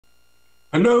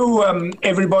Hello,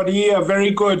 everybody. A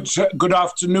very good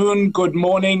afternoon, good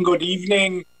morning, good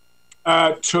evening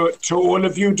to all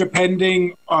of you,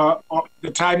 depending on the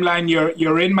timeline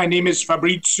you're in. My name is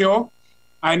Fabrizio.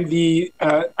 I'm the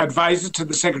advisor to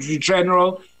the Secretary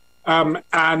General,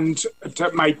 and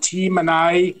my team and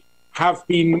I have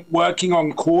been working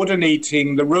on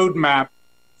coordinating the roadmap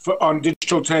on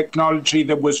digital technology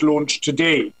that was launched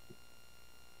today.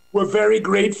 We're very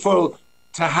grateful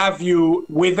to have you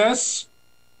with us.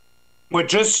 We're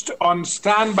just on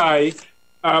standby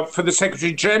for the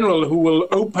Secretary General, who will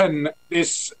open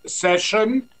this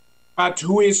session, but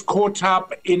who is caught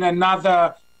up in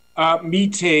another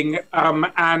meeting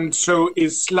and so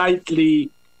is slightly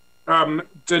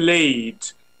delayed.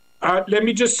 Let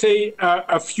me just say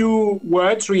a few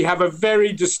words. We have a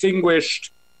very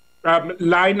distinguished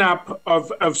lineup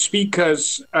of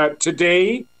speakers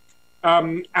today,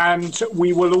 and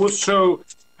we will also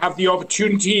have the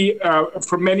opportunity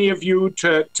for many of you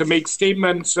to make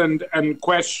statements and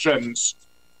questions.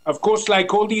 Of course,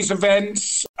 like all these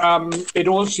events, it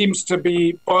all seems to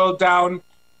be boiled down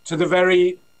to the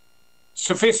very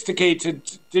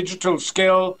sophisticated digital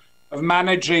skill of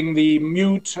managing the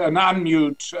mute and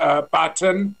unmute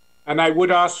button. And I would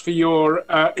ask for your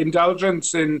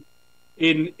indulgence in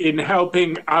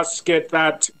helping us get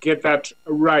that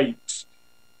right.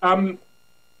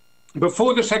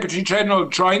 Before the Secretary General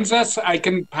joins us, I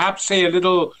can perhaps say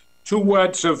two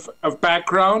words of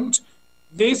background.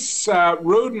 This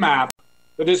roadmap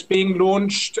that is being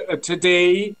launched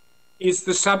today is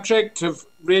the subject of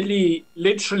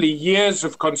literally years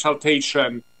of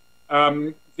consultation.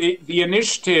 The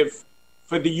initiative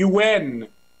for the UN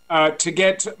to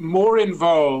get more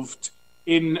involved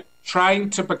in trying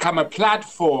to become a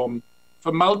platform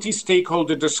for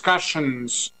multi-stakeholder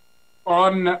discussions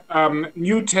on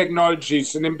new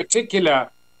technologies, and in particular,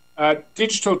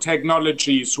 digital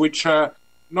technologies, which are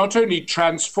not only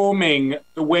transforming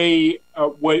the way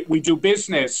we do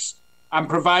business and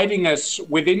providing us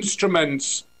with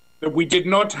instruments that we did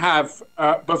not have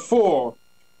before,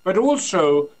 but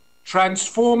also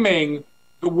transforming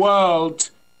the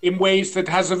world in ways that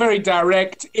has a very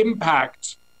direct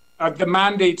impact at the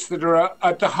mandates that are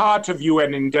at the heart of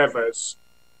UN endeavors,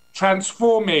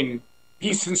 transforming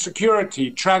peace and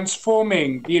security,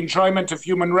 transforming the enjoyment of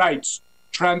human rights,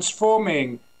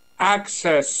 transforming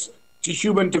access to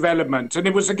human development. And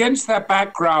it was against that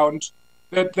background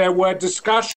that there were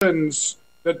discussions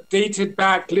that dated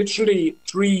back literally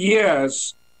 3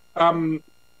 years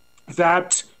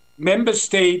that member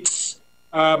states,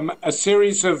 a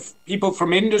series of people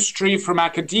from industry, from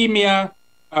academia,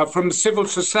 from civil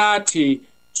society,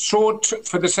 sought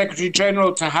for the Secretary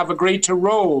General to have a greater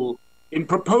role in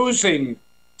proposing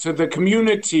to the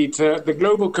community, to the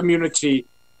global community,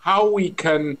 how we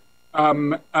can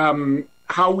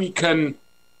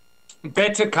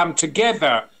better come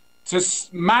together to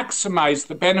maximize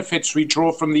the benefits we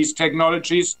draw from these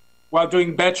technologies while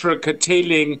doing better at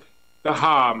curtailing the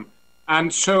harm.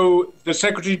 And so the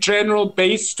Secretary General,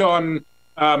 based on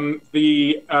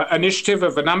the initiative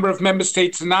of a number of member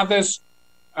states and others,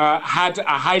 had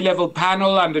a high-level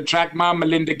panel under Jack Ma,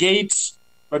 Melinda Gates,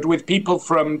 but with people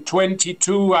from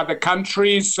 22 other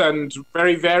countries and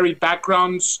very varied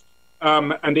backgrounds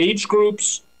and age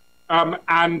groups.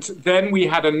 And then we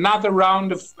had another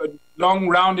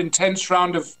intense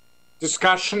round of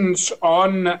discussions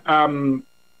on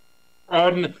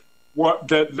what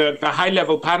the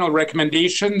high-level panel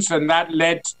recommendations, and that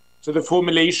led to the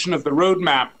formulation of the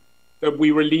roadmap that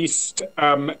we released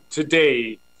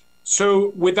today.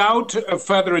 So without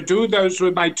further ado, those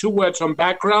were my 2 words on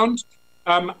background.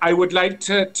 I would like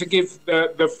to give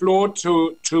the floor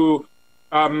to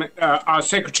our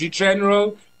Secretary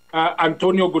General,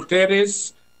 Antonio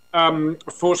Guterres,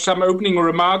 for some opening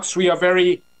remarks. We are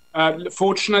very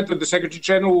fortunate that the Secretary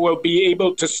General will be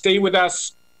able to stay with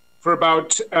us for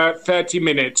about 30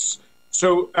 minutes.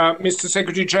 So, Mr.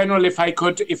 Secretary General, if I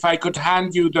could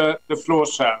hand you the floor,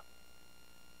 sir.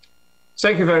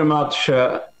 Thank you very much,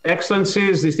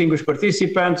 Excellencies, distinguished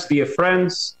participants, dear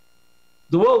friends.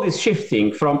 The world is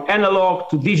shifting from analog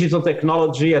to digital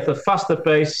technology at a faster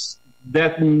pace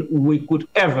than we could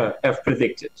ever have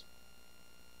predicted.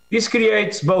 This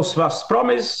creates both vast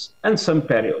promise and some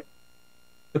peril.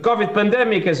 The COVID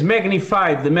pandemic has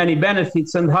magnified the many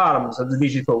benefits and harms of the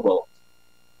digital world.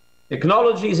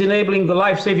 Technology is enabling the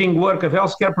life-saving work of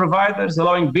healthcare providers,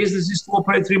 allowing businesses to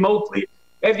operate remotely,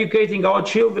 educating our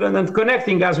children and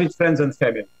connecting us with friends and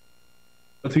family.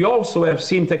 But we also have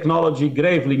seen technology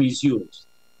gravely misused.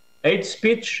 Hate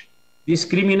speech,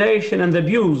 discrimination and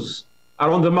abuse are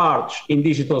on the march in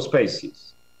digital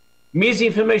spaces.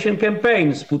 Misinformation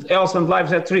campaigns put health and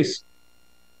lives at risk.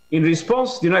 In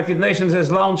response, the United Nations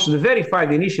has launched the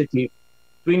Verified initiative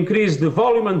to increase the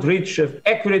volume and reach of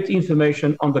accurate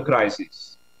information on the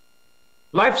crisis.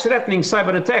 Life-threatening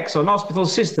cyber attacks on hospital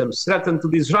systems threaten to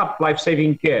disrupt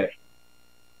life-saving care.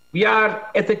 We are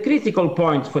at a critical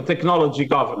point for technology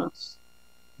governance.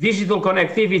 Digital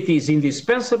connectivity is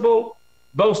indispensable,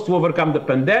 both to overcome the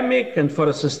pandemic and for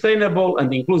a sustainable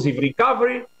and inclusive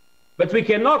recovery, but we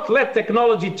cannot let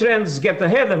technology trends get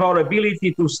ahead of our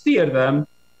ability to steer them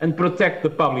and protect the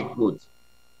public good.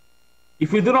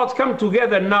 If we do not come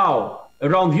together now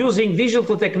around using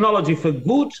digital technology for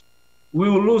good, we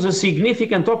will lose a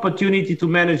significant opportunity to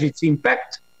manage its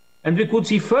impact, and we could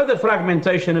see further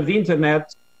fragmentation of the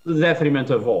internet to the detriment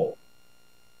of all.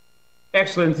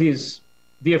 Excellencies,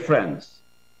 dear friends,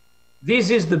 this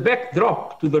is the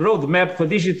backdrop to the roadmap for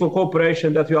digital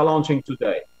cooperation that we are launching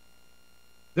today.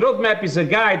 The roadmap is a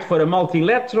guide for a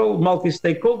multilateral,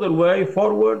 multi-stakeholder way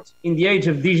forward in the age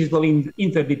of digital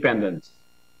interdependence.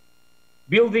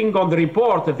 Building on the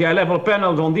report of the high-level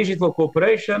panel on digital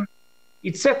cooperation,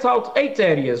 it sets out 8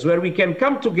 areas where we can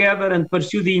come together and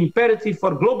pursue the imperative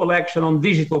for global action on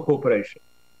digital cooperation.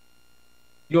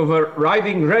 The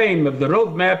overriding aim of the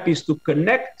roadmap is to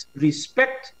connect,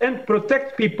 respect, and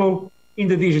protect people in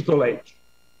the digital age.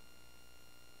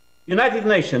 The United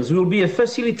Nations will be a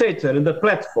facilitator and a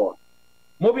platform,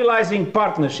 mobilizing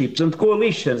partnerships and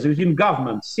coalitions between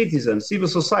governments, citizens, civil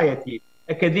society,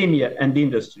 academia, and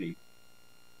industry.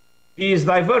 This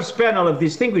diverse panel of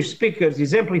distinguished speakers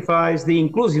exemplifies the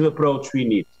inclusive approach we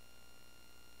need.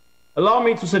 Allow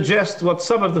me to suggest what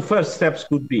some of the first steps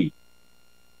could be.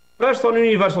 First, on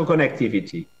universal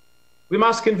connectivity. We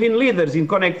must convene leaders in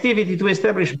connectivity to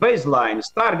establish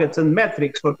baselines, targets, and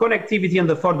metrics for connectivity and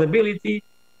affordability,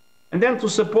 and then to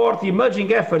support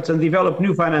emerging efforts and develop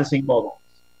new financing models.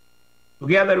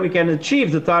 Together, we can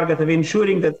achieve the target of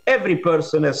ensuring that every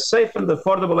person has safe and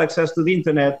affordable access to the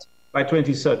internet by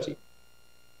 2030.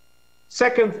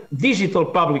 Second, digital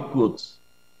public goods.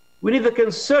 We need a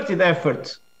concerted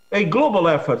effort, a global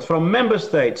effort from member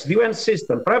states, the UN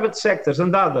system, private sectors,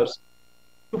 and others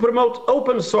to promote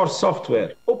open source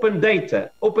software, open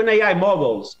data, open AI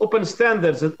models, open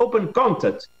standards, and open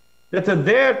content that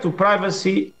adhere to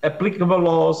privacy, applicable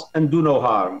laws, and do no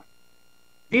harm.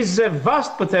 This has a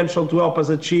vast potential to help us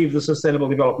achieve the Sustainable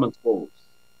Development Goals.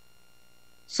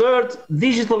 Third,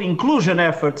 digital inclusion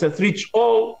efforts that reach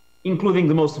all, including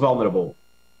the most vulnerable.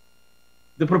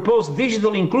 The proposed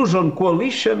Digital Inclusion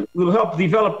Coalition will help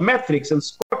develop metrics and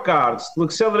scorecards to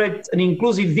accelerate an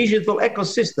inclusive digital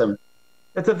ecosystem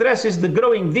that addresses the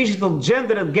growing digital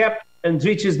gender gap and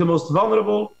reaches the most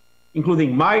vulnerable,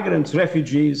 including migrants,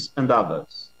 refugees, and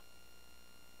others.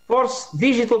 Fourth,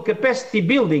 digital capacity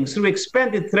building through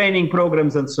expanded training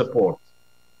programs and support.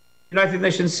 The United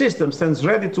Nations system stands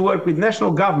ready to work with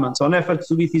national governments on efforts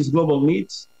to meet these global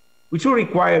needs, which will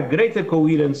require greater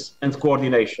coherence and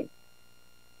coordination.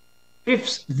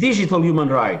 Fifth, digital human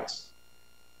rights.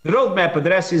 The roadmap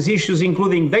addresses issues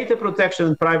including data protection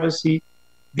and privacy,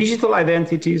 digital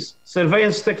identities,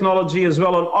 surveillance technology, as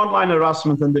well as online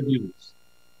harassment and abuse.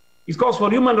 It calls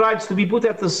for human rights to be put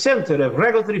at the center of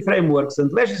regulatory frameworks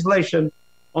and legislation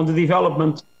on the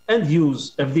development and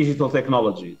use of digital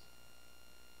technologies.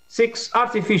 Six,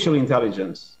 artificial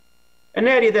intelligence, an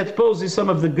area that poses some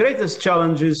of the greatest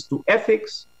challenges to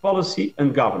ethics, policy,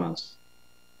 and governance.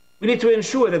 We need to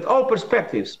ensure that all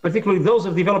perspectives, particularly those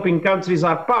of developing countries,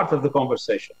 are part of the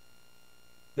conversation.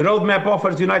 The roadmap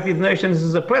offers the United Nations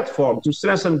as a platform to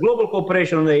strengthen global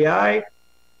cooperation on AI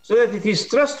so that it is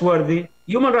trustworthy,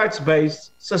 human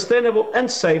rights-based, sustainable and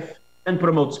safe, and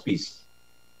promotes peace.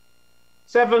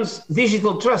 Seventh,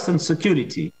 digital trust and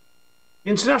security. The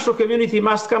international community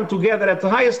must come together at the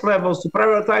highest levels to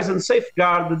prioritize and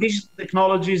safeguard the digital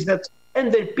technologies that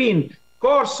underpin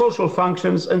core social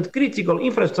functions and critical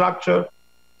infrastructure,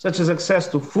 such as access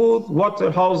to food,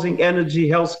 water, housing, energy,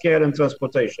 healthcare, and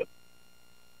transportation.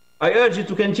 I urge you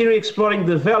to continue exploring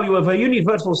the value of a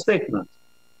universal statement,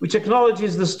 which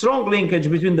acknowledges the strong linkage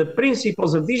between the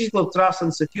principles of digital trust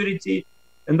and security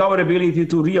and our ability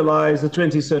to realize the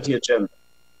 2030 Agenda.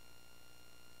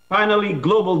 Finally,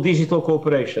 global digital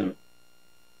cooperation.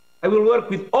 I will work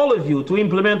with all of you to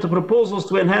implement the proposals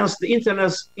to enhance the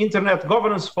Internet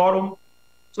Governance Forum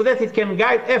so that it can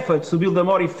guide efforts to build a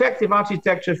more effective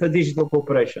architecture for digital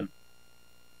cooperation.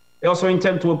 I also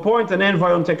intend to appoint an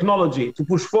envoy on technology to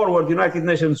push forward the United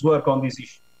Nations work on this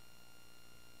issue.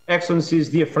 Excellencies,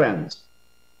 dear friends,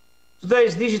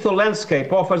 today's digital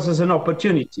landscape offers us an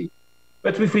opportunity,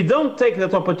 but if we don't take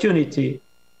that opportunity,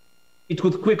 it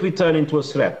could quickly turn into a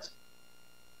threat.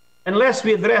 Unless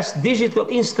we address digital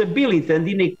instability and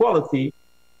inequality,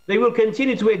 they will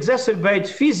continue to exacerbate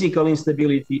physical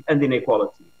instability and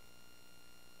inequality.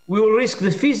 We will risk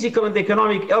the physical and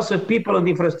economic health of people and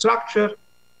infrastructure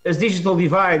as digital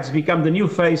divides become the new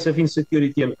face of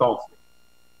insecurity and conflict.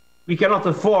 We cannot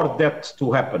afford that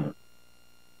to happen.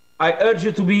 I urge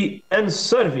you to be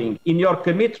unswerving in your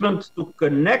commitment to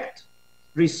connect,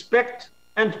 respect,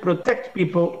 and protect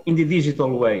people in the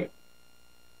digital way,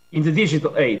 in the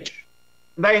digital age.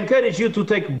 And I encourage you to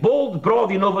take bold,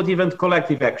 broad, innovative, and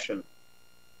collective action.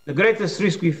 The greatest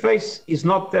risk we face is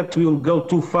not that we will go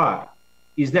too far,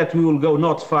 is that we will go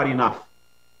not far enough.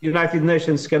 The United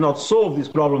Nations cannot solve these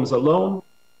problems alone,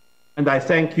 and I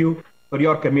thank you for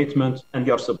your commitment and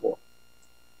your support.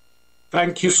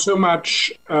 Thank you so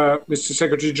much, Mr.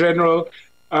 Secretary General.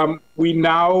 We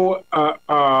now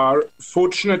are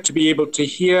fortunate to be able to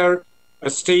hear a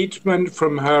statement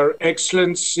from Her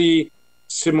Excellency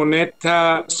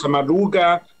Simonetta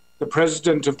Sommaruga, the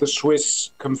President of the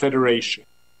Swiss Confederation.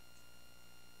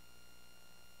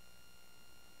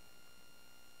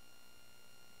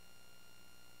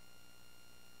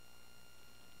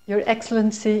 Your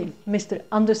Excellency, Mr.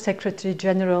 Under-Secretary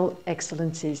General,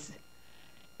 Excellencies.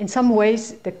 In some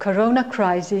ways, the corona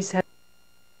crisis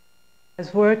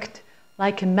has worked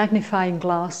like a magnifying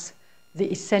glass.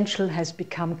 The essential has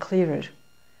become clearer.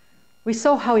 We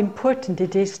saw how important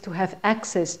it is to have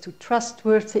access to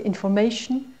trustworthy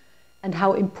information and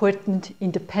how important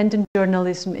independent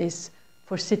journalism is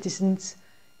for citizens,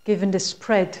 given the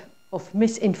spread of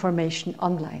misinformation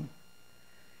online.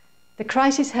 The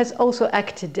crisis has also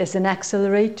acted as an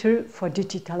accelerator for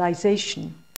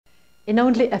digitalization. In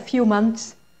only a few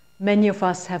months, many of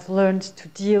us have learned to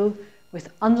deal with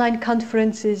online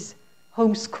conferences,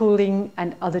 homeschooling,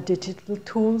 and other digital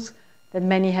tools that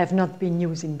many have not been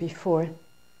using before.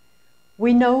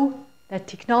 We know that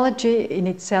technology in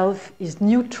itself is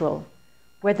neutral.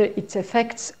 Whether its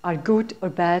effects are good or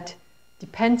bad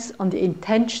depends on the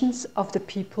intentions of the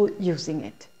people using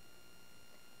it.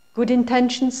 Good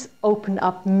intentions open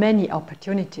up many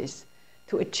opportunities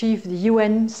to achieve the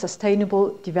UN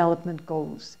Sustainable Development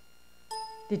Goals.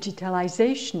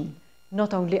 Digitalization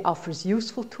not only offers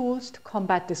useful tools to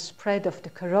combat the spread of the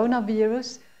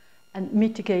coronavirus and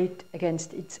mitigate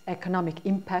against its economic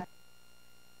impact,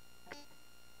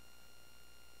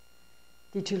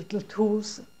 digital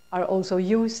tools are also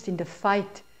used in the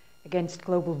fight against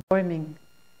global warming.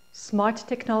 Smart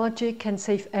technology can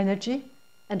save energy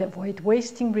and avoid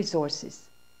wasting resources.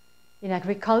 In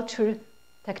agriculture,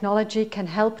 technology can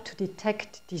help to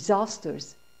detect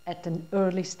disasters at an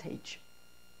early stage.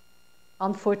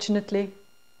 Unfortunately,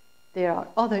 there are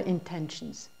other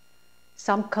intentions.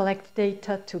 Some collect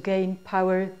data to gain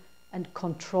power and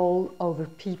control over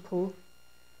people.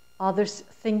 Others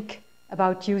think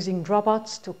about using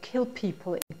robots to kill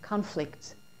people in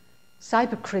conflicts.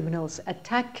 Cybercriminals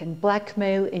attack and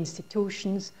blackmail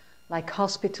institutions like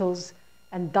hospitals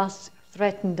and thus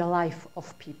threaten the life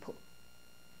of people.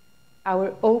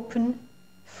 Our open,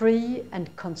 free,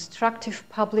 and constructive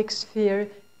public sphere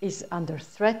is under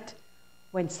threat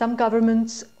when some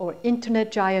governments or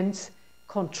internet giants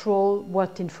control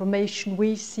what information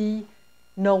we see,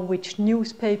 know which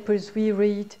newspapers we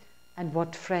read, and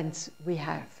what friends we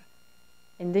have.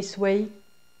 In this way,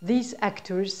 these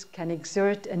actors can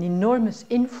exert an enormous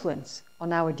influence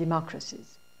on our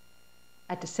democracies.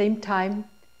 At the same time,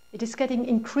 it is getting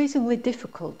increasingly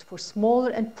difficult for smaller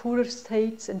and poorer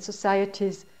states and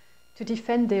societies to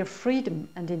defend their freedom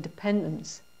and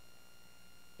independence.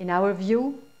 In our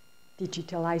view,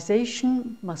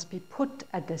 digitalization must be put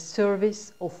at the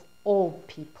service of all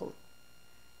people.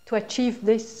 To achieve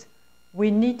this,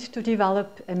 we need to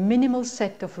develop a minimal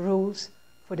set of rules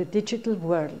for the digital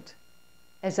world.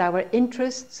 As our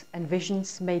interests and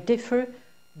visions may differ,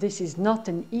 this is not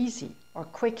an easy or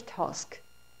quick task,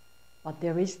 but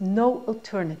there is no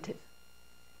alternative.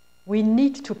 We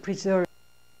need to preserve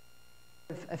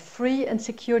a free and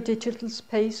secure digital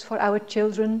space for our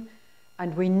children,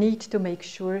 and we need to make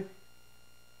sure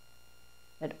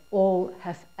that all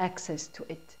have access to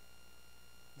it.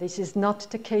 This is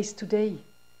not the case today.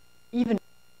 Even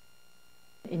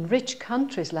in rich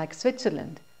countries like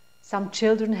Switzerland, some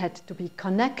children had to be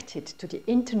connected to the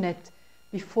internet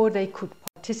before they could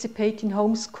participate in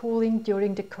homeschooling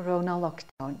during the corona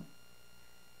lockdown.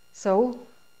 So,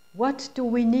 what do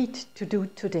we need to do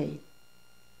today?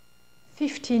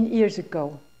 15 years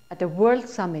ago, at the World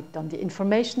Summit on the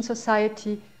Information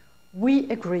Society, we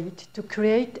agreed to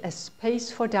create a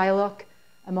space for dialogue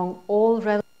among all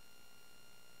relevant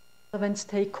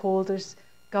stakeholders,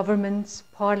 governments,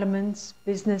 parliaments,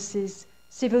 businesses,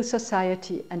 civil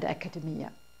society, and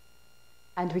academia.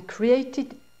 and we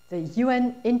created the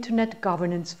UN Internet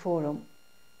Governance Forum,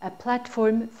 a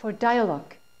platform for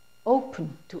dialogue,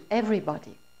 open to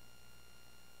everybody.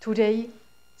 Today,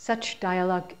 such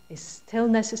dialogue is still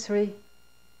necessary,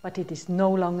 but it is no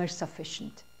longer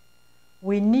sufficient.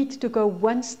 We need to go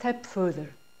one step further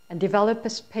and develop a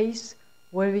space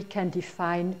where we can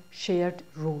define shared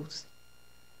rules.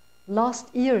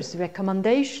 Last year's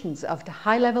recommendations of the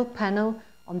high-level panel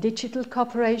on digital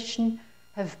cooperation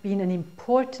have been an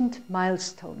important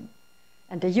milestone,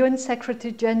 and the UN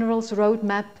Secretary-General's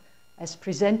roadmap, as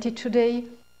presented today,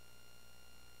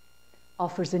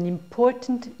 offers an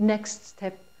important next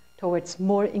step towards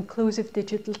more inclusive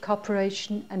digital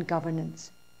cooperation and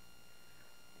governance.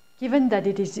 Given that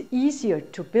it is easier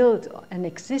to build on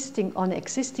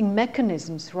existing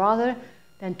mechanisms rather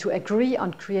than to agree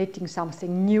on creating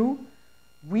something new,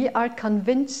 we are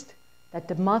convinced that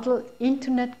the Model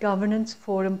Internet Governance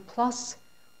Forum Plus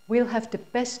will have the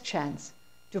best chance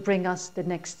to bring us the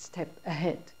next step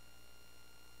ahead.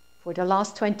 For the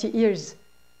last 20 years,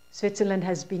 Switzerland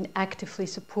has been actively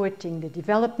supporting the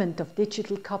development of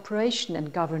digital cooperation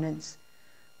and governance.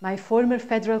 My former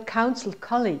Federal Council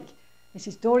colleague,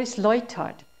 Mrs. Doris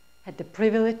Leuthard, had the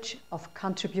privilege of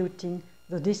contributing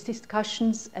to these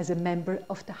discussions as a member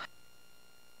of the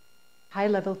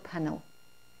high-level panel.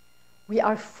 We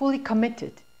are fully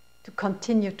committed to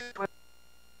continue to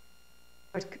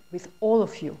work with all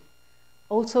of you,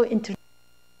 also International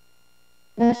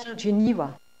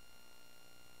Geneva.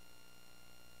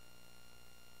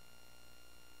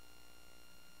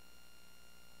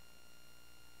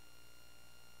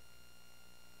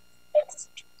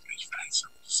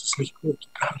 Das ist nicht gut,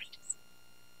 gar nicht.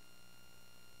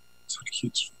 Das hatte ich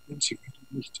jetzt winzig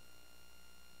nicht.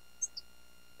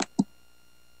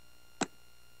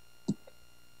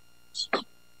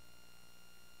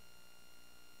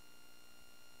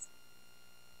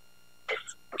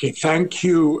 Okay, thank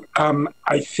you.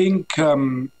 I think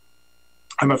I'm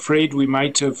afraid we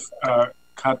might have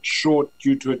cut short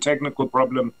due to a technical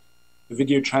problem the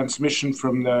video transmission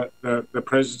from the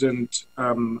president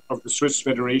of the Swiss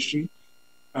Federation,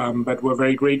 but we're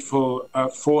very grateful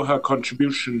for her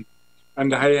contribution.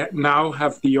 And I now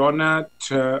have the honor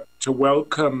to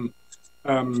welcome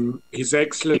His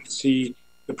Excellency,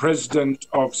 the President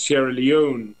of Sierra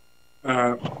Leone,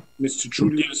 Mr.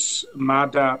 Julius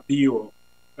Maada Bio.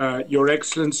 Your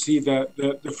Excellency,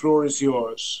 the floor is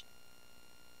yours.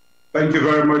 Thank you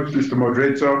very much, Mr.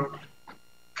 Moderator.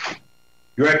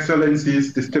 Your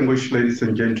Excellencies, distinguished ladies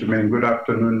and gentlemen, good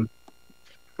afternoon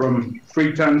from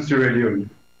Freetown, Sierra Leone.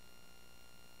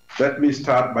 Let me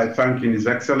start by thanking His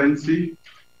Excellency,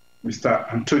 Mr.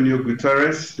 Antonio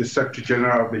Guterres, the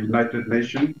Secretary-General of the United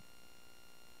Nations,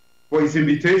 for his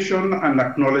invitation and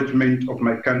acknowledgement of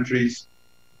my country's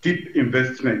deep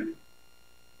investment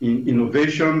in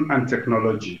innovation and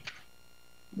technology.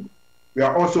 We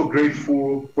are also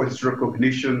grateful for his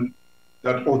recognition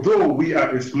that although we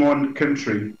are a small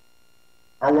country,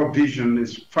 our vision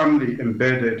is firmly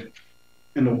embedded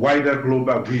in a wider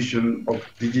global vision of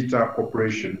digital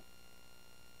cooperation.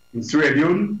 In Sierra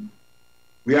Leone,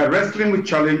 we are wrestling with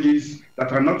challenges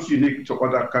that are not unique to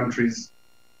other countries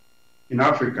in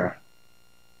Africa.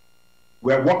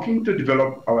 We are working to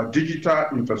develop our digital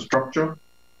infrastructure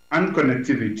and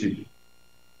connectivity,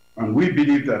 and we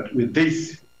believe that with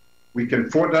this, we can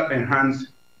further enhance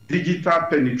digital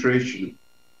penetration.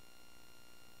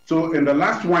 So in the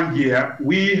last 1 year,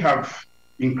 we have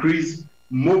increased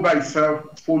mobile cell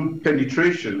phone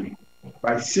penetration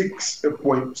by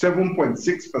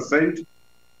 7.6%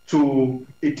 to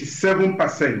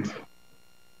 87%.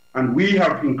 And we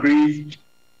have increased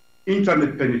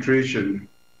internet penetration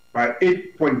by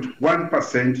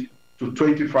 8.1% to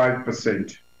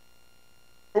 25%.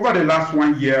 Over the last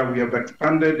 1 year, we have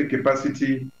expanded the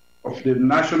capacity of the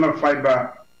national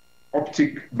fiber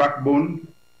optic backbone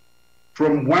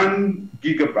from 1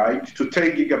 gigabyte to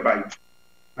 10 gigabytes.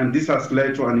 And this has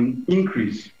led to an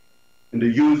increase in the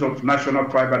use of national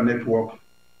fiber network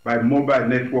by mobile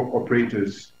network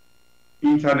operators,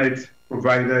 internet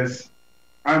providers,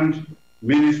 and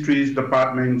ministries,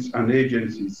 departments, and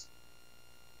agencies.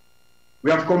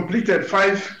 We have completed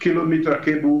 5-kilometer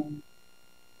cable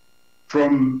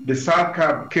from the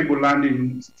Salka cable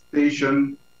landing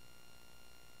station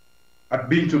at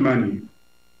Bintumani.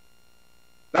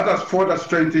 That has further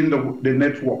strengthened the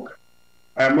network.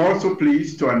 I am also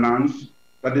pleased to announce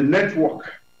that the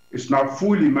network is now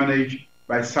fully managed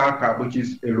by Salka, which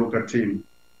is a local team.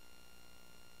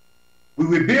 We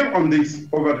will build on this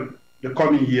over the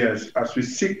coming years as we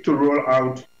seek to roll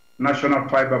out National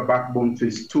Fiber Backbone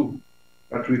Phase 2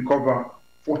 that will cover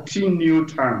 14 new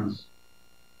towns.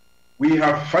 We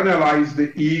have finalized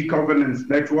the e-governance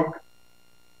network,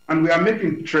 and we are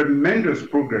making tremendous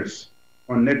progress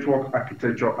on network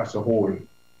architecture as a whole.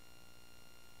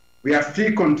 We are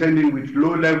still contending with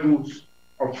low levels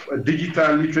of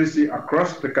digital literacy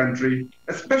across the country,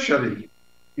 especially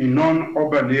in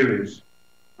non-urban areas,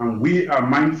 and we are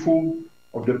mindful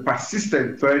of the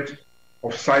persistent threat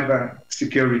of cyber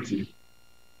security.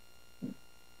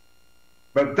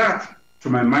 But that, to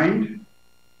my mind,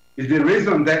 is the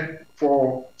reason that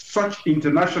for such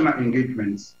international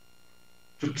engagements,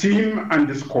 to team and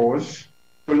discourse,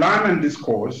 to learn and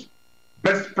discourse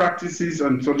best practices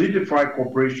and solidify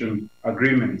cooperation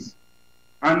agreements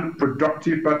and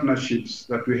productive partnerships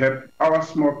that will help our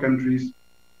small countries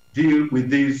deal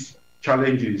with these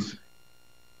challenges.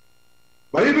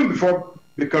 But even before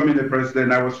becoming a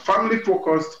president, I was firmly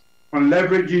focused on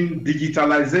leveraging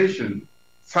digitalization,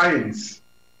 science,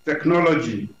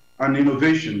 technology, and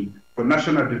innovation for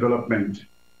national development.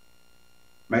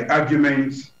 My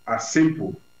arguments are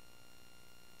simple.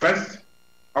 First,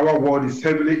 our world is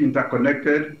heavily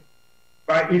interconnected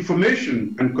by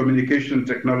information and communication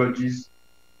technologies,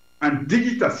 and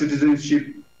digital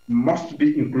citizenship must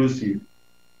be inclusive,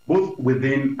 both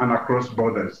within and across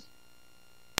borders.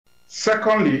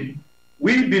 Secondly,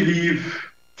 we believe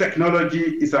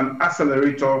technology is an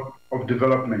accelerator of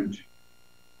development.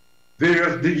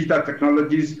 Various digital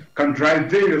technologies can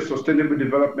drive various sustainable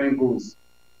development goals,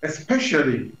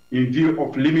 especially in view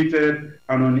of limited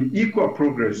and unequal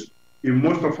progress in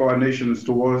most of our nations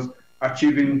towards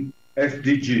achieving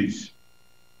SDGs.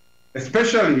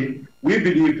 Especially, we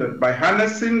believe that by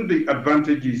harnessing the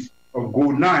advantages of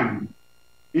Goal 9,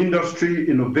 industry,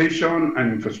 innovation,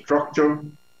 and infrastructure,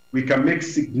 we can make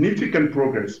significant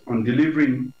progress on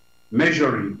delivering,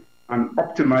 measuring, and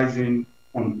optimizing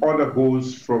on other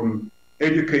goals from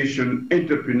education,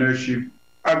 entrepreneurship,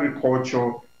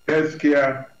 agriculture,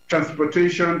 healthcare,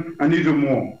 transportation, and even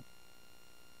more.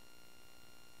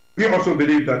 We also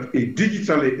believe that a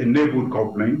digitally enabled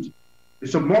government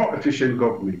is a more efficient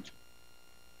government.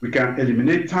 We can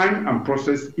eliminate time and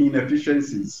process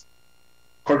inefficiencies,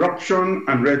 corruption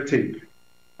and red tape,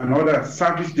 and other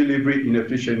service delivery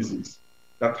inefficiencies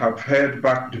that have held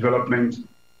back development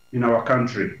in our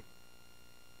country.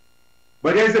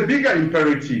 But there is a bigger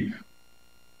imperative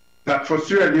that for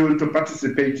Sierra Leone to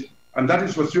participate, and that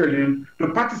is for Sierra Leone to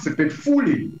participate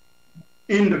fully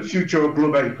in the future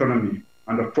global economy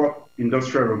and the fourth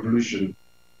industrial revolution.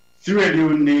 Sierra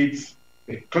Leone needs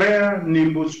a clear,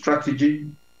 nimble strategy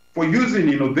for using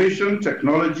innovation,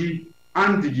 technology,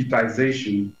 and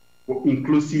digitization for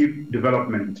inclusive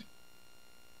development.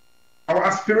 Our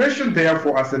aspiration,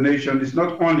 therefore, as a nation is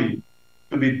not only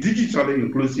to be digitally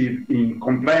inclusive in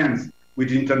compliance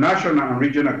with international and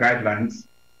regional guidelines,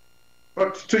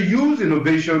 but to use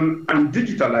innovation and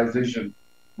digitalization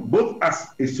both as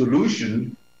a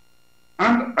solution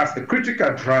and as a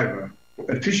critical driver for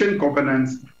efficient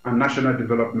governance and national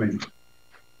development.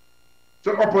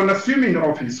 So upon assuming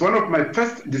office, one of my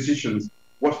first decisions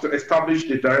was to establish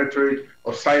the Directorate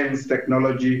of Science,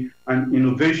 Technology, and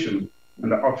Innovation in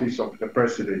the Office of the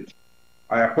President.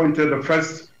 I appointed the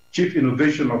first Chief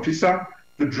Innovation Officer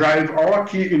to drive our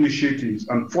key initiatives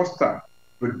and foster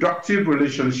productive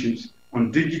relationships on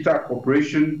digital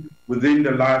cooperation within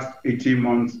the last 18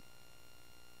 months.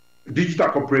 Digital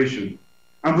cooperation.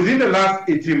 And within the last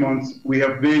 18 months, we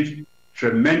have made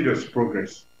tremendous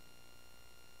progress.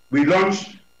 We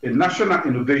launched a national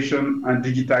innovation and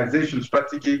digitization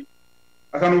strategy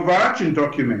as an overarching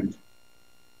document.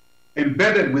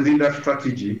 Embedded within that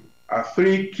strategy are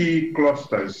three key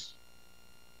clusters: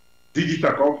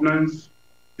 digital governance,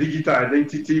 digital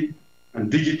identity,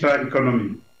 and digital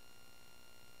economy.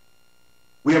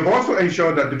 We have also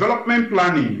ensured that development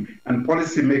planning and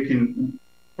policy making,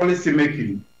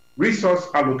 resource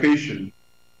allocation,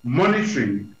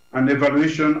 monitoring, and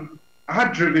evaluation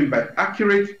are driven by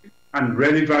accurate and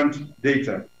relevant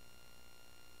data.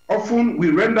 Often we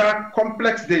render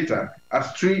complex data as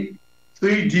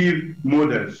 3D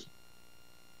models.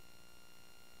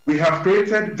 We have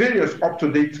created various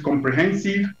up-to-date,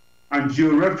 comprehensive, and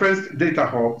georeferenced data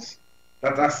hubs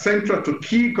that are central to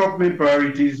key government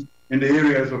priorities in the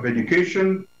areas of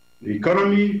education, the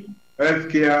economy,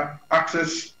 healthcare,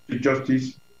 access to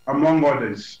justice, among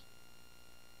others.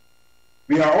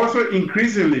 We are also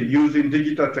increasingly using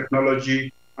digital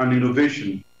technology and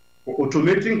innovation for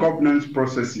automating governance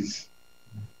processes,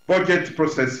 budget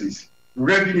processes,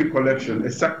 revenue collection,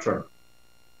 etc.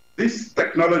 These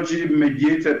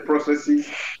technology-mediated processes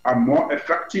are more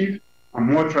effective and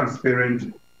more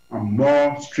transparent and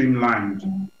more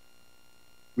streamlined.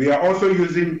 We are also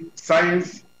using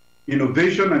science,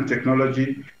 innovation and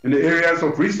technology in the areas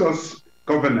of resource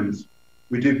governance,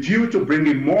 with a view to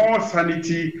bringing more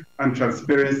sanity and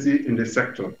transparency in the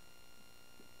sector.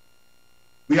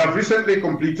 We have recently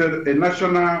completed a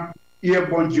national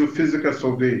airborne geophysical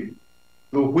survey,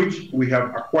 through which we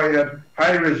have acquired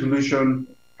high-resolution,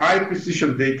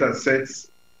 high-precision data sets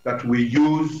that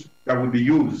will be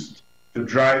used to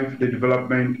drive the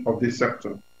development of this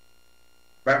sector.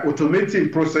 By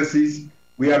automating processes,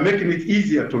 we are making it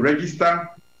easier to register,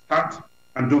 start,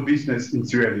 and do business in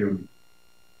Sierra Leone.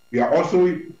 We are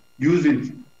also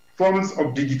using forms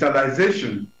of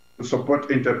digitalization to support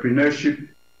entrepreneurship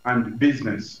and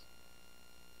business.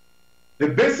 The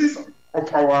basis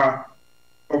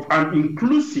of an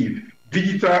inclusive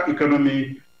digital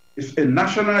economy is a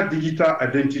national digital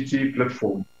identity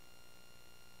platform.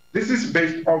 This is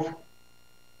based off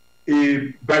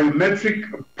a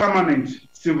biometric permanent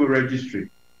civil registry.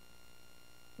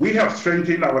 We have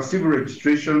strengthened our civil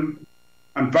registration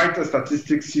and vital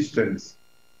statistics systems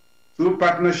through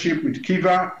partnership with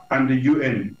Kiva and the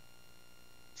UN.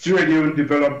 Sierra Leone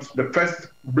developed the first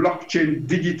blockchain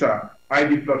digital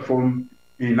ID platform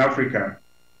in Africa.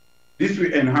 This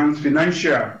will enhance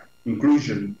financial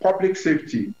inclusion, public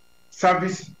safety,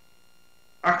 service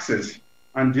access,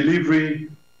 and delivery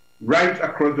right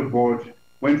across the board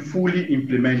when fully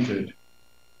implemented.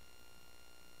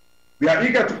 We are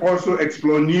eager to also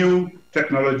explore new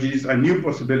technologies and new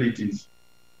possibilities.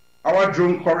 Our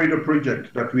drone corridor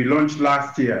project that we launched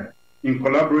last year in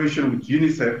collaboration with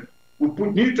UNICEF will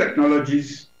put new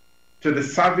technologies to the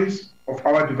service of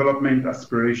our development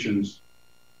aspirations.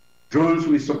 Drones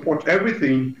will support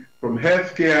everything from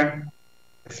healthcare,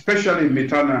 especially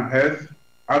maternal health,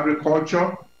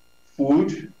 agriculture,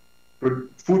 food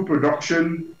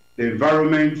production, the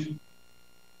environment,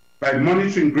 by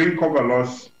monitoring green cover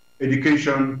loss,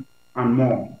 education, and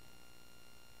more.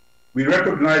 We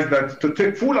recognize that to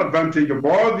take full advantage of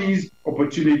all these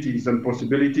opportunities and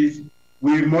possibilities,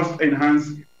 we must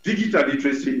enhance digital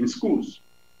literacy in schools.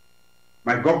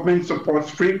 My government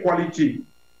supports free quality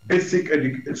basic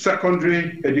and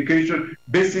secondary education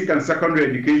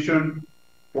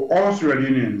for all Sierra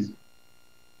Leonean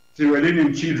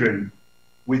children,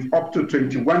 with up to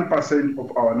 21%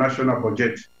 of our national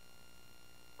budget.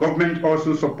 Government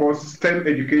also supports STEM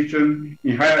education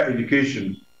in higher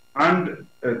education and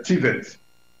TVET.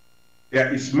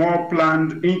 There is more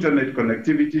planned internet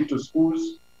connectivity to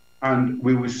schools, and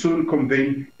we will soon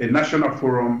convene a national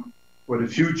forum for the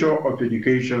future of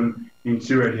education in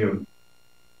Sierra Leone.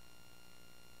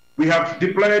 We have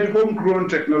deployed homegrown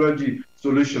technology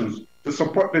solutions to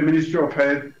support the Ministry of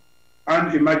Health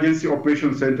and emergency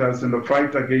operation centers in the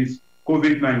fight against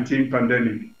COVID-19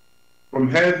 pandemic, from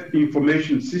health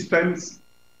information systems,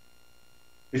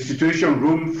 a situation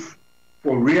room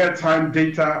for real-time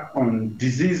data on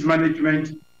disease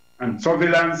management and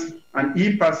surveillance, and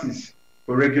e-passes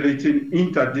for regulating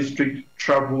inter-district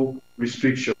travel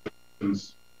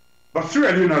restrictions. But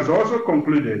Sierra Leone has also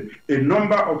concluded a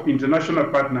number of international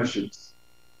partnerships.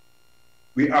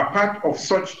 We are part of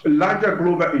such larger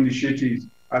global initiatives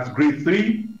as GRID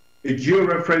 3, a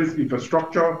geo-reference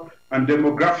infrastructure and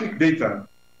demographic data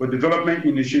for development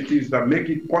initiatives that make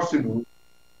it possible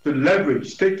to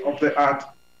leverage state-of-the-art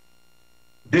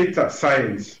data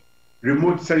science,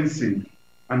 remote sensing,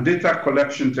 and data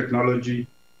collection technology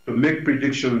to make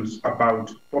predictions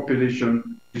about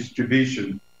population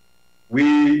distribution.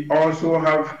 We also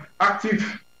have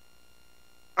active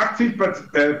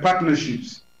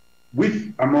partnerships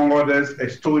with, among others,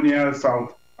 Estonia,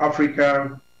 South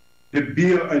Africa, the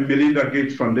Bill and Melinda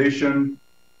Gates Foundation,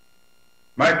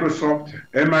 Microsoft,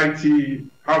 MIT,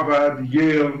 Harvard,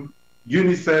 Yale,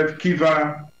 UNICEF,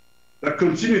 Kiva, that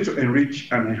continue to enrich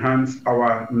and enhance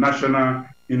our national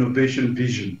innovation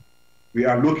vision. We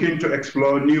are looking to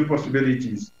explore new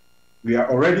possibilities. We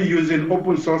are already using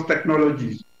open source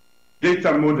technologies,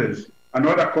 data models, and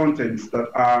other contents that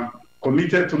are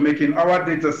committed to making our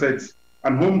data sets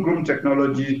and homegrown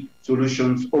technology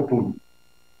solutions open.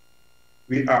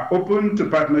 We are open to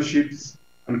partnerships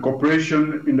and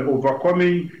cooperation in the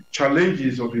overcoming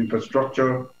challenges of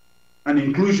infrastructure and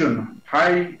inclusion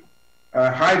highlighted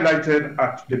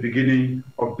at the beginning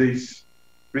of this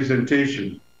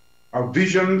presentation. Our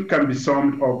vision can be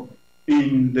summed up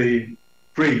in the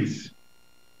phrase,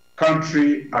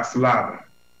 country as lab,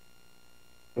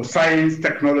 for science,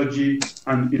 technology,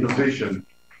 and innovation.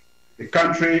 A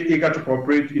country eager to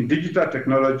cooperate in digital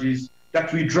technologies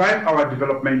that will drive our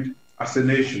development as a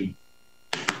nation.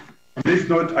 On this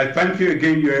note, I thank you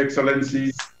again, Your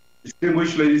Excellencies,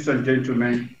 distinguished ladies and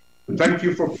gentlemen. Thank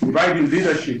you for providing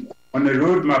leadership on a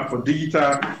roadmap for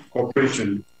digital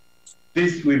cooperation.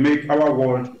 This will make our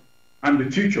world and the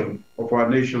future of our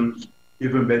nations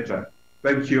even better.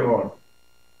 Thank you all.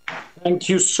 Thank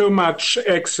you so much,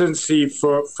 Excellency,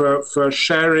 for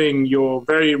sharing your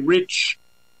very rich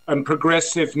and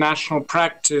progressive national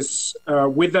practice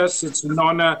with us. It's an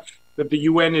honor that the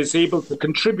UN is able to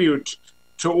contribute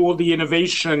to all the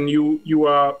innovation you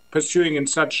are pursuing in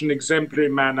such an exemplary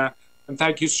manner. And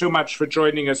thank you so much for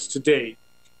joining us today.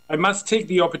 I must take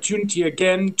the opportunity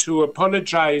again to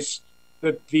apologize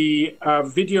that the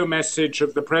video message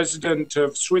of the President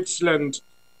of Switzerland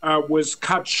was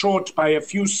cut short by a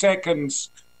few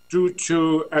seconds due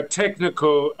to a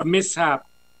technical mishap.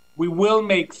 We will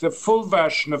make the full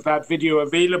version of that video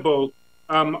available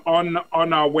on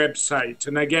our website.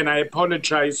 And again, I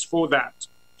apologize for that.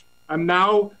 And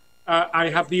now I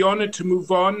have the honor to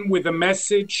move on with a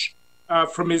message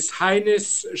from His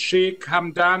Highness Sheikh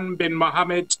Hamdan bin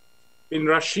Mohammed bin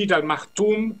Rashid Al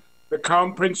Maktoum, the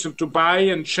Crown Prince of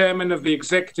Dubai and Chairman of the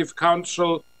Executive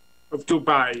Council of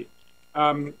Dubai.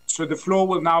 So the floor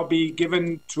will now be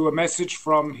given to a message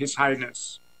from His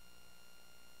Highness.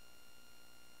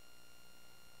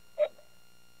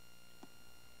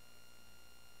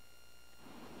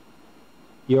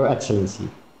 Your Excellency,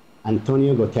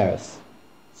 Antonio Guterres,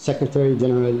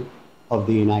 Secretary-General of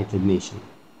the United Nations.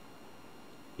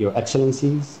 Your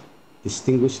Excellencies,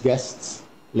 distinguished guests,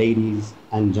 ladies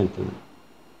and gentlemen.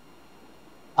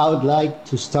 I would like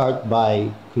to start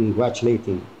by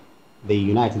congratulating the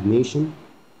United Nations,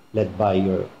 led by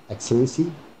Your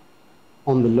Excellency,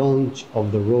 on the launch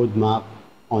of the Roadmap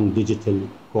on Digital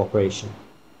Cooperation.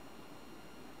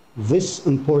 This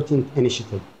important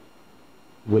initiative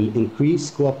will increase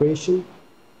cooperation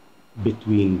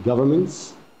between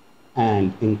governments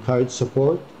and encourage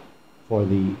support for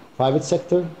the private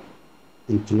sector,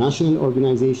 international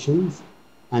organizations,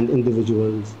 and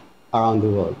individuals around the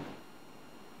world.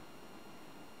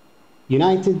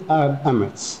 United Arab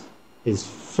Emirates is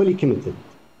fully committed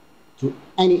to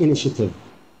any initiative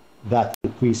that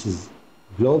increases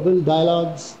global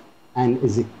dialogues and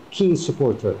is a keen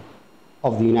supporter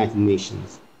of the United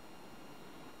Nations.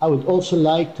 I would also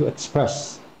like to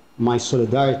express my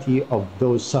solidarity of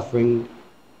those suffering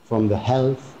from the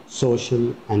health,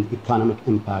 social, and economic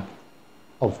impact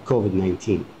of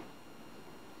COVID-19,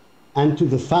 and to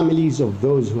the families of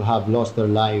those who have lost their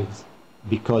lives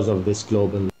because of this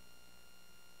global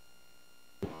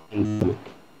pandemic.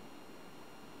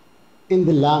 In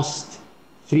the last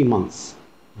 3 months,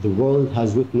 the world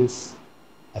has witnessed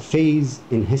a phase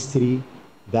in history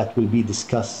that will be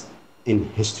discussed in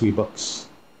history books.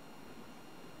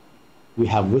 We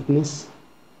have witnessed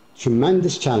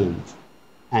tremendous challenge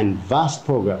and vast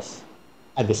progress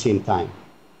at the same time.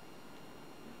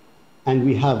 And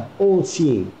we have all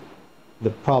seen the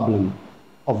problem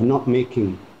of not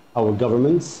making our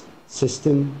governments,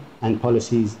 system, and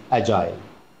policies agile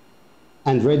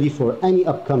and ready for any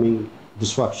upcoming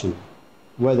disruption,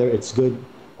 whether it's good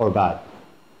or bad.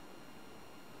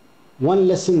 One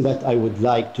lesson that I would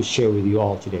like to share with you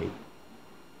all today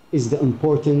is the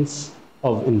importance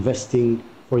of investing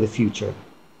for the future,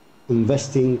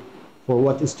 investing for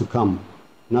what is to come,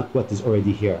 not what is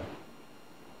already here.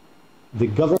 The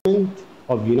government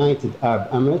of United Arab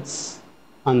Emirates,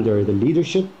 under the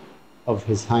leadership of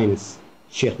His Highness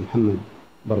Sheikh Mohammed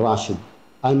bin Rashid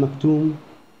Al Maktoum,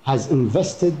 has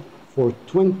invested for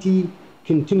 20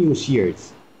 continuous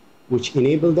years, which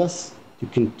enabled us to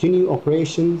continue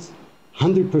operations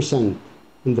 100%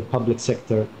 in the public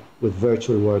sector with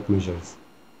virtual work measures.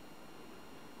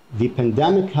 The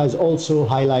pandemic has also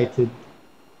highlighted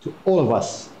to all of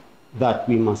us that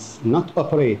we must not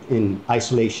operate in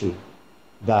isolation,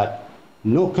 that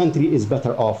no country is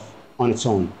better off on its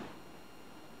own.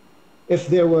 If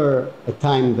there were a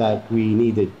time that we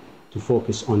needed to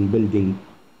focus on building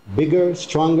bigger,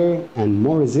 stronger, and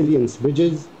more resilient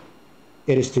bridges,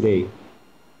 it is today.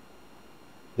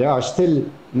 There are still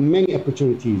many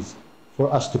opportunities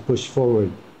for us to push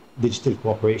forward digital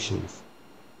cooperations.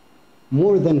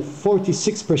 More than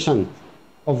 46%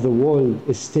 of the world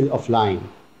is still offline,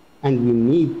 and we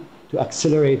need to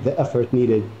accelerate the effort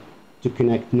needed to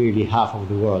connect nearly half of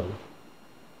the world.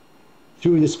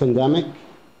 Through this pandemic,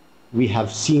 we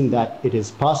have seen that it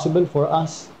is possible for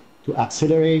us to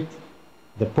accelerate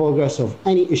the progress of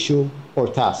any issue or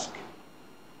task.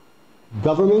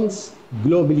 Governments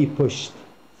globally pushed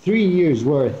 3 years'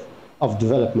 worth of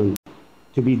development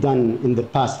to be done in the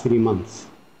past 3 months,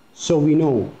 so we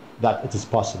know that it is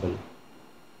possible.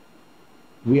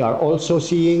 We are also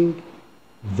seeing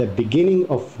the beginning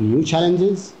of new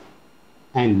challenges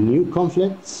and new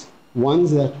conflicts,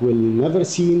 ones that we'll never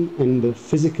see in the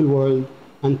physical world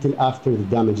until after the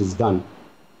damage is done.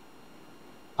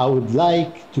 I would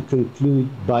like to conclude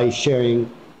by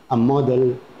sharing a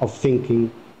model of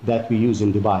thinking that we use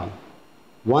in Dubai,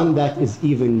 one that is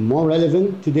even more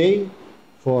relevant today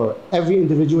for every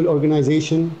individual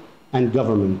organization and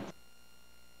government.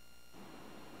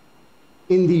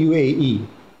 In the UAE,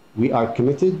 we are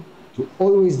committed to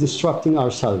always disrupting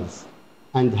ourselves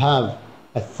and have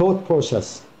a thought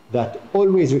process that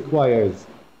always requires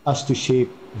us to shape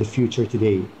the future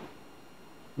today.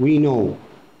 We know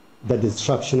that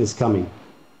disruption is coming,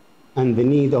 and the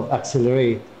need of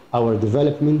accelerate our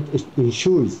development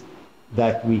ensures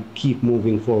that we keep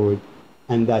moving forward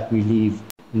and that we leave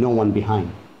no one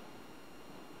behind.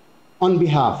 On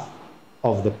behalf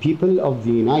of the people of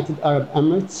the United Arab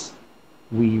Emirates,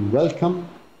 we welcome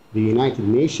the United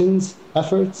Nations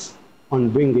efforts on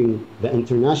bringing the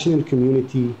international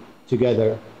community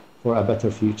together for a better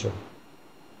future.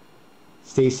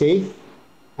 Stay safe,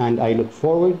 and I look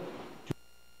forward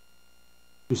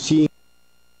to seeing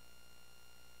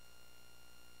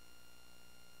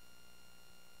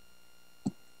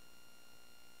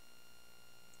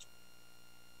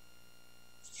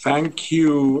Thank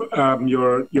you,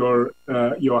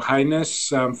 Your Highness,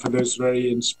 for those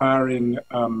very inspiring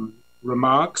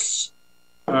remarks.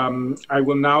 I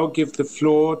will now give the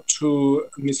floor to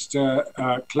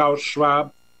Mr. Klaus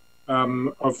Schwab,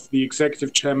 of the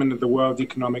Executive Chairman of the World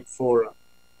Economic Forum.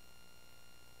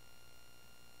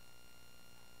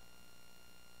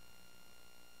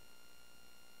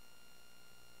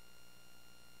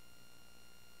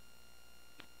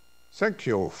 Thank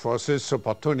you for this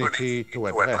opportunity to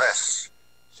address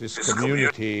this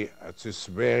community at this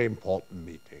very important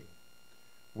meeting.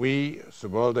 We, the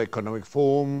World Economic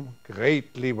Forum,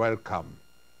 greatly welcome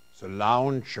the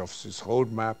launch of this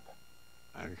roadmap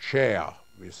and share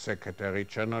with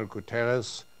Secretary-General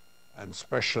Guterres and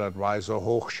Special Advisor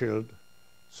Hochschild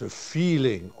the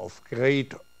feeling of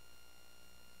great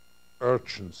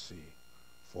urgency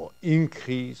for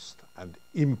increased and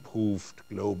improved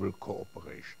global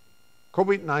cooperation.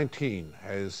 COVID-19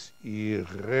 has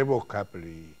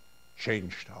irrevocably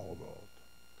changed our world.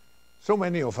 So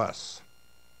many of us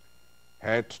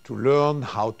had to learn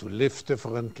how to live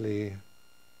differently,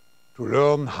 to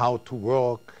learn how to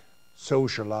work,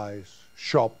 socialize,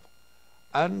 shop,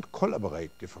 and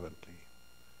collaborate differently.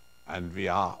 And we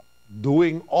are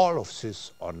doing all of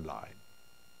this online.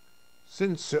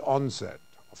 Since the onset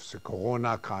of the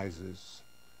corona crisis,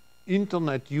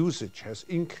 Internet usage has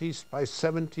increased by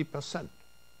 70%.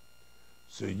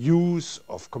 The use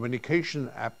of communication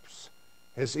apps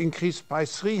has increased by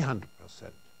 300%,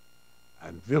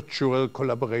 and virtual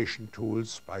collaboration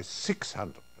tools by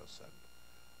 600%.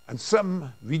 And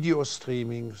some video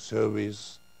streaming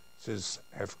services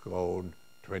have grown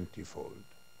 20-fold.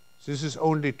 This is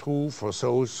only true for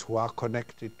those who are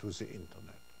connected to the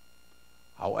Internet.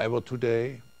 However,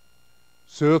 today,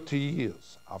 30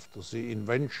 years after the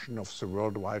invention of the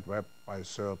World Wide Web by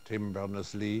Sir Tim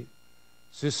Berners-Lee,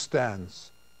 this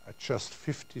stands at just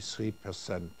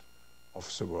 53%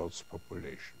 of the world's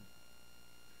population.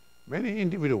 Many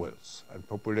individuals and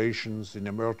populations in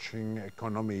emerging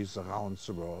economies around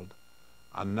the world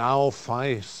are now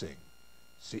facing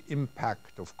the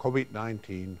impact of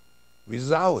COVID-19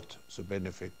 without the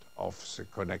benefit of the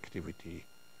connectivity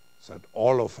that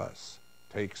all of us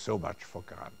take so much for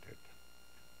granted.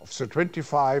 Of the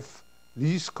 25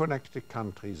 least connected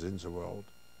countries in the world,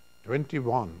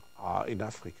 21 are in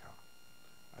Africa.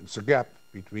 And the gap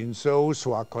between those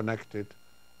who are connected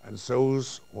and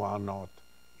those who are not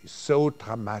is so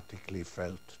dramatically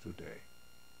felt today.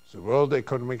 The World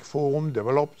Economic Forum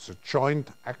developed a joint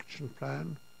action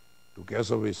plan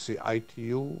together with the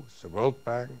ITU, the World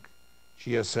Bank,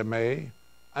 GSMA,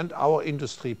 and our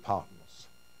industry partners.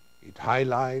 It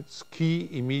highlights key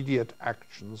immediate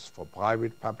actions for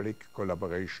private-public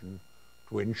collaboration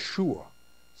to ensure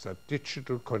that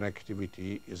digital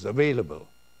connectivity is available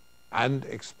and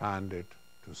expanded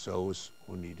to those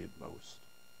who need it most.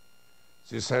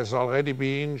 This has already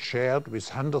been shared with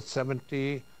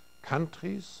 170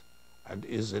 countries and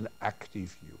is in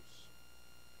active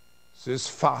use. This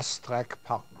fast-track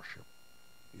partnership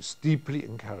is deeply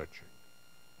encouraging.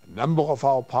 A number of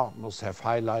our partners have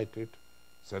highlighted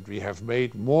that we have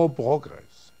made more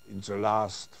progress in the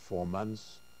last 4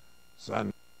 months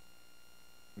than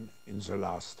in the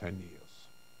last 10 years.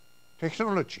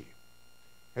 Technology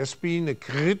has been a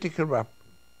critical weapon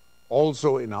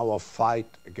also in our fight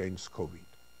against COVID.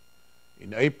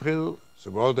 In April,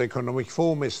 the World Economic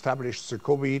Forum established the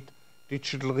COVID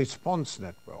Digital Response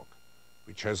Network,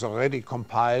 which has already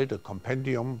compiled a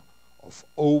compendium of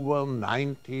over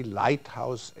 90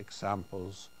 lighthouse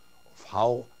examples of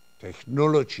how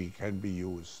technology can be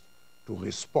used to to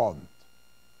respond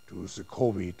to the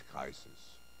COVID crisis.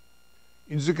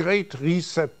 In the Great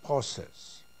Reset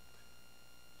process,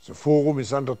 the Forum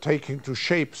is undertaking to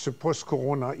shape the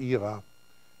post-corona era.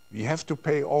 We have to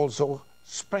pay also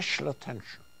special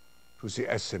attention to the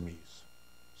SMEs.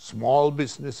 Small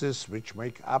businesses, which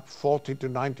make up 40 to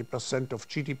 90% of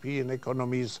GDP in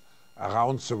economies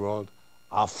around the world,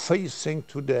 are facing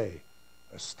today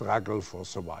a struggle for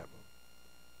survival.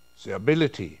 The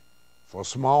ability for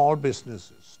small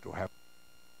businesses to have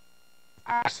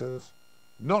access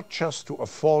not just to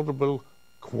affordable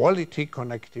quality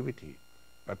connectivity,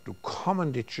 but to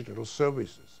common digital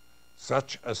services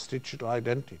such as digital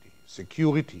identity,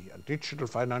 security, and digital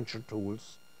financial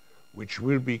tools, which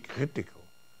will be critical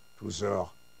to their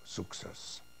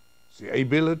success. The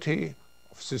ability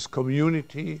of this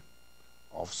community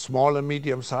of small and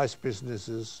medium-sized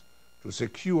businesses to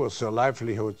secure their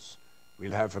livelihoods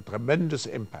will have a tremendous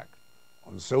impact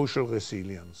on social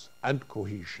resilience and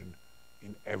cohesion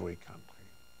in every country.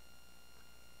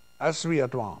 As we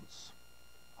advance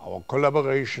our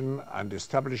collaboration and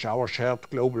establish our shared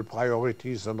global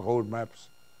priorities and roadmaps,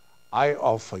 I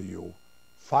offer you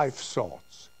 5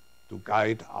 thoughts to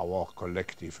guide our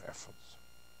collective efforts.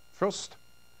 First,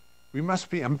 we must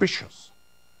be ambitious.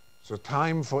 The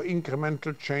time for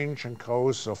incremental change and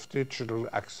growth of digital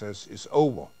access is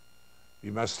over.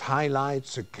 We must highlight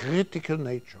the critical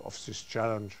nature of this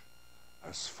challenge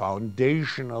as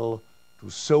foundational to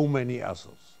so many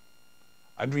others.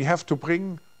 And we have to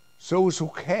bring those who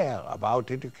care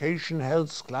about education,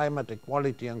 health, climate,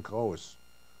 equality, and growth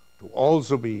to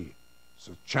also be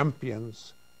the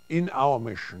champions in our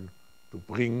mission to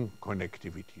bring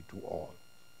connectivity to all.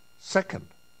 Second,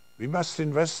 we must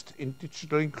invest in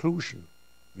digital inclusion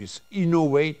with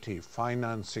innovative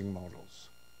financing models.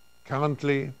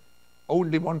 Currently,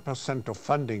 only 1% of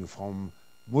funding from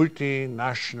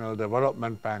multinational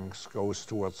development banks goes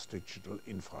towards digital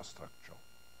infrastructure.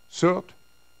 Third,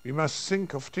 we must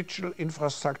think of digital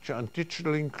infrastructure and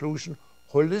digital inclusion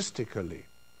holistically,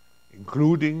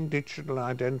 including digital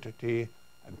identity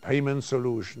and payment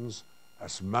solutions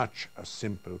as much as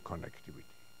simple connectivity.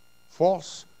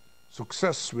 Fourth,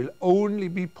 success will only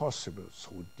be possible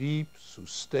through deep,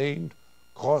 sustained,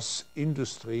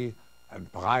 cross-industry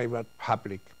and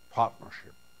private-public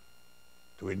partnership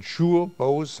to ensure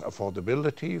both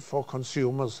affordability for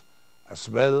consumers as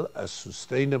well as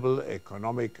sustainable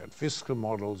economic and fiscal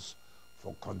models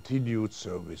for continued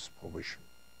service provision.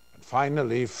 And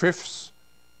finally, fifth,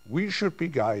 we should be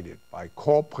guided by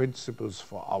core principles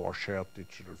for our shared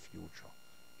digital future: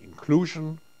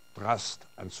 inclusion, trust,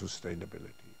 and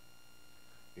sustainability.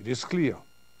 It is clear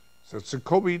that the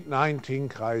COVID-19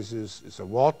 crisis is a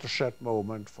watershed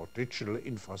moment for digital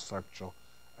infrastructure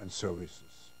and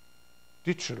services.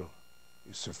 Digital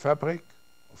is the fabric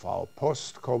of our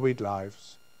post-COVID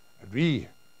lives, and we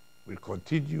will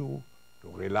continue to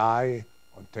rely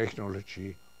on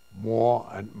technology more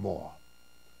and more,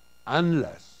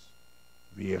 unless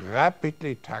we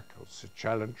rapidly tackle the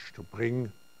challenge to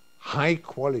bring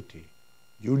high-quality,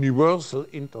 universal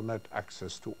internet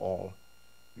access to all.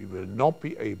 We will not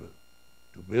be able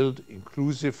to build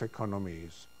inclusive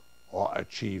economies or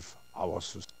achieve our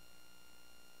sustainability.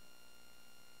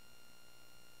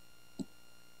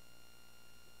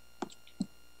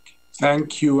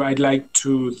 Thank you. I'd like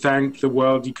to thank the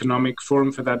World Economic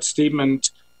Forum for that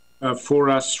statement for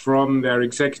us from their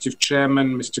executive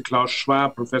chairman, Mr. Klaus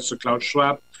Schwab, Professor Klaus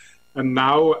Schwab. And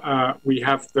now we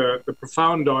have the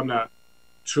profound honor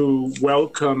to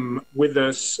welcome with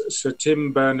us Sir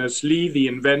Tim Berners-Lee, the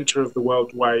inventor of the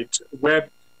World Wide Web,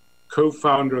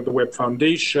 co-founder of the Web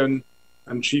Foundation,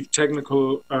 and Chief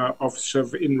Technical Officer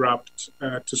of INRUPT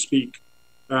to speak.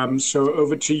 So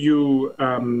over to you,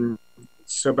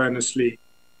 Sir Berners-Lee.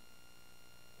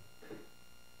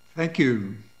 Thank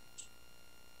you.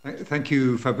 Thank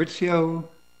you, Fabrizio.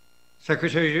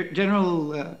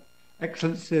 Secretary-General,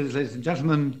 Excellencies, ladies and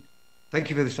gentlemen, thank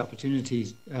you for this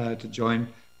opportunity to join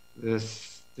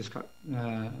this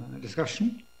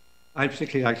discussion. I'd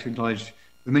particularly like to acknowledge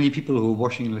the many people who are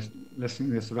watching and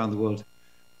listening to this around the world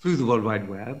through the World Wide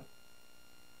Web.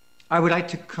 I would like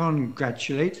to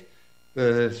congratulate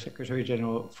the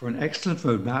Secretary-General for an excellent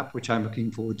roadmap, which I'm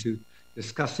looking forward to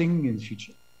discussing in the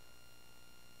future.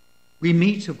 We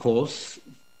meet, of course,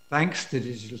 thanks to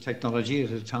digital technology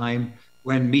at a time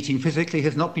when meeting physically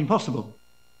has not been possible.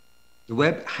 The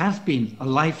web has been a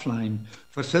lifeline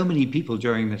for so many people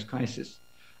during this crisis,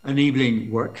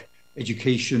 enabling work,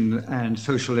 education, and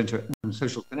social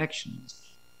connections.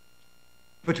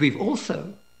 But we've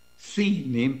also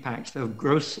seen the impact of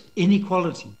gross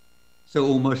inequality. So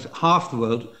almost half the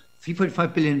world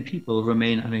 3.5 billion people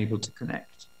remain unable to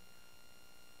connect.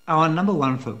 Our number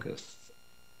one focus,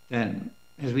 then,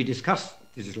 as we discuss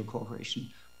digital cooperation,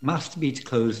 must be to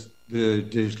close the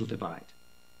digital divide.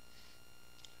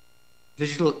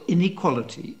 Digital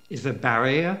inequality is a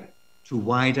barrier to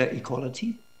wider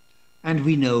equality, and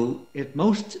we know it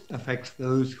most affects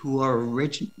those who are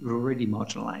already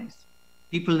marginalized,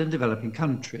 people in developing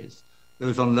countries,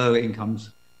 those on lower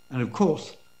incomes, and of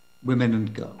course, women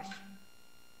and girls.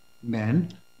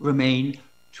 Men remain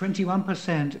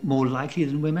 21% more likely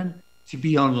than women to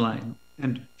be online,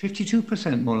 and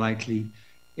 52% more likely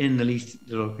in the least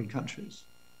developing countries.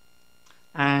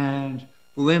 And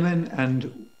for women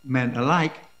and men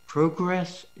alike,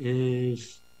 progress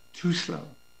is too slow.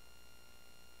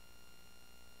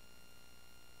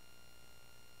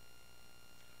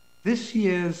 This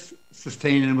year's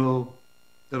Sustainable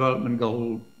Development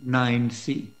Goal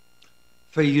 9C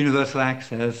for universal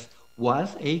access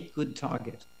was a good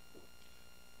target,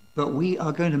 but we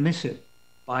are going to miss it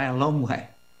by a long way.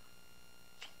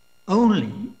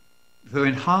 Only through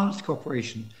enhanced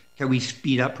cooperation can we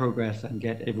speed up progress and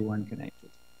get everyone connected.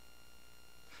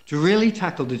 To really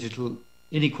tackle digital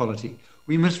inequality,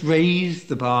 we must raise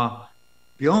the bar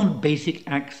beyond basic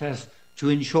access to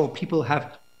ensure people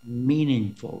have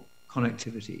meaningful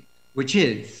connectivity, which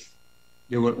is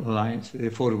the World Alliance for the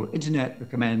Affordable Internet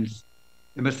recommends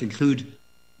it must include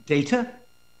data,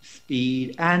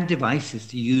 speed, and devices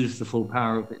to use the full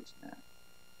power of the internet.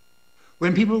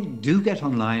 When people do get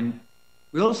online,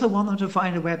 we also want them to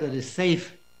find a web that is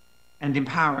safe and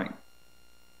empowering.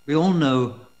 We all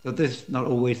know that this is not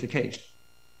always the case.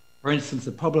 For instance,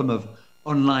 the problem of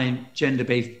online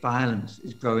gender-based violence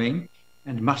is growing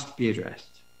and must be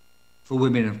addressed. For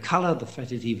women of color, the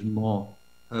threat is even more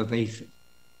pervasive.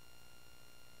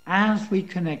 As we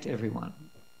connect everyone,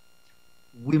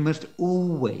 we must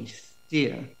always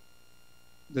steer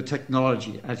the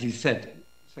technology, as you said,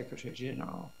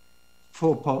 Secretary-General,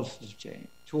 for positive change,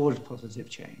 towards positive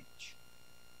change.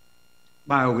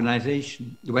 My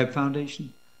organization, the Web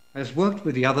Foundation, has worked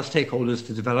with the other stakeholders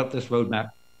to develop this roadmap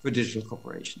for digital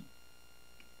cooperation.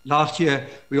 Last year,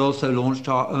 we also launched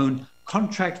our own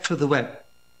Contract for the Web,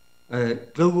 a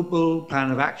global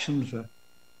plan of action for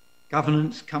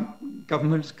governments,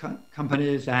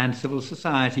 companies, and civil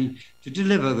society to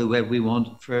deliver the web we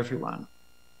want for everyone.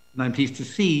 And I'm pleased to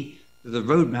see that the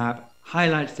roadmap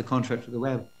highlights the Contract for the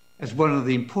Web as one of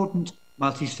the important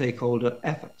multi-stakeholder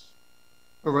efforts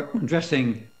for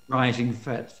addressing rising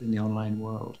threats in the online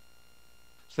world.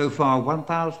 So far,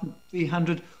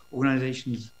 1,300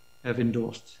 organizations have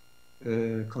endorsed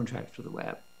the Contract for the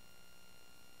Web.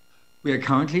 We are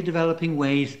currently developing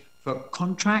ways for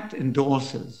contract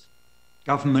endorsers,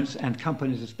 governments and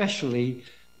companies especially,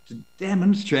 to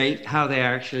demonstrate how they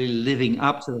are actually living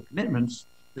up to the commitments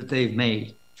that they've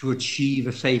made to achieve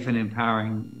a safe and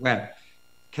empowering web,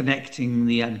 connecting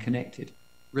the unconnected,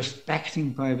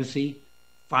 respecting privacy,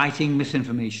 fighting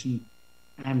misinformation,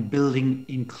 and building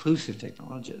inclusive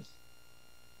technologies.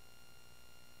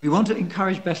 We want to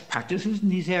encourage best practices in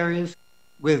these areas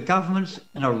with governments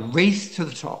in a race to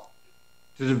the top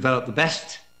to develop the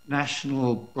best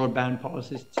national broadband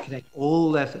policies to connect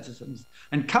all their citizens,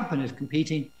 and companies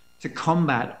competing to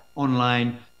combat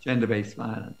online gender-based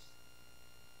violence.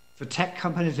 For tech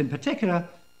companies in particular,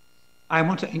 I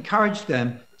want to encourage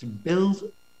them to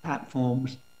build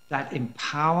platforms that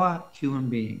empower human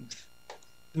beings,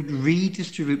 that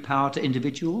redistribute power to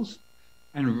individuals,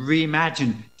 and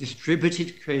reimagine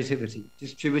distributed creativity,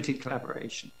 distributed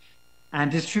collaboration, and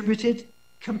distributed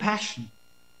compassion.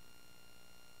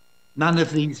 None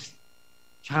of these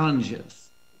challenges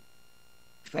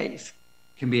faced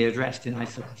can be addressed in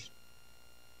isolation.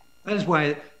 That is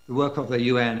why the work of the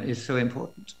UN is so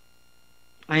important.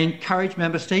 I encourage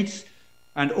member states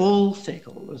and all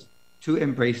stakeholders to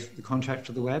embrace the Contract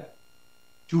for the Web,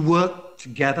 to work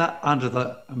together under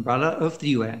the umbrella of the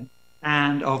UN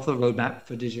and of the Roadmap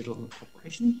for Digital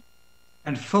Cooperation,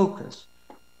 and focus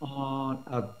on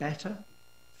a better,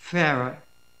 fairer,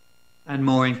 and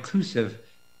more inclusive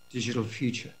digital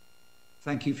future.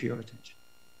 Thank you for your attention.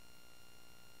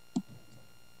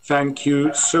 Thank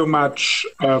you so much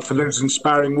for those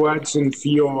inspiring words and for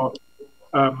your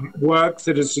work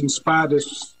that has inspired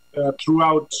us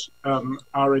throughout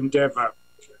our endeavor.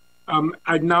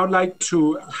 I'd now like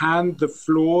to hand the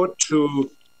floor to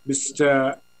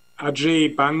Mr.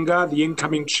 Ajay Banga, the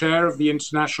incoming chair of the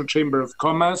International Chamber of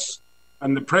Commerce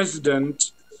and the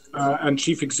president and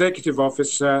chief executive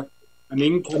officer and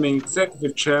incoming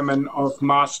executive chairman of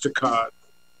MasterCard.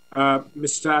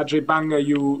 Mr. Ajay Banga,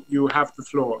 you have the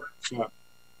floor, sir.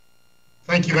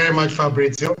 Thank you very much,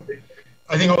 Fabrizio.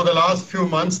 I think over the last few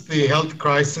months, the health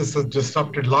crisis has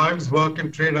disrupted lives, work,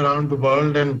 and trade around the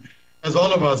world. And as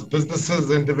all of us,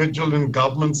 businesses, individuals, and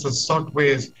governments have sought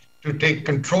ways to take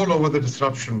control over the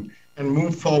disruption and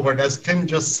move forward. As Tim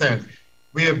just said,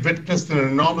 we have witnessed an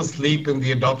enormous leap in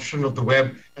the adoption of the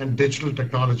web and digital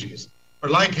technologies.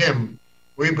 But like him,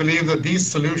 we believe that these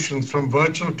solutions, from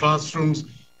virtual classrooms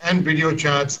and video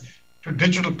chats to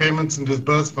digital payments and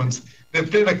disbursements, they've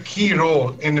played a key role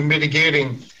in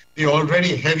mitigating the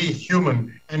already heavy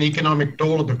human and economic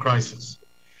toll of the crisis.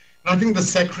 And I think the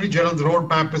Secretary-General's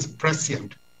roadmap is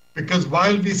prescient, because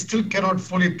while we still cannot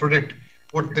fully predict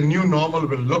what the new normal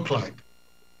will look like,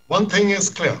 one thing is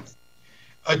clear: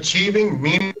 achieving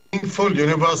meaningful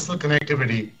universal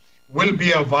connectivity will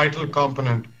be a vital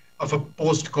component of a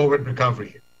post-COVID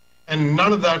recovery. And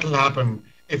none of that will happen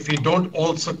if we don't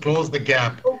also close the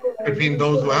gap between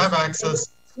those who have access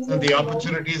and the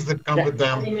opportunities that come with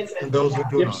them and those who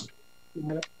do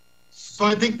not. So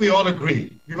I think we all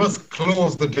agree we must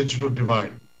close the digital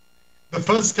divide. The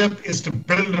first step is to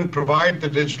build and provide the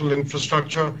digital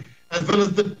infrastructure, as well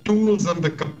as the tools and the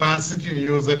capacity to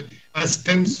use it, as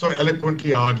Tim so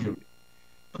eloquently argued.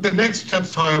 But the next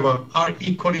steps, however, are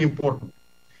equally important.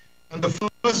 And the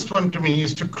first one to me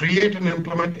is to create and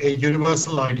implement a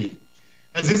universal ID.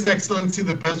 As His Excellency,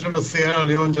 the President of Sierra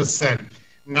Leone just said,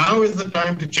 now is the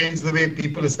time to change the way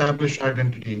people establish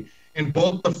identity in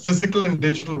both the physical and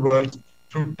digital worlds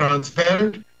through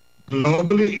transparent,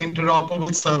 globally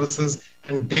interoperable services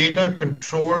and data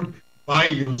controlled by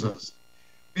users.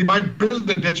 We might build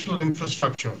the digital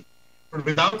infrastructure, but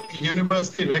without a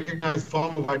universally recognized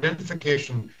form of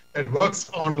identification that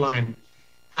works online,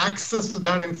 access to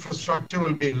that infrastructure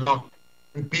will be locked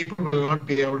and people will not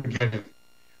be able to get in.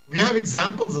 We have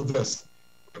examples of this.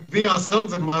 We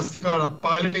ourselves at Mastercard are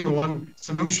piloting one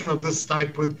solution of this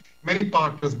type with many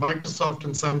partners, Microsoft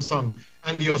and Samsung,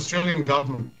 and the Australian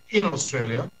government in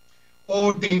Australia.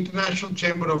 Or the International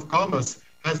Chamber of Commerce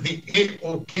has the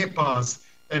AOK Pass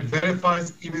that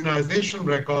verifies immunization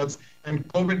records and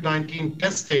COVID-19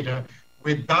 test data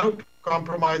without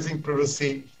compromising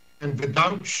privacy and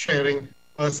without sharing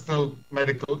personal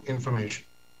medical information.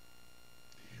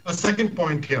 A second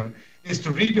point here is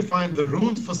to redefine the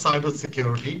rules for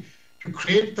cybersecurity to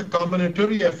create the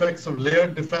combinatory effects of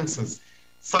layered defenses.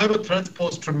 Cyber threats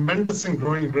pose tremendous and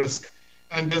growing risk,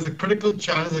 and there's a critical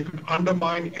challenge that could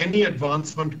undermine any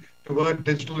advancement toward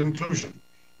digital inclusion.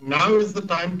 Now is the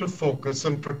time to focus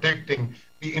on protecting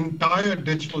the entire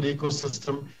digital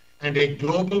ecosystem and a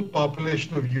global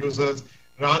population of users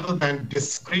rather than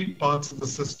discrete parts of the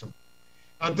system.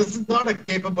 Now, this is not a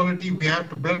capability we have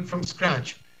to build from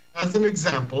scratch. As an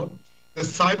example, the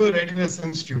Cyber Readiness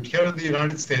Institute here in the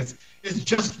United States is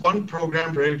just one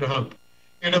program ready to help.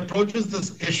 It approaches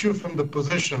this issue from the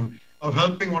position of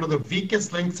helping one of the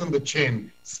weakest links in the chain,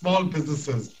 small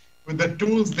businesses, with the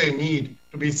tools they need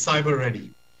to be cyber ready.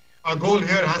 Our goal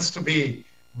here has to be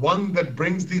one that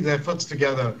brings these efforts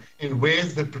together in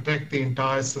ways that protect the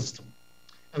entire system.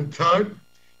 And third,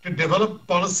 to develop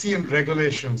policy and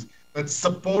regulations that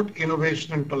support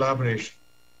innovation and collaboration.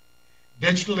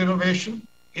 Digital innovation,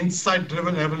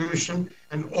 insight-driven evolution,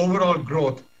 and overall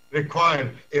growth require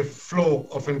a flow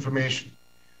of information.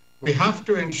 We have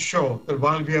to ensure that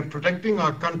while we are protecting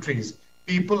our countries,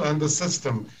 people, and the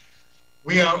system,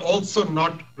 we are also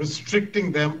not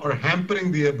restricting them or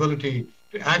hampering the ability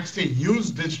to actually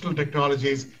use digital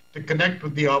technologies to connect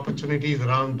with the opportunities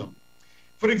around them.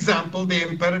 For example, the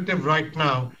imperative right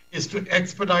now is to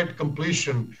expedite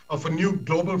completion of a new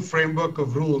global framework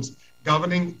of rules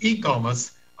governing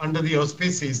e-commerce under the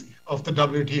auspices of the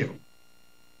WTO.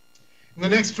 In the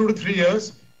next 2 to 3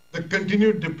 years, the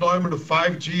continued deployment of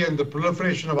 5G and the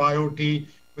proliferation of IoT,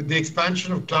 with the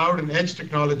expansion of cloud and edge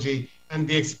technology and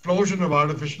the explosion of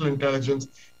artificial intelligence,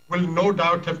 will no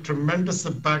doubt have tremendous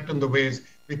impact on the ways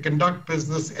we conduct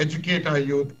business, educate our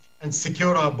youth, and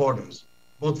secure our borders,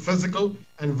 both physical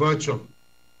and virtual.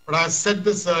 But I said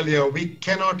this earlier, we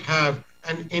cannot have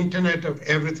an internet of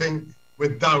everything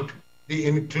without the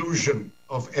inclusion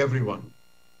of everyone.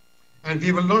 And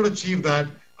we will not achieve that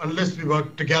unless we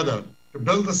work together to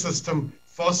build the system,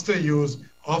 foster use,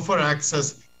 offer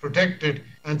access, protect it,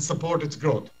 and support its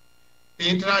growth. The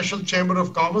International Chamber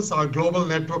of Commerce, our global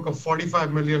network of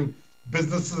 45 million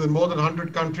businesses in more than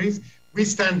 100 countries, we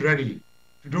stand ready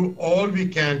to do all we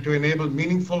can to enable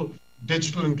meaningful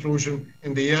digital inclusion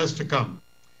in the years to come.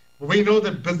 We know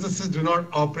that businesses do not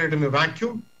operate in a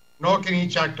vacuum, nor can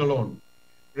each act alone.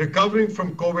 Recovering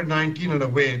from COVID-19 in a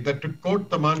way that, to quote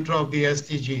the mantra of the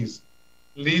SDGs,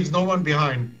 leaves no one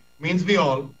behind, means we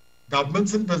all,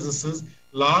 governments and businesses,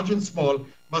 large and small,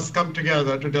 must come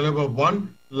together to deliver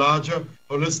one larger,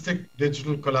 holistic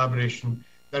digital collaboration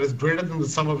that is greater than the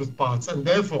sum of its parts. And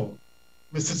therefore,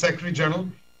 Mr. Secretary General,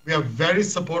 we are very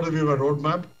supportive of your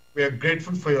roadmap. We are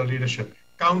grateful for your leadership.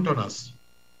 Count on us.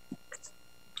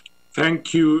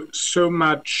 Thank you so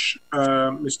much,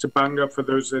 Mr. Banga, for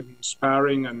those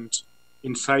inspiring and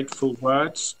insightful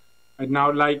words. I'd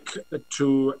now like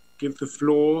to give the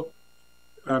floor,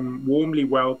 warmly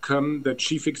welcome the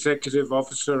Chief Executive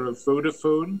Officer of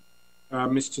Vodafone,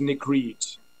 Mr. Nick Reed.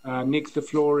 Nick, the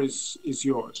floor is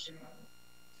yours.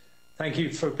 Thank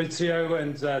you, Fabrizio,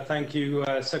 and thank you,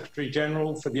 Secretary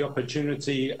General, for the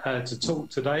opportunity to talk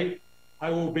today. I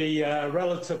will be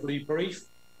relatively brief,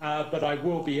 but I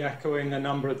will be echoing a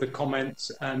number of the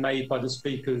comments made by the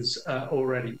speakers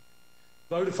already.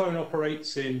 Vodafone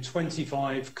operates in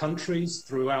 25 countries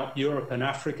throughout Europe and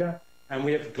Africa, and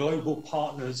we have global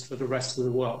partners for the rest of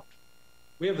the world.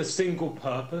 We have a single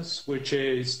purpose, which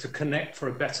is to connect for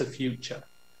a better future.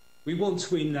 We want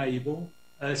to enable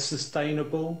a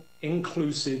sustainable,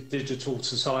 inclusive digital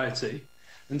society.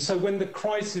 And so when the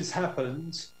crisis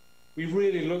happened, we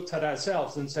really looked at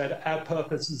ourselves and said our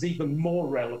purpose is even more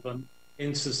relevant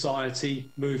in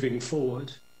society moving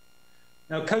forward.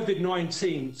 Now,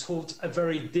 COVID-19 taught a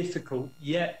very difficult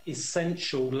yet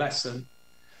essential lesson,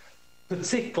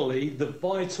 particularly the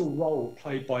vital role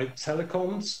played by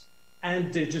telecoms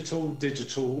and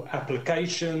digital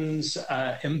applications,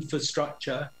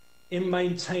 infrastructure, in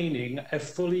maintaining a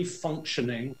fully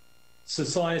functioning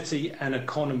society and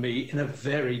economy in a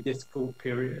very difficult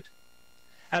period.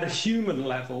 At a human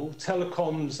level,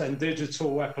 telecoms and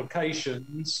digital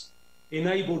applications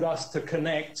enabled us to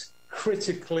connect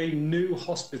critically new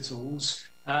hospitals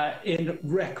in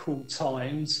record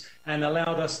times and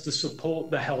allowed us to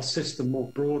support the health system more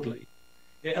broadly.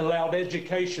 It allowed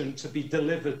education to be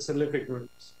delivered to living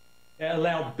rooms. It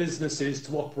allowed businesses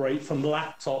to operate from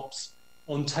laptops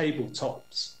on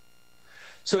tabletops.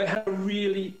 So it had a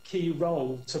really key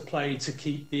role to play to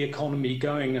keep the economy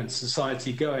going and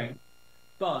society going.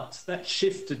 But that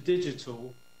shift to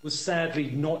digital was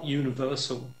sadly not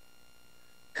universal.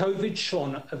 COVID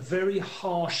shone a very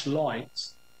harsh light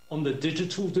on the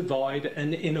digital divide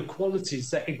and inequalities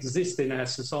that exist in our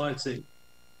society.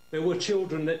 There were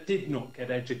children that did not get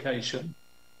education.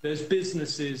 There's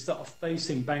businesses that are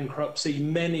facing bankruptcy,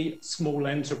 many small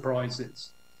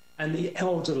enterprises, and the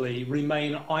elderly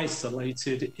remain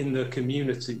isolated in their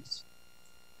communities.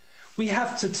 We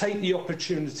have to take the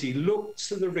opportunity, look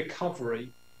to the recovery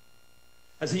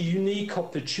as a unique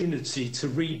opportunity to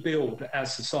rebuild our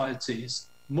societies,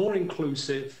 more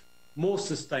inclusive, more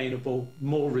sustainable,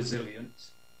 more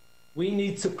resilient. We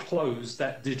need to close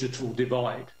that digital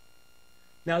divide.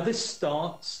 Now, this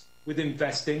starts with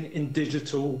investing in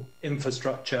digital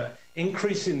infrastructure,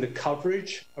 increasing the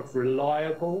coverage of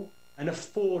reliable and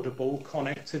affordable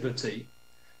connectivity.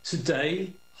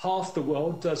 Today, half the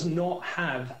world does not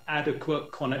have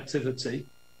adequate connectivity.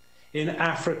 In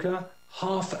Africa,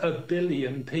 500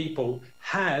 million people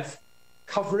have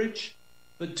coverage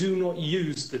but do not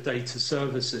use the data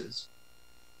services.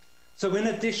 So in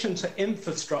addition to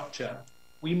infrastructure,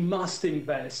 we must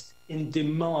invest in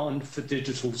demand for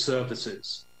digital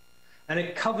services. And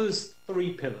it covers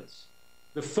 3 pillars.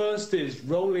 The first is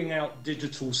rolling out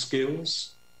digital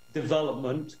skills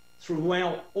development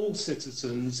throughout all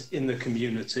citizens in the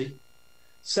community.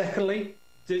 Secondly,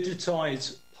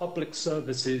 digitize public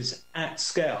services at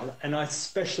scale, and I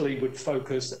especially would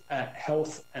focus at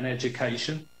health and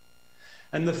education.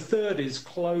 And the third is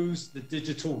close the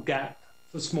digital gap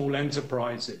for small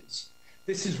enterprises.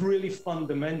 This is really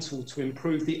fundamental to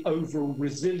improve the overall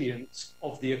resilience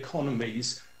of the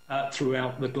economies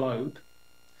throughout the globe.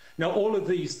 Now, all of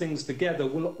these things together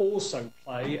will also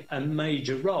play a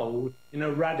major role in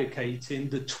eradicating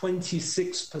the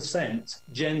 26%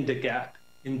 gender gap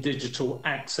in digital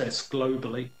access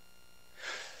globally.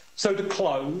 So to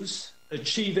close,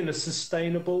 achieving a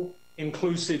sustainable,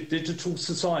 inclusive digital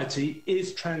society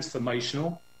is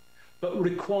transformational, but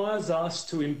requires us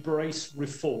to embrace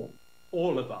reform,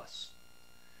 all of us.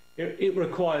 It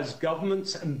requires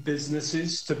governments and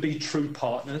businesses to be true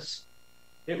partners.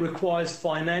 It requires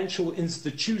financial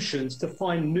institutions to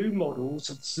find new models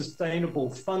of sustainable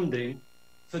funding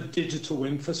for digital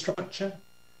infrastructure.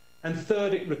 And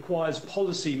third, it requires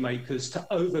policymakers to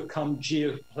overcome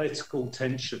geopolitical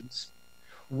tensions.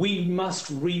 We must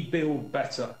rebuild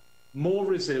better, more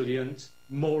resilient,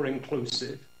 more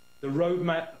inclusive. The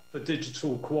roadmap for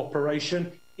digital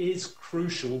cooperation is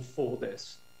crucial for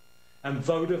this. And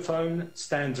Vodafone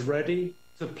stands ready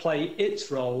to play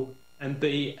its role and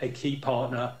be a key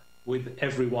partner with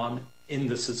everyone in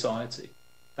the society.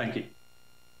 Thank you.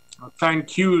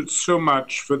 Thank you so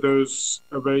much for those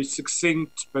very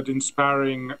succinct but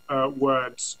inspiring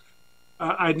words.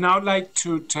 I'd now like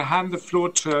to hand the floor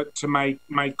to my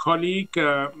colleague,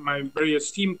 my very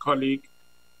esteemed colleague,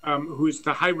 who is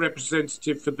the High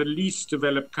Representative for the least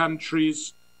developed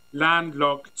countries,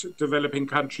 landlocked developing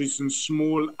countries, and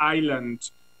small island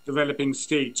developing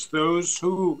states. Those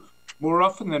who, more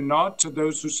often than not, are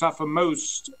those who suffer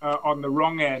most on the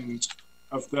wrong end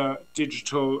of the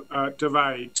digital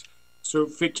divide. So,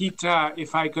 Fikita,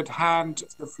 if I could hand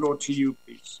the floor to you,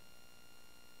 please.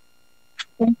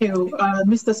 Thank you,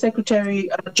 Mr.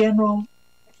 Secretary-General,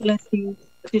 Excellencies,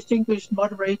 distinguished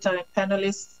moderator and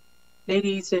panelists,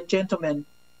 ladies and gentlemen.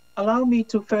 Allow me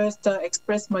to first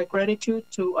express my gratitude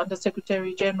to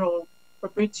Undersecretary-General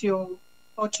Fabrizio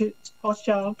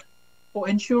Hochschild for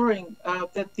ensuring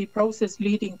that the process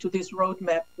leading to this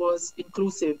roadmap was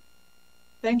inclusive.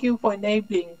 Thank you for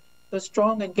enabling the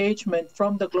strong engagement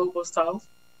from the Global South,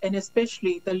 and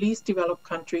especially the least developed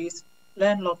countries,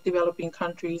 landlocked developing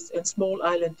countries, and small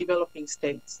island developing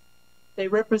states. They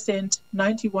represent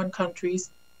 91 countries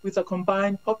with a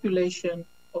combined population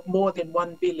of more than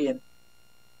 1 billion.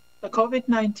 The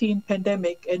COVID-19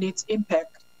 pandemic and its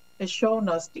impact has shown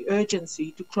us the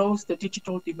urgency to close the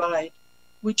digital divide,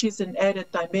 which is an added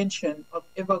dimension of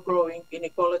ever-growing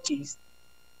inequalities.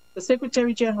 The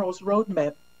Secretary-General's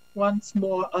roadmap once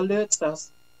more alerts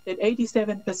us that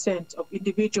 87% of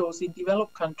individuals in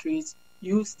developed countries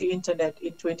used the internet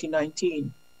in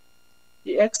 2019.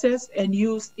 The access and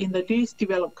use in the least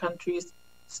developed countries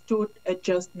stood at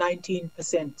just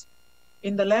 19%.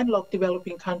 In the landlocked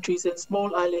developing countries and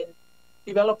small island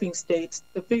developing states,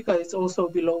 the figure is also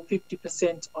below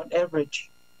 50% on average.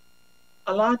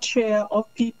 A large share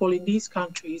of people in these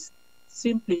countries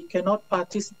simply cannot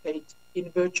participate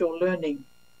in virtual learning.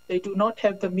 They do not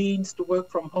have the means to work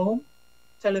from home.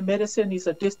 Telemedicine is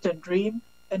a distant dream,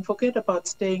 and forget about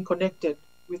staying connected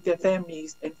with their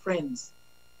families and friends.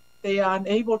 They are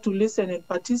unable to listen and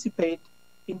participate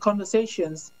in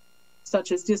conversations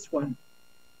such as this one.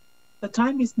 The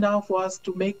time is now for us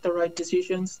to make the right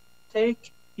decisions,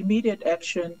 take immediate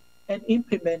action, and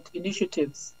implement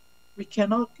initiatives. We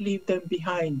cannot leave them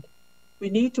behind. We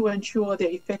need to ensure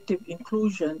their effective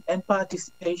inclusion and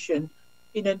participation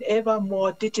in an ever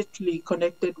more digitally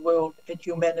connected world and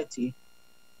humanity.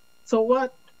 So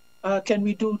what can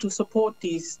we do to support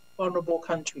these vulnerable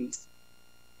countries?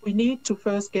 We need to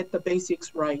first get the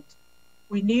basics right.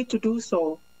 We need to do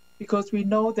so because we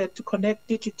know that to connect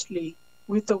digitally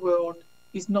with the world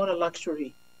is not a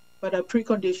luxury, but a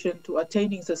precondition to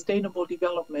attaining sustainable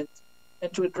development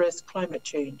and to address climate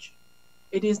change.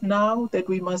 It is now that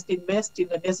we must invest in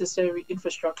the necessary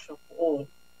infrastructure for all.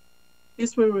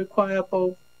 This will require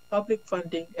both public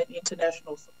funding and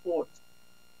international support.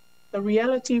 The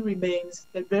reality remains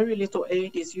that very little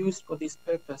aid is used for this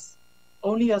purpose.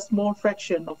 Only a small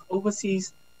fraction of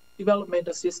overseas development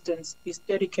assistance is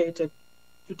dedicated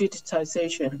to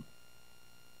digitization.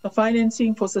 The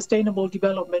Financing for Sustainable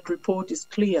Development report is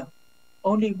clear.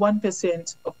 Only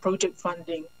 1% of project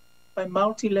funding by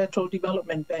multilateral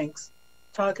development banks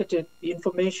targeted the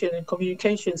information and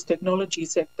communications technology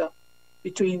sector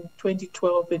between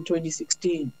 2012 and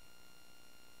 2016.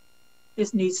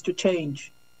 This needs to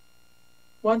change.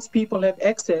 Once people have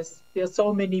access, there are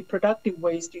so many productive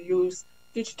ways to use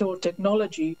digital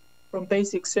technology, from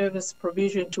basic service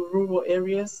provision to rural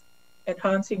areas,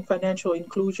 enhancing financial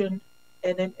inclusion,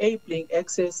 and enabling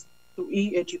access to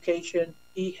e-education,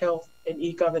 e-health, and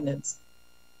e-governance.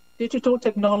 Digital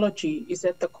technology is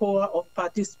at the core of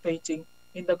participating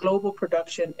in the global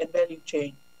production and value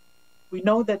chain. We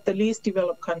know that the least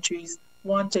developed countries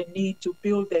want and need to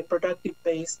build their productive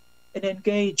base and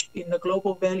engage in the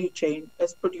global value chain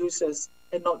as producers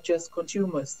and not just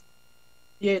consumers.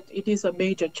 Yet it is a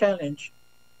major challenge.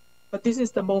 But this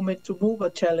is the moment to move a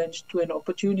challenge to an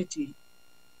opportunity.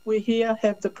 We here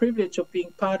have the privilege of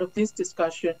being part of this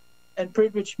discussion, and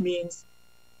privilege means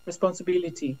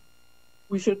responsibility.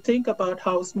 We should think about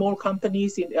how small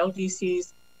companies in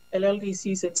LDCs,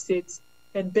 LLDCs, and states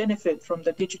can benefit from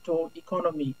the digital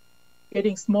economy.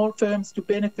 Getting small firms to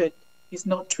benefit is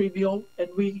not trivial, and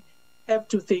we have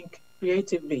to think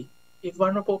creatively if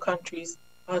vulnerable countries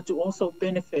are to also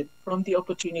benefit from the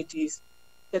opportunities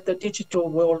that the digital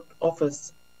world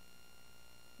offers.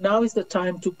 Now is the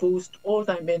time to boost all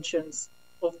dimensions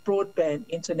of broadband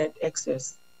internet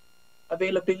access.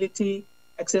 Availability,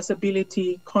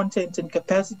 accessibility, content, and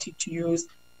capacity to use,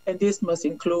 and this must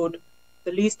include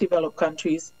the least developed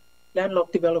countries,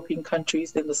 landlocked developing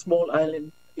countries, and the small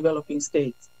island developing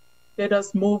states. Let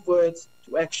us move words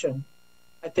to action.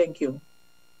 I thank you.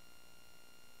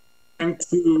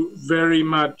 Thank you very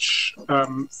much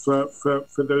for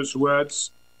those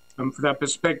words, for that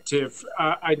perspective.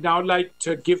 I'd now like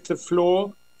to give the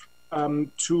floor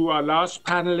to our last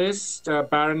panelist,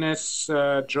 Baroness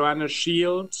Joanna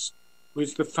Shields, who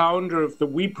is the founder of the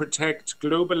We Protect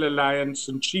Global Alliance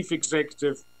and Chief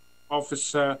Executive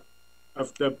Officer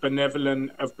of the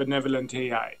Benevolent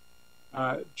AI.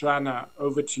 Joanna,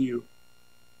 over to you.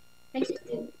 Thank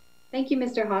you,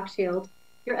 Mr. Hochschild.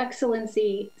 Your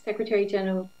Excellency,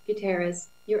 Secretary-General Guterres,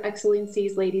 Your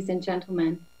Excellencies, ladies and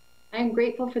gentlemen, I am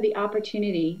grateful for the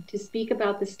opportunity to speak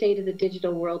about the state of the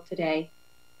digital world today,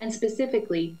 and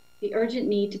specifically the urgent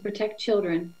need to protect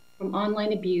children from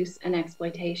online abuse and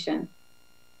exploitation.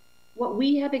 What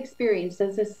we have experienced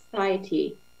as a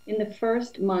society in the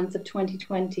first months of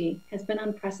 2020 has been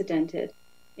unprecedented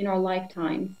in our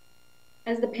lifetimes.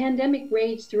 As the pandemic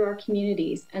raged through our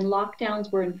communities and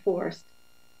lockdowns were enforced,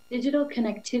 digital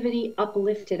connectivity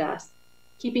uplifted us,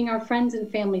 keeping our friends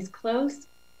and families close,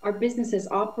 our businesses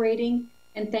operating,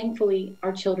 and thankfully,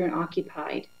 our children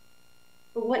occupied.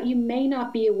 But what you may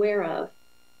not be aware of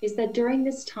is that during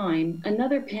this time,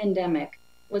 another pandemic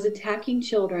was attacking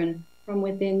children from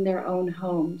within their own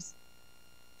homes.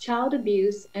 Child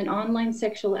abuse and online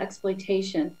sexual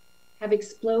exploitation have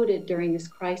exploded during this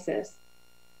crisis.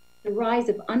 The rise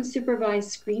of unsupervised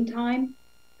screen time,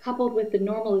 coupled with the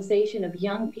normalization of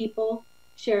young people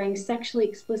sharing sexually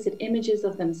explicit images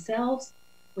of themselves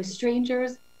with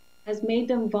strangers, has made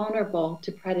them vulnerable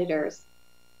to predators.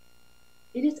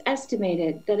 It is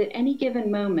estimated that at any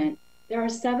given moment, there are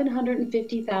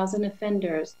 750,000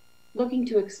 offenders looking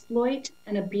to exploit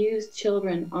and abuse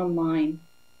children online.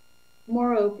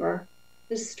 Moreover,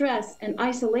 the stress and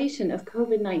isolation of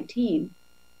COVID-19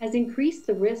 has increased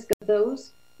the risk of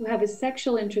those who have a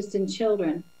sexual interest in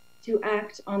children to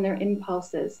act on their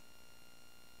impulses.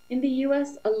 In the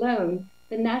US alone,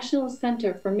 the National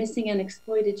Center for Missing and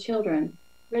Exploited Children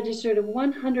registered a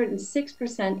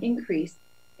 106% increase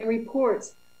in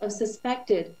reports of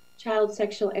suspected child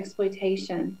sexual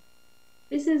exploitation.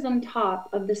 This is on top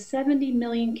of the 70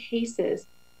 million cases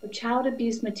of child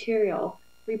abuse material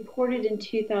reported in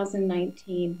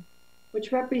 2019,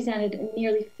 which represented a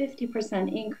nearly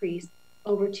 50% increase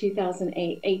over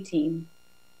 2018.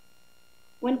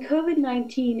 When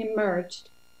COVID-19 emerged,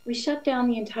 we shut down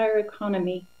the entire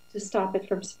economy to stop it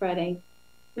from spreading.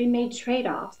 We made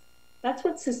trade-offs. That's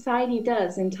what society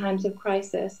does in times of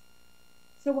crisis.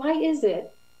 So why is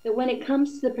it that when it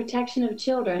comes to the protection of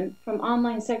children from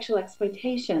online sexual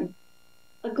exploitation,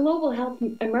 a global health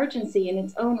emergency in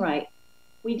its own right,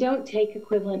 we don't take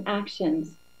equivalent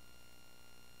actions?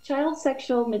 Child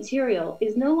sexual material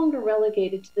is no longer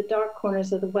relegated to the dark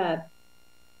corners of the web.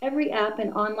 Every app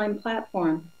and online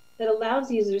platform that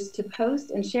allows users to post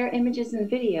and share images and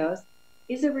videos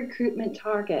is a recruitment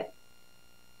target.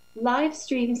 Live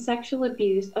stream sexual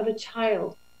abuse of a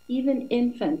child, even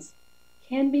infants,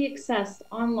 can be accessed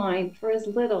online for as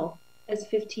little as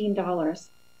 $15.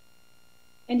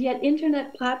 And yet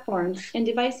internet platforms and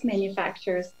device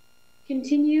manufacturers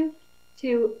continue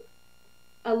to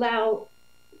allow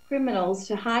criminals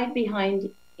to hide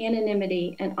behind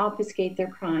anonymity and obfuscate their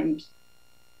crimes.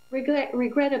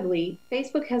 Regrettably,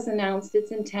 Facebook has announced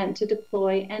its intent to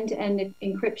deploy end-to-end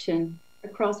encryption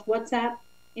across WhatsApp,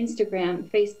 Instagram,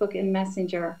 Facebook, and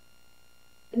Messenger.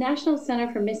 The National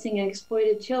Center for Missing and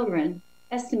Exploited Children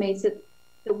estimates that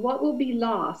what will be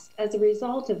lost as a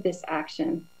result of this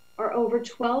action are over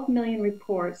 12 million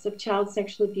reports of child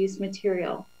sexual abuse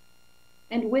material.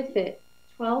 And with it,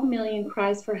 12 million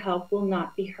cries for help will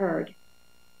not be heard.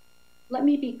 Let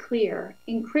me be clear,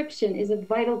 encryption is a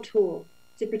vital tool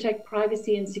to protect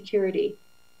privacy and security,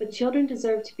 but children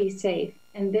deserve to be safe,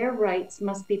 and their rights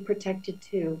must be protected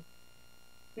too.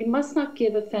 We must not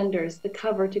give offenders the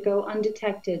cover to go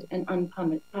undetected and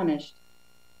unpunished.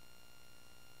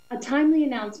 A timely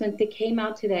announcement that came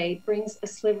out today brings a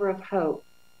sliver of hope.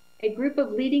 A group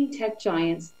of leading tech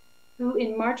giants who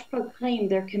in March proclaimed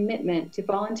their commitment to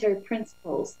voluntary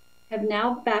principles have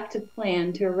now backed a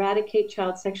plan to eradicate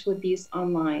child sexual abuse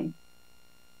online.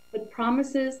 But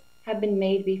promises have been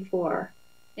made before,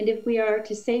 and if we are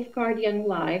to safeguard young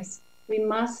lives, we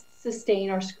must sustain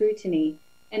our scrutiny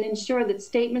and ensure that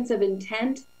statements of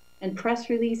intent and press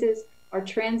releases are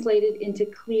translated into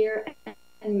clear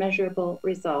and measurable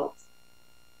results.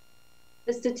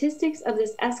 The statistics of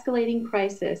this escalating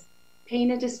crisis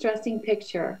paint a distressing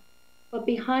picture, but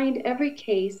behind every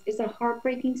case is a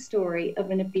heartbreaking story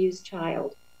of an abused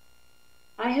child.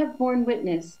 I have borne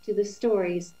witness to the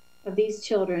stories of these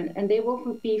children, and they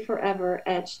will be forever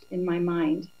etched in my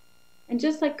mind. And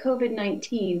just like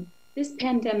COVID-19, this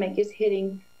pandemic is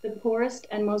hitting the poorest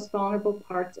and most vulnerable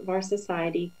parts of our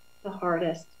society the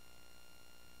hardest.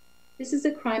 This is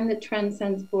a crime that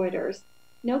transcends borders.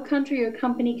 No country or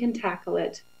company can tackle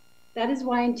it. That is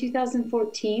why in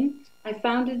 2014, I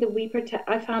founded We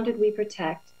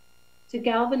Protect to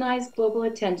galvanize global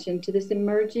attention to this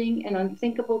emerging and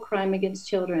unthinkable crime against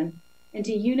children and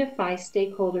to unify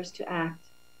stakeholders to act.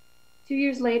 2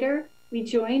 years later, we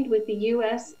joined with the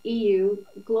US-EU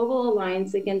Global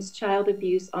Alliance Against Child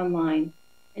Abuse Online.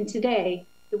 And today,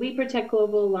 the We Protect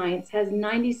Global Alliance has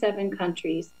 97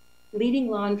 countries, leading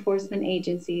law enforcement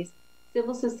agencies,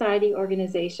 civil society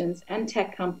organizations, and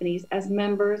tech companies as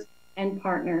members and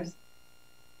partners.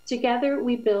 Together,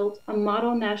 we built a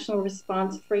model national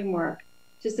response framework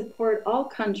to support all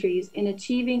countries in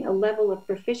achieving a level of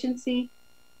proficiency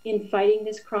in fighting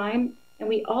this crime, and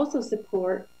we also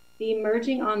support the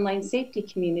emerging online safety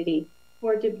community who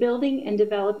are building and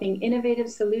developing innovative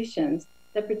solutions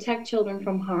that protect children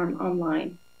from harm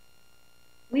online.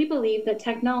 We believe that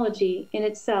technology in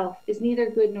itself is neither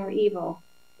good nor evil.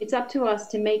 It's up to us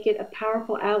to make it a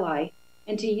powerful ally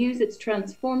and to use its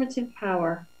transformative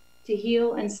power to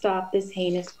heal and stop this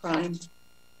heinous crime.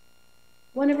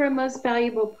 One of our most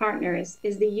valuable partners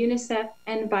is the UNICEF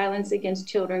End Violence Against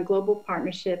Children Global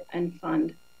Partnership and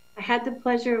Fund. I had the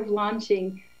pleasure of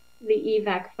launching the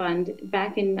EVAC Fund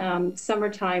back in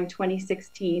summertime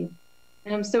 2016,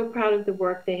 and I'm so proud of the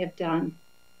work they have done.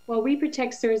 While We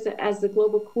Protect serves as the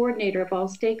global coordinator of all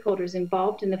stakeholders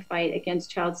involved in the fight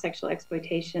against child sexual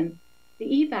exploitation, the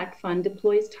EVAC Fund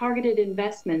deploys targeted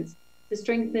investments to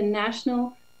strengthen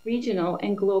national, regional,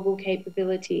 and global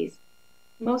capabilities.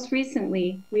 Most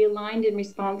recently, we aligned in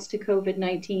response to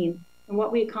COVID-19, and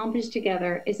what we accomplished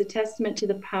together is a testament to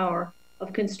the power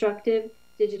of constructive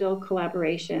digital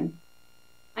collaboration.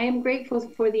 I am grateful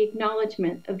for the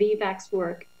acknowledgement of EVAC's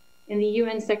work in the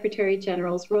UN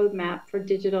Secretary-General's Roadmap for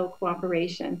Digital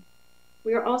Cooperation.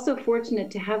 We are also fortunate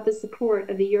to have the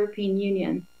support of the European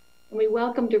Union, and we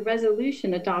welcomed a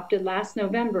resolution adopted last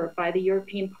November by the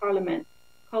European Parliament,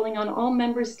 calling on all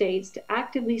member states to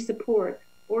actively support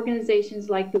organizations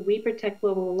like the We Protect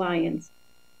Global Alliance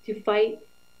to fight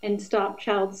and stop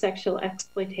child sexual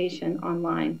exploitation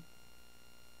online.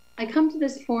 I come to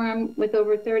this forum with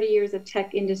over 30 years of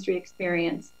tech industry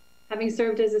experience, having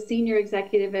served as a senior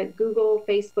executive at Google,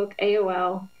 Facebook,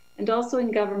 AOL, and also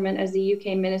in government as the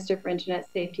UK Minister for Internet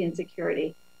Safety and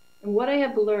Security. And what I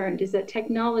have learned is that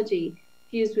technology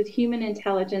fused with human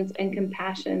intelligence and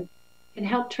compassion can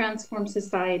help transform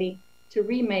society to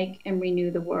remake and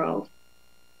renew the world.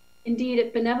 Indeed,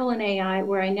 at Benevolent AI,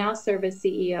 where I now serve as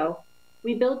CEO,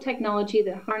 we build technology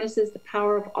that harnesses the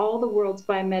power of all the world's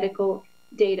biomedical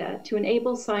data to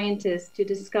enable scientists to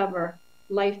discover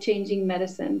life-changing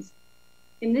medicines.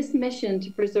 In this mission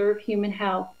to preserve human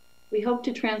health, we hope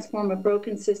to transform a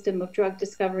broken system of drug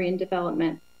discovery and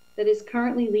development that is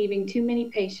currently leaving too many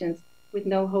patients with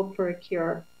no hope for a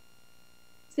cure.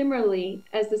 Similarly,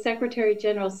 as the Secretary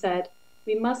General said,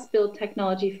 we must build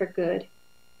technology for good.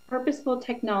 Purposeful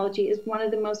technology is one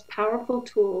of the most powerful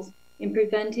tools in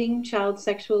preventing child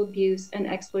sexual abuse and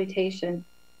exploitation.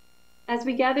 As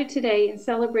we gather today in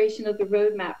celebration of the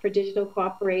Roadmap for Digital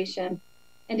Cooperation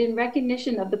and in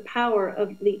recognition of the power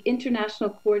of the international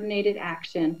coordinated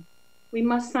action, we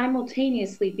must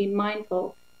simultaneously be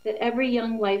mindful that every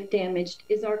young life damaged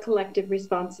is our collective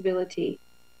responsibility.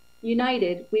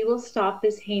 United, we will stop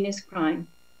this heinous crime,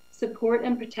 support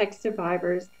and protect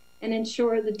survivors, and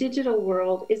ensure the digital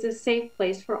world is a safe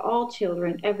place for all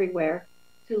children everywhere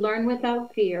to learn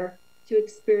without fear, to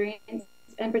experience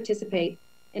and participate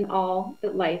in all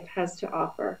that life has to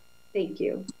offer. Thank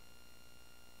you.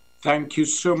 Thank you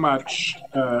so much,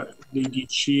 Lady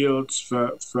Shields,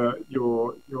 for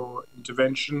your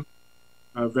intervention.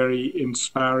 Very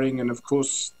inspiring. And of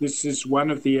course, this is one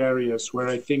of the areas where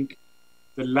I think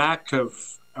the lack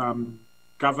of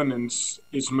governance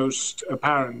is most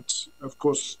apparent. Of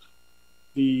course,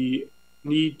 the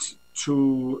need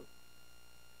to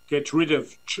get rid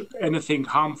of anything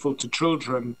harmful to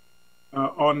children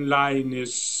online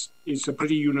is a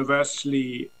pretty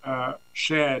universally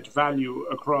shared value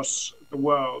across the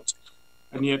world,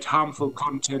 and yet harmful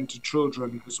content to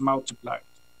children has multiplied.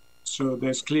 So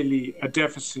there's clearly a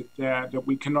deficit there that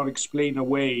we cannot explain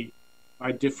away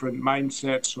by different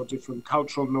mindsets or different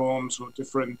cultural norms or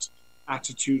different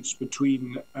attitudes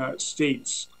between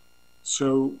states.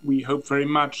 So we hope very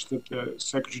much that the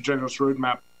Secretary General's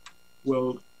roadmap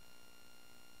will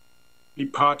be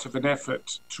part of an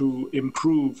effort to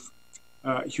improve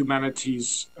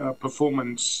humanity's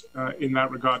performance in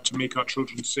that regard to make our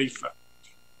children safer.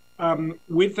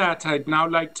 With that, I'd now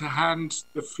like to hand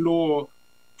the floor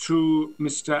to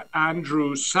Mr.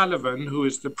 Andrew Sullivan, who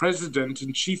is the President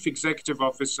and Chief Executive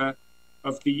Officer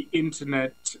of the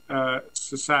Internet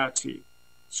Society.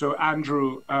 So,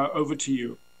 Andrew, over to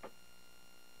you.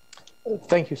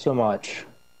 Thank you so much.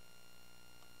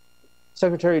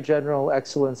 Secretary General,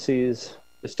 Excellencies,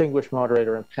 distinguished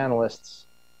moderator and panelists,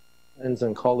 friends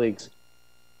and colleagues,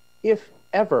 if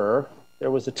ever there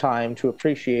was a time to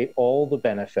appreciate all the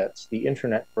benefits the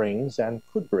internet brings and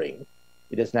could bring,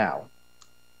 it is now.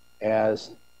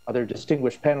 As other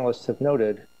distinguished panelists have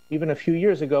noted, even a few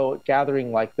years ago, a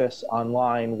gathering like this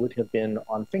online would have been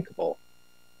unthinkable.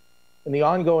 In the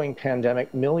ongoing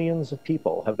pandemic, millions of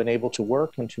people have been able to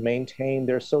work and to maintain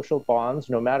their social bonds,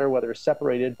 no matter whether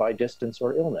separated by distance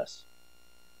or illness.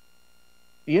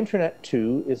 The internet,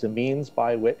 too, is a means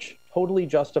by which totally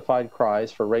justified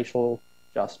cries for racial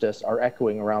justice are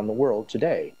echoing around the world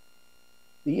today.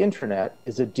 The internet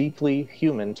is a deeply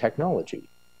human technology,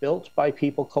 built by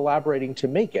people collaborating to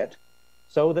make it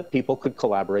so that people could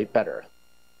collaborate better.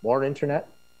 More internet,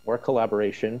 more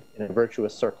collaboration in a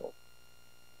virtuous circle.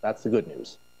 That's the good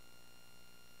news.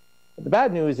 But the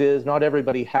bad news is not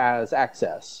everybody has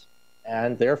access,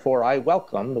 and therefore I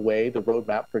welcome the way the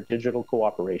Roadmap for Digital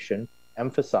Cooperation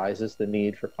emphasizes the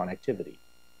need for connectivity.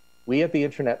 We at the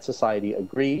Internet Society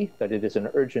agree that it is an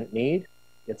urgent need.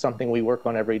 It's something we work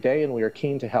on every day, and we are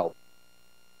keen to help.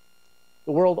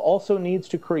 The world also needs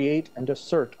to create and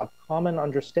assert a common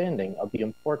understanding of the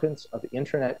importance of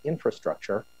internet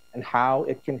infrastructure and how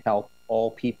it can help all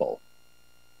people.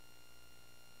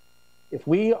 If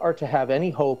we are to have any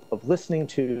hope of listening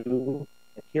to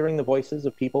and hearing the voices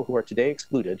of people who are today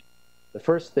excluded, the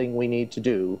first thing we need to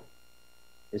do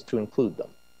is to include them.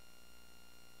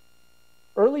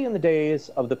 Early in the days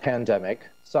of the pandemic,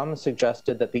 some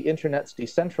suggested that the internet's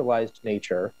decentralized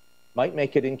nature might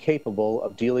make it incapable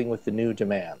of dealing with the new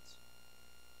demands.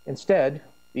 Instead,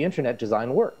 the internet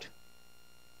design worked.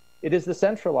 It is the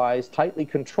centralized, tightly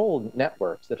controlled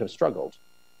networks that have struggled.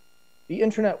 The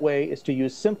internet way is to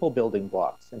use simple building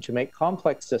blocks and to make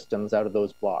complex systems out of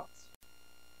those blocks.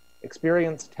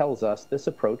 Experience tells us this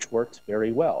approach works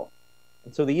very well.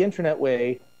 And so the internet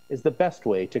way is the best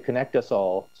way to connect us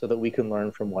all so that we can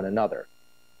learn from one another.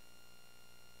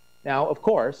 Now, of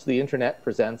course, the internet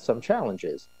presents some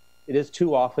challenges. It is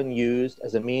too often used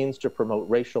as a means to promote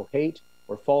racial hate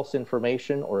or false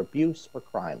information or abuse or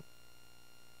crime.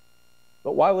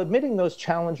 But while admitting those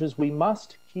challenges, we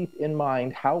must keep in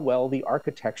mind how well the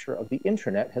architecture of the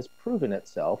internet has proven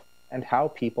itself and how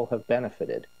people have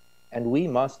benefited, and we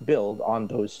must build on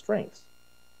those strengths.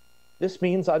 This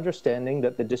means understanding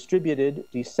that the distributed,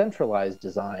 decentralized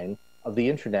design of the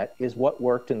internet is what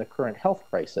worked in the current health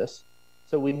crisis,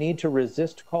 so we need to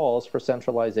resist calls for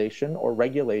centralization or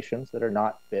regulations that are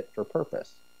not fit for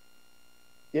purpose.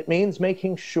 It means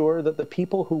making sure that the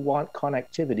people who want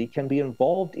connectivity can be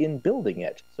involved in building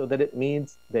it so that it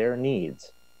meets their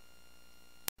needs.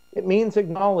 It means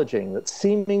acknowledging that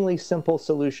seemingly simple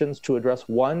solutions to address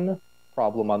one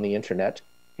problem on the internet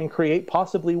can create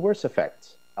possibly worse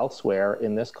effects elsewhere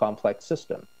in this complex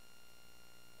system.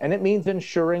 And it means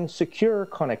ensuring secure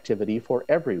connectivity for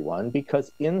everyone,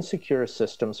 because insecure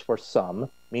systems for some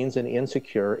means an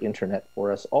insecure internet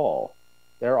for us all.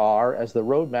 There are, as the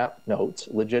roadmap notes,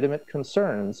 legitimate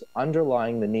concerns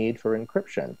underlying the need for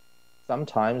encryption.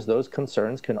 Sometimes those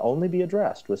concerns can only be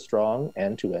addressed with strong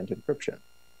end-to-end encryption.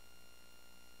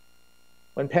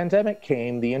 When pandemic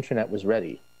came, the internet was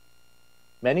ready.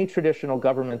 Many traditional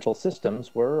governmental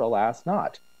systems were, alas,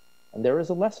 not. And there is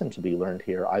a lesson to be learned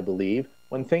here, I believe,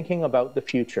 when thinking about the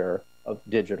future of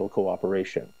digital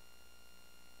cooperation.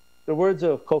 The words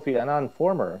of Kofi Annan,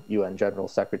 former UN General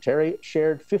Secretary,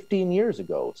 shared 15 years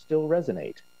ago still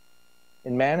resonate.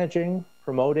 In managing,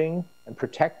 promoting, and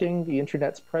protecting the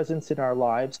internet's presence in our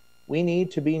lives, we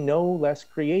need to be no less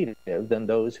creative than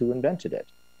those who invented it.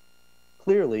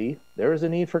 Clearly, there is a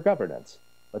need for governance,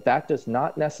 but that does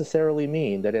not necessarily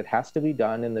mean that it has to be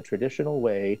done in the traditional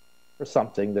way for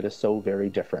something that is so very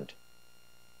different.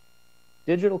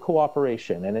 Digital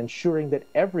cooperation and ensuring that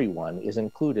everyone is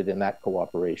included in that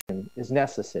cooperation is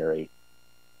necessary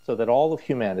so that all of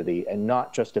humanity, and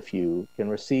not just a few, can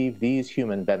receive these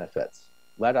human benefits.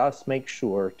 Let us make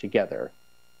sure together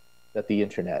that the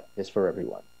internet is for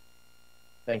everyone.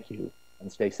 Thank you,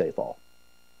 and stay safe all.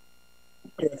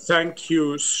 Thank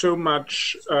you so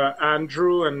much,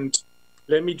 Andrew. And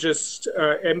let me just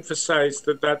emphasize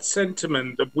that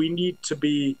sentiment that we need to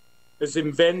be as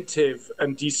inventive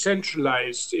and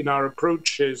decentralized in our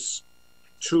approaches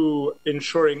to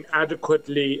ensuring adequate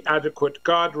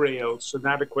guardrails and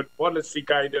adequate policy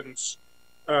guidance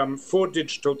for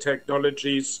digital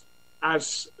technologies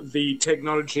as the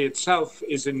technology itself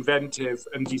is inventive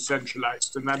and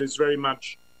decentralized. And that is very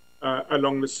much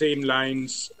along the same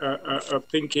lines of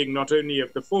thinking, not only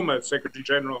of the former Secretary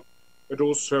General, but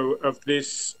also of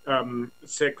this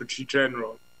Secretary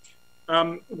General.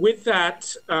 With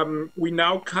that, we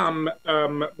now come,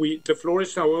 the floor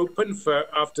is now open for,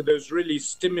 after those really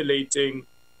stimulating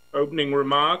opening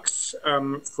remarks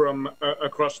from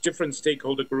across different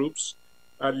stakeholder groups,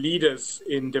 leaders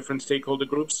in different stakeholder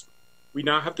groups. We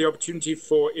now have the opportunity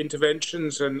for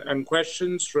interventions and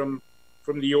questions from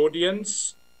the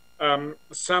audience.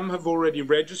 Some have already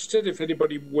registered. If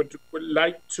anybody would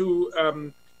like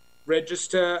to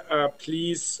register,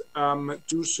 please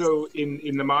do so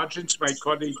in the margins. My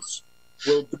colleagues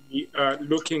will be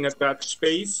looking at that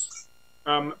space.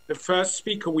 The first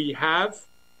speaker we have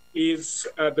is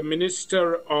the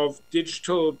Minister of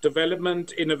Digital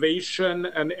Development, Innovation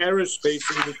and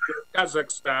Aerospace in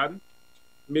Kazakhstan,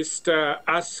 Mr.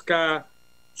 Askar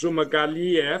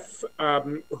Zhumagaliev,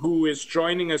 who is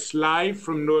joining us live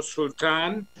from Nur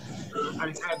Sultan.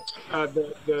 I had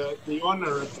the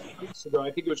honor a few weeks ago,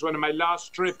 I think it was one of my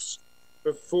last trips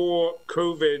before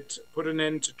COVID put an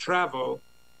end to travel,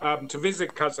 to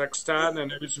visit Kazakhstan,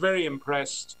 and I was very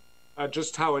impressed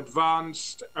just how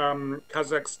advanced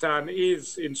Kazakhstan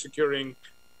is in securing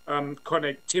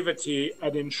connectivity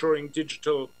and ensuring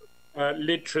digital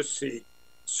literacy.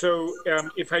 So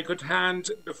if I could hand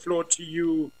the floor to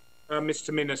you,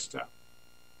 Mr. Minister.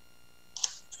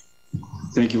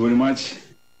 Thank you very much,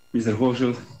 Mr.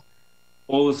 Hochschild.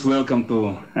 Always welcome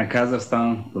to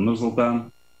Kazakhstan, to Nur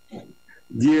Sultan.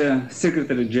 Dear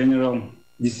Secretary General,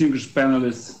 distinguished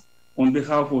panelists, on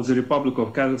behalf of the Republic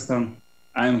of Kazakhstan,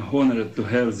 I am honored to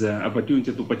have the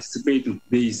opportunity to participate in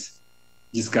today's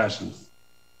discussions.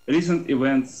 Recent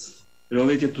events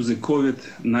related to the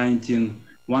COVID-19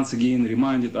 once again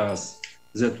reminded us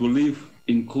that we live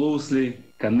in closely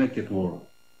connected world.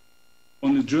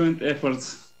 Only joint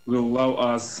efforts will allow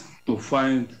us to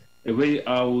find a way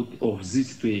out of this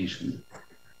situation.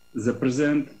 The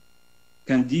present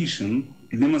condition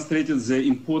demonstrated the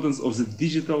importance of the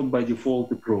digital by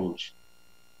default approach.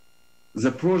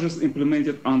 The projects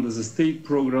implemented under the state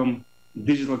program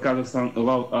Digital Kazakhstan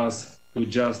allowed us to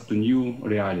adjust to new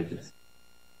realities.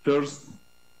 First,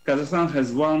 Kazakhstan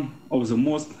has one of the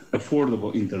most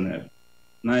affordable internet.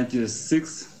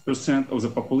 96% of the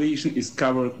population is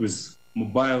covered with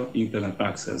mobile internet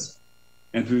access,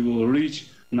 and we will reach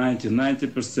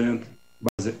 90%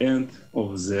 by the end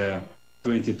of the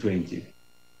 2020.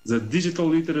 The digital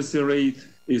literacy rate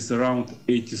is around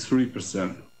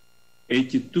 83%.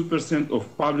 82%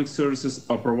 of public services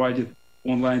are provided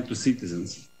online to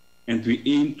citizens, and we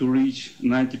aim to reach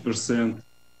 90%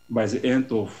 by the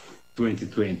end of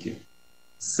 2020.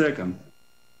 Second,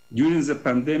 during the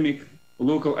pandemic,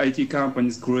 local IT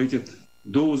companies created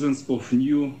dozens of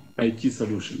new IT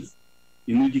solutions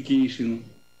in education,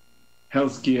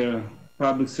 healthcare,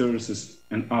 public services,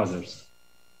 and others.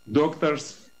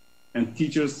 Doctors and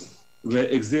teachers were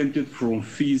exempted from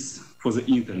fees for the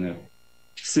internet.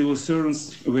 Civil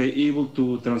servants were able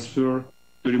to transfer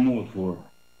to remote work.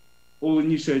 All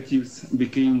initiatives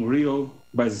became real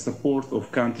by the support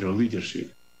of country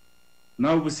leadership.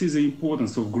 Now we see the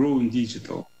importance of growing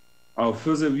digital. Our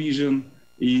further vision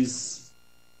is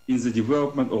in the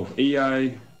development of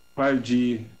AI,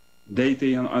 5G,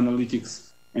 data and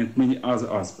analytics, and many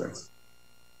other aspects.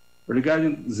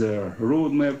 Regarding the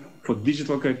roadmap for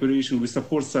digital cooperation, we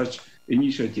support such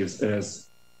initiatives as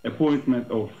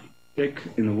appointment of tech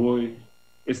envoy,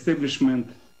 establishment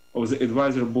of the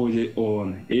advisory body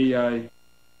on AI,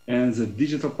 and the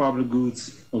Digital Public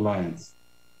Goods Alliance.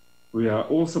 We are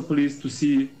also pleased to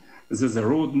see that the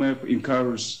roadmap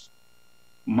encourages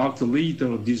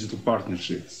multilateral digital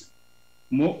partnerships.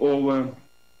 Moreover,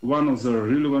 one of the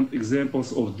relevant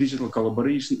examples of digital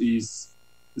collaboration is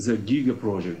the GIGA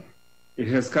project. It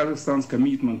has Kazakhstan's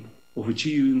commitment of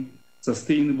achieving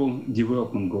sustainable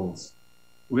development goals.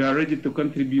 We are ready to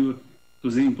contribute to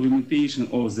the implementation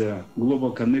of the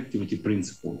global connectivity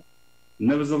principle.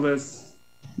 Nevertheless,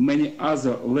 many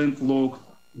other landlocked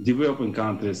developing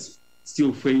countries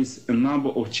still face a number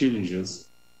of challenges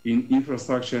in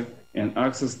infrastructure and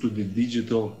access to the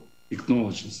digital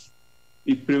technologies.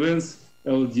 It prevents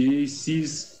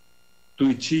LDACs to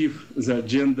achieve the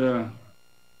Agenda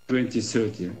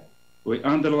 2030. We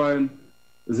underline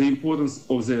the importance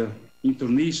of the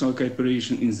international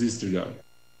cooperation in this regard.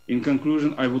 In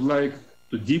conclusion, I would like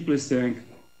to deeply thank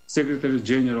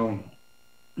Secretary-General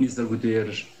Mr.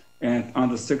 Guterres and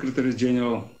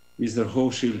Under-Secretary-General Mr.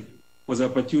 Hochschild for the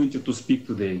opportunity to speak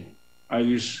today. I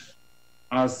wish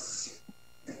us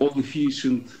all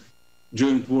efficient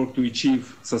joint work to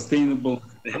achieve sustainable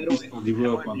and peaceful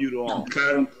development in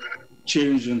current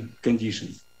challenging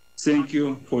conditions. Thank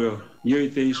you for your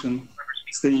attention.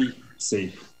 Stay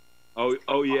safe.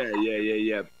 Oh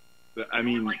yeah. But I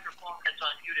mean,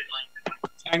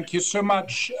 thank you so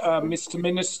much, Mr.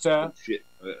 Minister. Shit.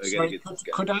 Sorry,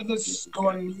 could others go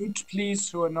on mute, please,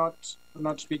 who are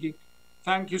not speaking?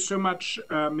 Thank you so much,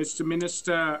 Mr.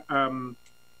 Minister.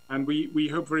 And we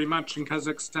hope very much in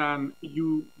Kazakhstan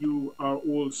you are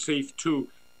all safe too.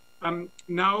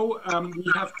 Now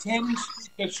we have 10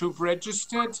 speakers who've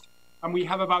registered, and we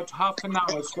have about half an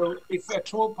hour. So if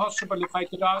at all possible, if I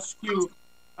could ask you,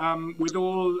 with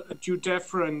all due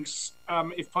deference,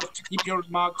 if possible, to keep your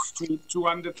remarks to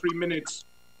under 3 minutes,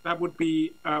 that would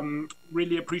be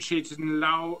really appreciated and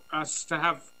allow us to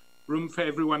have room for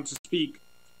everyone to speak.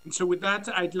 And so with that,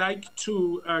 I'd like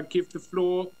to give the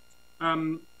floor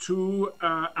to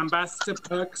Ambassador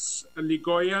Perks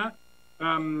Ligoya.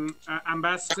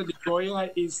 Ambassador Ligoya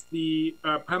is the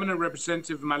permanent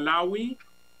representative of Malawi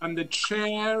and the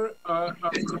chair of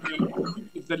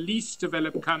the least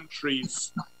developed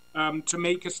countries to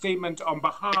make a statement on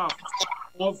behalf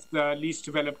of the least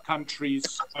developed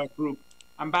countries group.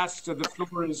 Ambassador, the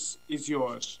floor is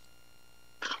yours.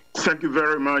 Thank you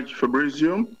very much,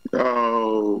 Fabrizio.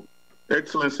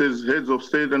 Excellencies, heads of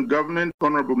state and government,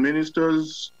 honorable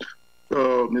ministers,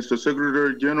 Mr.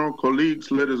 Secretary-General, colleagues,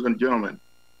 ladies and gentlemen.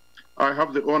 I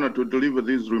have the honor to deliver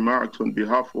these remarks on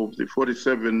behalf of the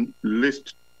 47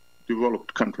 least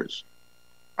developed countries.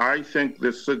 I thank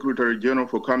the Secretary-General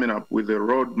for coming up with a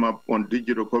roadmap on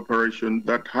digital cooperation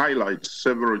that highlights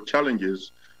several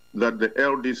challenges that the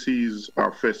LDCs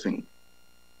are facing.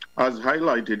 As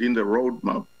highlighted in the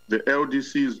roadmap, the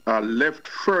LDCs are left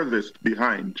furthest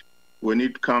behind when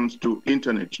it comes to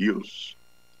internet use.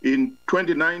 In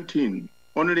 2019,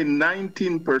 only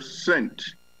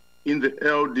 19% in the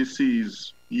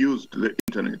LDCs used the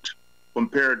internet,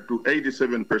 compared to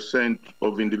 87%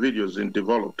 of individuals in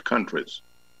developed countries.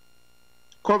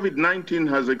 COVID-19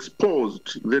 has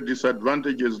exposed the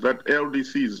disadvantages that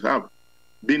LDCs have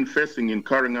been facing in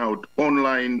carrying out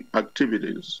online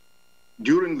activities.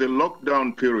 During the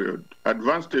lockdown period,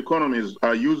 advanced economies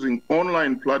are using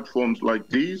online platforms like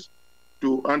these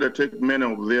to undertake many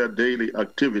of their daily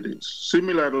activities.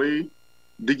 Similarly,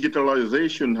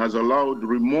 digitalization has allowed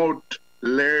remote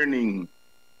learning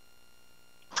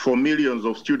for millions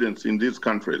of students in these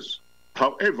countries.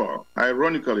 However,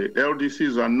 ironically,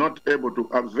 LDCs are not able to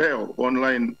avail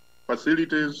online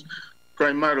facilities,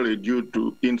 primarily due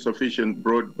to insufficient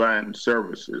broadband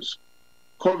services.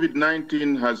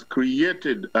 COVID-19 has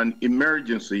created an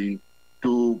emergency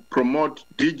to promote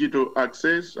digital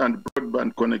access and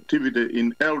broadband connectivity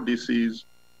in LDCs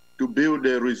to build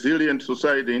a resilient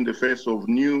society in the face of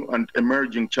new and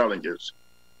emerging challenges.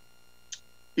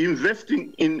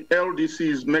 Investing in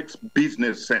LDCs makes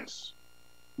business sense.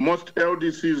 Most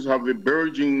LDCs have a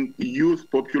burgeoning youth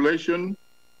population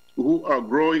who are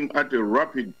growing at a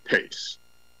rapid pace.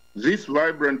 This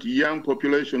vibrant young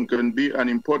population can be an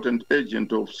important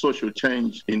agent of social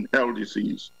change in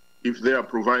LDCs if they are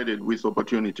provided with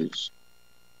opportunities.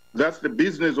 Thus, the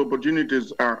business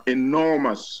opportunities are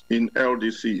enormous in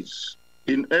LDCs.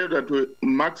 In order to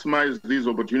maximize these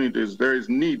opportunities, there is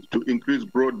need to increase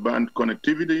broadband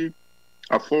connectivity,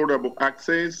 affordable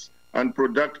access, and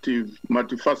productive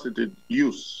multifaceted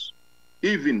use,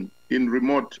 even in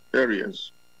remote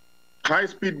areas.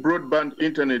 High-speed broadband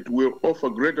internet will offer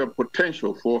greater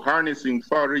potential for harnessing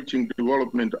far-reaching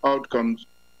development outcomes,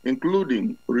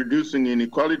 including reducing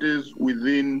inequalities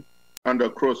within and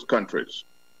across countries.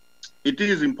 It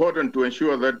is important to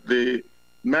ensure that the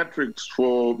metrics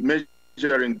for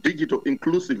measuring digital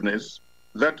inclusiveness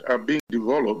that are being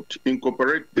developed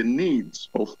incorporate the needs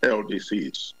of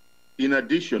LDCs. In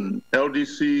addition,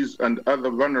 LDCs and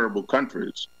other vulnerable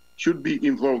countries should be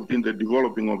involved in the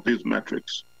developing of these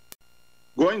metrics.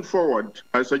 Going forward,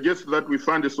 I suggest that we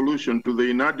find a solution to the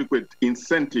inadequate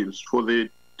incentives for the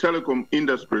telecom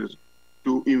industries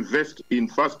to invest in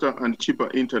faster and cheaper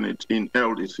internet in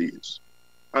LDCs.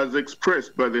 As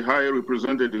expressed by the High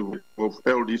Representative of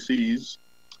LDCs,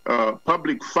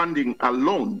 public funding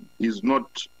alone is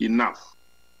not enough,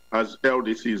 as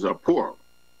LDCs are poor.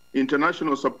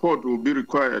 International support will be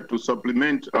required to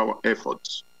supplement our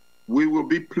efforts. We will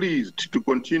be pleased to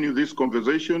continue this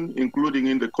conversation, including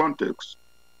in the context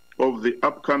of the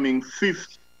upcoming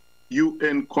 5th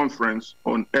UN Conference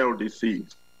on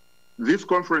LDCs. This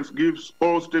conference gives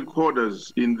all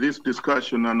stakeholders in this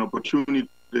discussion an opportunity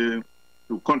to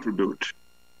contribute.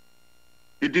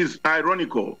 It is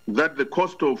ironical that the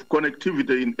cost of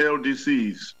connectivity in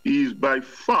LDCs is by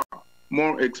far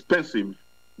more expensive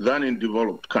than in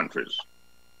developed countries.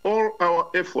 All our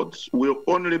efforts will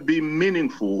only be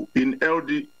meaningful in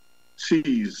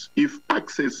LDCs if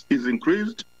access is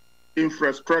increased,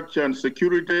 infrastructure and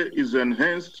security is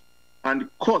enhanced, and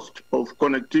cost of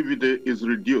connectivity is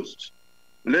reduced.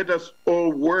 Let us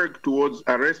all work towards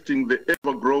arresting the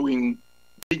ever-growing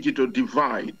digital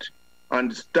divide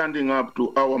and standing up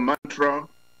to our mantra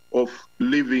of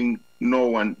leaving no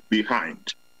one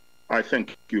behind. I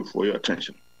thank you for your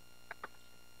attention.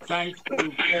 Thank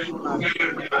you very much.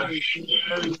 Very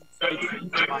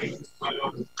insightful remarks.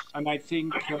 And I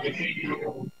think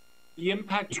the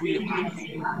impact we have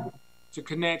to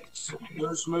connect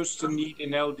those most in need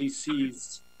in LDCs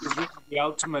is really the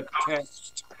ultimate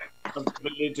test of the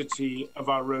validity of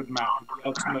our roadmap, the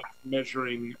ultimate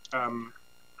measuring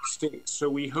stick. So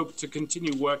we hope to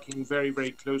continue working very,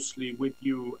 very closely with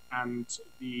you and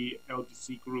the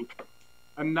LDC group.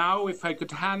 And now, if I could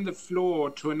hand the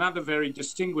floor to another very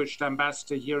distinguished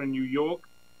ambassador here in New York,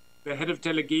 the head of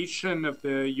delegation of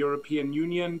the European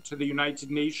Union to the United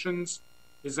Nations,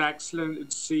 His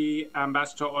Excellency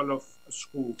Ambassador Olof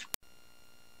Skog.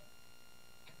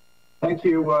 Thank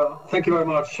you very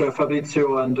much,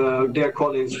 Fabrizio, and dear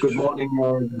colleagues. Good morning,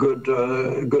 or good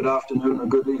afternoon, or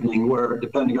good evening,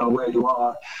 depending on where you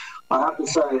are. I have to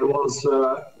say, it was.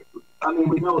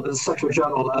 We know that the Secretary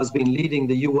General has been leading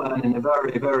the UN in a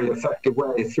very, very effective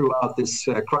way throughout this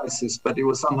crisis, but it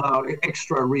was somehow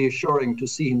extra reassuring to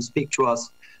see him speak to us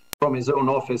from his own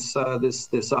office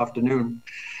this afternoon.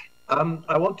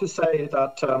 I want to say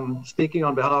that, speaking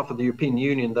on behalf of the European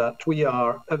Union, that we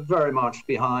are very much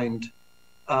behind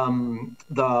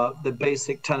the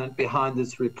basic tenet behind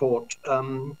this report,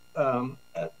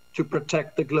 to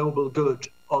protect the global good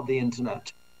of the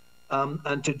internet.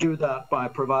 And to do that by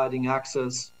providing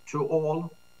access to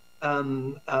all,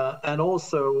 and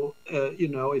also,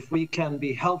 if we can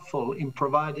be helpful in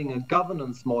providing a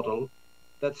governance model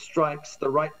that strikes the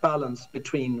right balance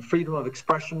between freedom of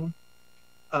expression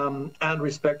and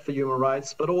respect for human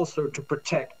rights, but also to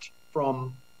protect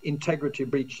from integrity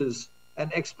breaches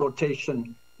and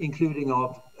exploitation, including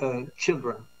of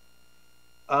children.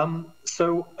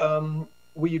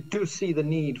 We do see the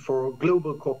need for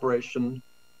global cooperation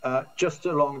just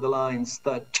along the lines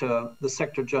that the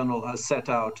Secretary General has set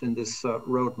out in this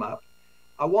roadmap.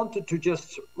 I wanted to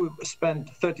just spend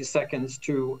 30 seconds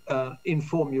to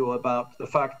inform you about the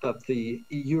fact that the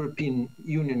European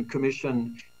Union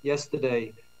Commission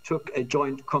yesterday took a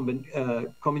joint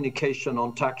communication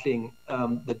on tackling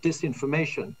the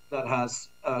disinformation that has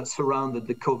surrounded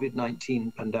the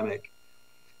COVID-19 pandemic.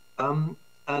 And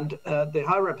the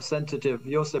High Representative,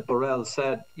 Josep Borrell,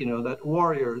 said, that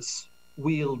warriors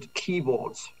wield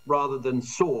keyboards rather than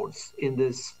swords in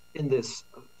this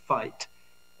fight.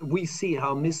 We see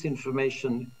how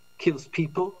misinformation kills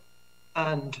people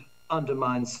and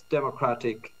undermines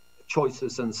democratic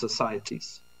choices and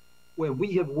societies. When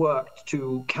we have worked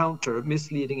to counter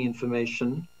misleading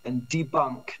information and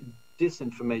debunk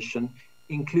disinformation,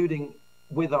 including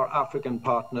with our African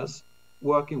partners,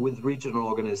 working with regional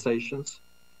organizations,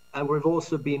 and we've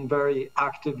also been very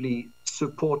actively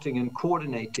supporting and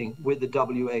coordinating with the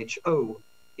WHO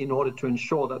in order to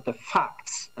ensure that the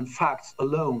facts and facts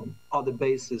alone are the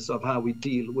basis of how we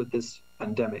deal with this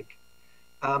pandemic.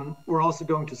 We're also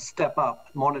going to step up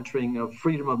monitoring of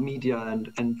freedom of media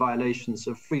and violations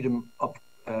of freedom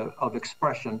of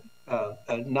expression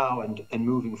now and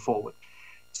moving forward.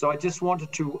 So I just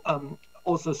wanted to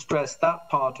also stress that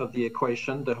part of the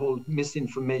equation, the whole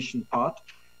misinformation part.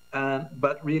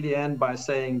 But really end by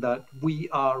saying that we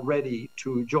are ready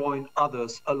to join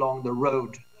others along the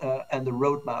road and the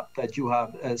roadmap that you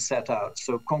have set out.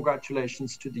 So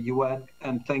congratulations to the UN,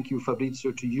 and thank you,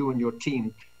 Fabrizio, to you and your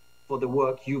team for the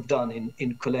work you've done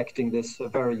in collecting this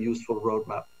very useful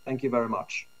roadmap. Thank you very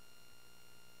much.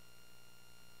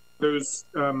 Those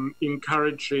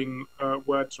encouraging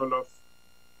words, Olof.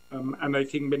 And I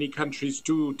think many countries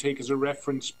do take as a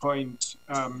reference point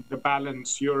the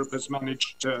balance Europe has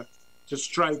managed to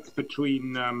strike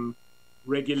between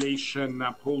regulation,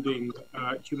 upholding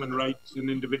human rights and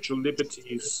individual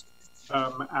liberties,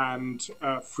 and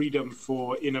freedom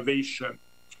for innovation.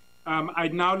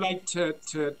 I'd now like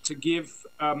to give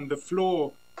the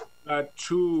floor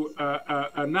to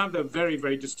another very,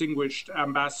 very distinguished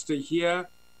ambassador here,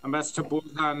 Ambassador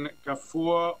Burhan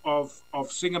Ghafoor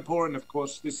of Singapore, and of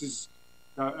course this is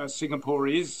Singapore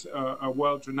is a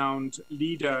world-renowned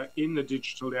leader in the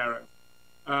digital era.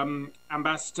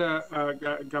 Ambassador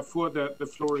Ghafoor, the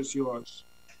floor is yours.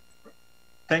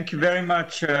 Thank you very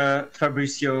much,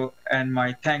 Fabrizio, and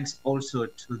my thanks also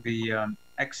to the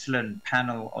excellent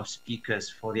panel of speakers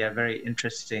for their very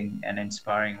interesting and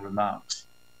inspiring remarks.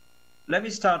 let me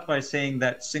start by saying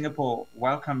that Singapore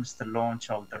welcomes the launch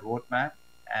of the roadmap,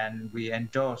 and we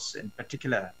endorse in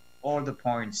particular all the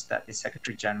points that the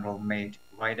Secretary General made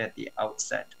right at the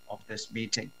outset of this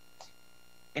meeting.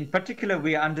 In particular,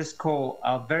 we underscore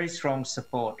our very strong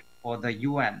support for the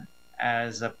UN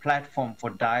as a platform for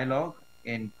dialogue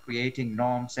in creating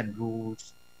norms and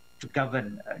rules to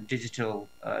govern digital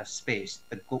space,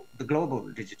 the global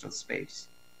digital space.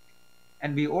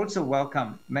 And we also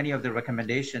welcome many of the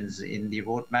recommendations in the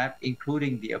roadmap,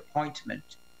 including the appointment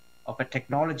of a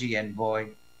technology envoy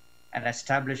and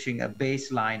establishing a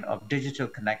baseline of digital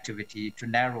connectivity to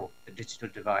narrow the digital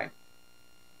divide.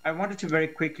 I wanted to very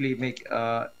quickly make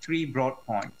 3 broad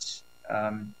points.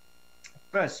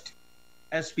 First,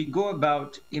 as we go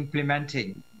about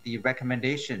implementing the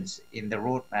recommendations in the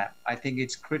roadmap, I think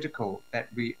it's critical that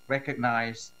we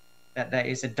recognize that there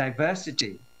is a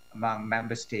diversity among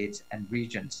member states and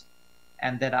regions,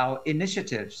 and that our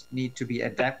initiatives need to be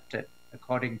adapted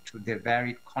according to the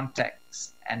varied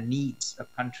contexts and needs of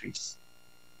countries.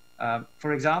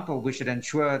 For example, we should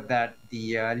ensure that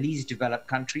the least developed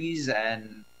countries,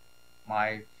 and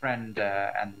my friend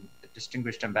and the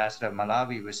distinguished ambassador of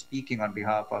Malawi was speaking on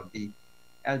behalf of the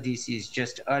LDCs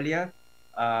just earlier,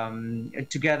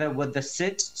 together with the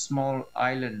 6 small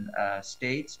island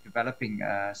states, developing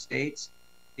states.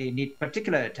 They need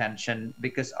particular attention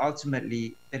because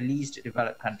ultimately the least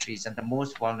developed countries and the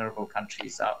most vulnerable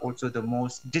countries are also the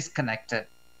most disconnected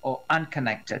or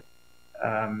unconnected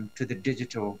to the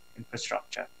digital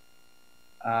infrastructure.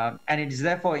 And it is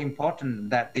therefore important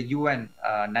that the UN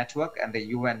network and the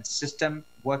UN system,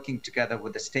 working together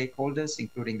with the stakeholders,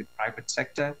 including the private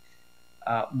sector,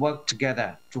 work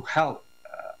together to help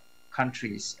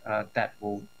countries that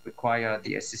will require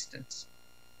the assistance.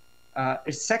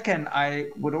 Second, I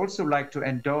would also like to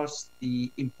endorse the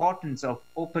importance of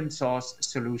open source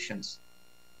solutions,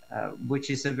 which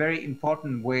is a very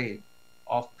important way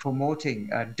of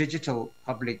promoting digital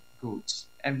public goods.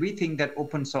 And we think that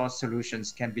open source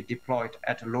solutions can be deployed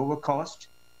at a lower cost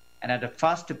and at a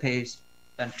faster pace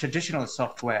than traditional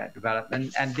software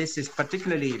development. And this is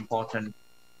particularly important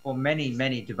for many,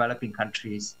 many developing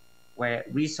countries where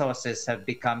resources have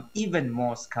become even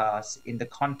more scarce in the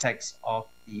context of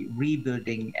the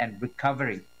rebuilding and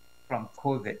recovery from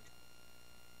COVID.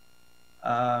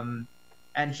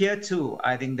 And here too,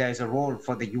 I think there's a role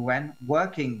for the UN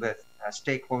working with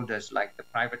stakeholders like the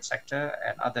private sector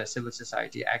and other civil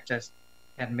society actors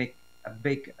can make a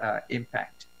big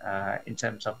impact in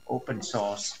terms of open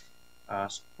source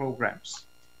programs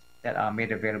that are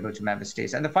made available to member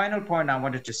states. And the final point I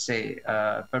wanted to say,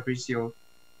 Fabricio,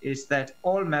 is that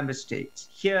all member states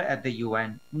here at the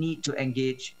UN need to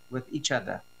engage with each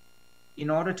other in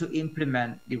order to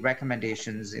implement the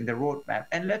recommendations in the roadmap.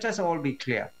 And let us all be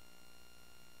clear,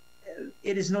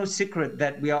 it is no secret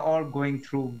that we are all going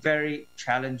through very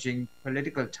challenging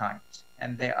political times,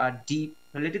 and there are deep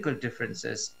political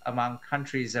differences among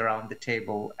countries around the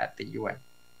table at the UN.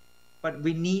 But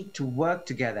we need to work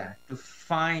together to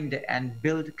find and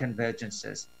build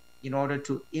convergences in order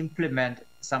to implement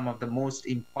some of the most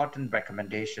important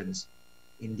recommendations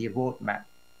in the roadmap.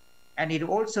 And it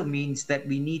also means that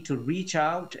we need to reach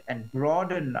out and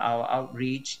broaden our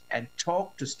outreach and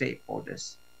talk to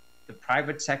stakeholders, the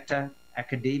private sector,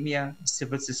 academia,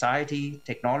 civil society,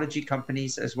 technology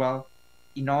companies as well,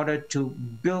 in order to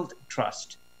build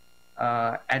trust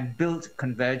and build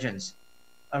convergence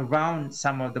around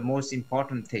some of the most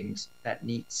important things that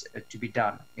needs to be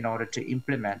done in order to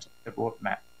implement the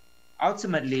roadmap.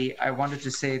 Ultimately, I wanted to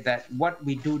say that what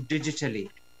we do digitally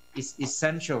is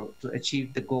essential to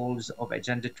achieve the goals of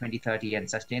Agenda 2030 and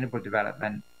sustainable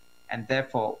development, and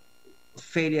therefore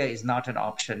failure is not an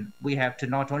option. We have to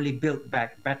not only build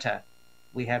back better,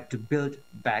 we have to build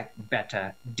back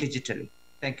better digitally.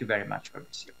 Thank you very much,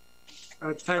 Fabricio.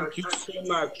 Thank you so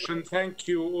much, and thank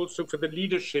you also for the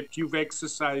leadership you've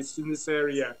exercised in this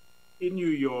area in New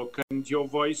York and your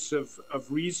voice of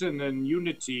reason and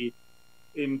unity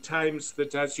in times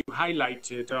that, as you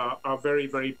highlighted, are very,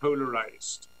 very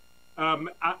polarized.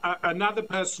 Another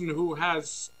person who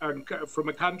has, from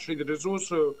a country that has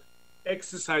also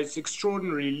exercised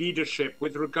extraordinary leadership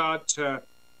with regard to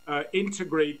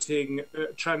integrating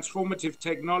transformative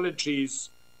technologies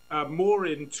more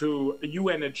into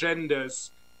UN agendas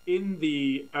in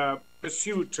the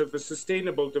pursuit of the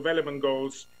Sustainable Development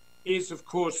Goals is, of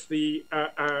course, the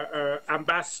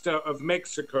Ambassador of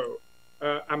Mexico,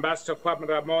 Ambassador Juan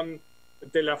Ramon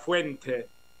de la Fuente,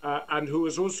 and who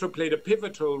has also played a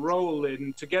pivotal role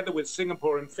in, together with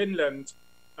Singapore and Finland,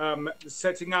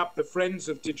 setting up the Friends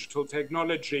of Digital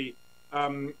Technology,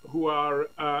 who are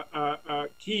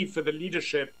key for the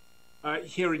leadership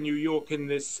here in New York in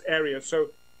this area. So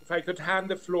if I could hand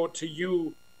the floor to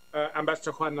you,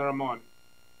 Ambassador Juan Ramon.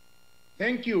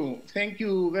 Thank you. Thank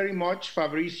you very much,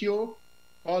 Fabricio.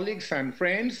 Colleagues and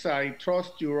friends, I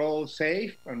trust you're all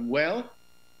safe and well.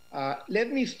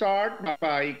 Let me start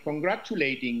by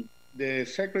congratulating the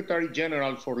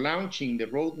Secretary-General for launching the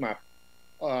roadmap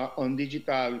on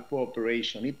digital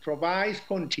cooperation. It provides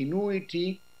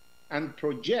continuity and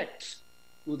projects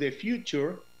to the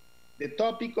future the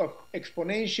topic of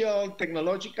exponential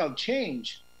technological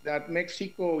change that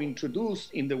Mexico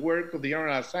introduced in the work of the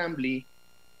General Assembly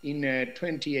in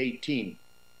 2018.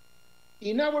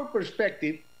 In our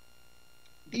perspective,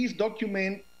 this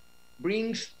document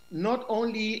brings not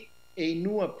only a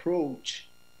new approach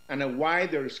and a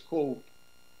wider scope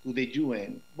to the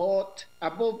UN, but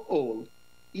above all,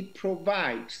 it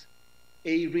provides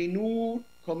a renewed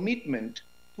commitment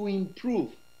to improve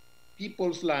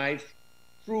people's lives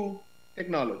through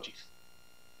technologies.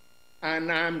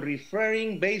 And I'm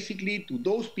referring basically to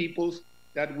those peoples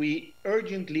that we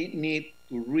urgently need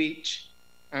to reach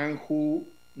and who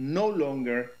no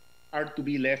longer are to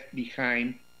be left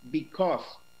behind because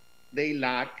they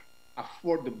lack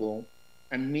affordable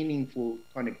and meaningful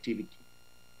connectivity.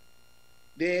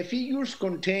 The figures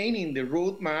contained in the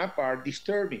roadmap are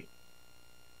disturbing,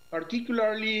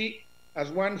 particularly as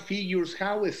one figures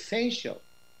how essential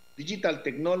digital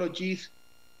technologies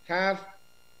have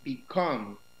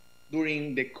become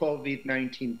during the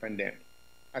COVID-19 pandemic,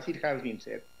 as it has been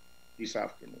said this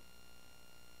afternoon.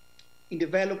 In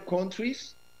developed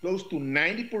countries, close to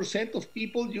 90% of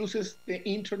people uses the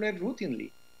internet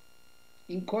routinely.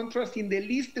 In contrast, in the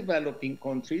least developing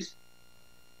countries,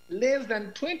 less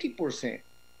than 20%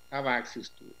 have access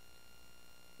to it.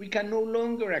 We can no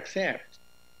longer accept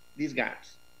these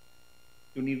gaps.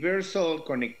 Universal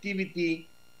connectivity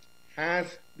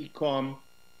has become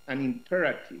an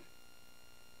imperative.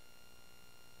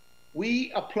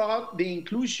 We applaud the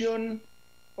inclusion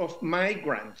of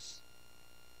migrants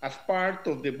as part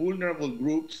of the vulnerable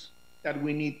groups that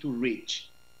we need to reach.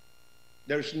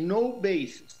 There's no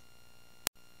basis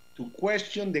to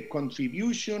question the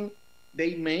contribution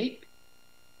they make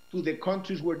to the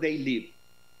countries where they live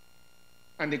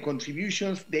and the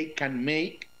contributions they can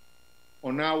make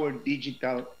on our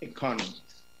digital economies.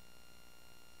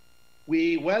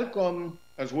 We welcome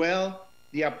as well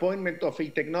the appointment of a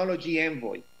technology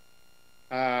envoy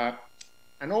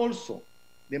and also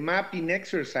the mapping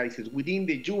exercises within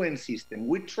the UN system.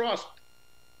 We trust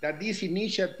that these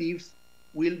initiatives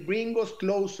will bring us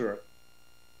closer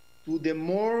to the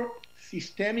more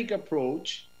systemic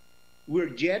approach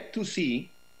we're yet to see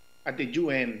at the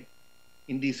UN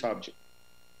in this subject.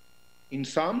 In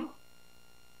sum,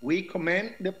 we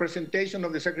commend the presentation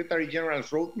of the Secretary-General's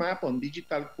roadmap on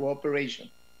digital cooperation.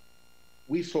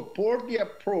 We support the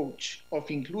approach of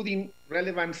including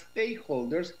relevant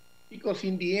stakeholders because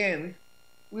in the end,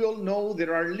 we all know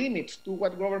there are limits to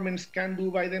what governments can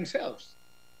do by themselves.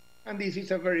 And this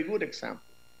is a very good example.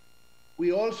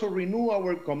 We also renew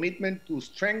our commitment to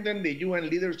strengthen the UN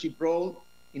leadership role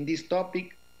in this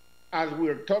topic as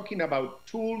we're talking about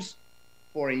tools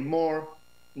for a more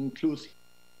inclusive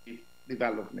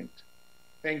development.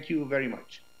 Thank you very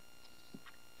much.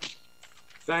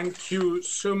 Thank you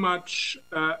so much,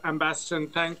 Ambassador,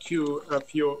 and thank you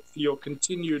for your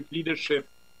continued leadership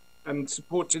and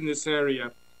support in this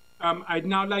area. I'd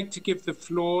now like to give the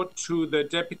floor to the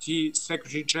Deputy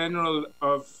Secretary-General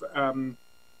of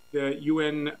the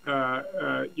UN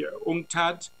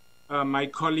UNCTAD, my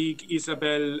colleague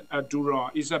Isabel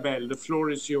Durand. Isabel, the floor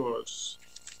is yours.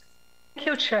 Thank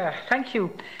you, Chair. Thank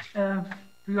you. Do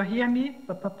you hear me?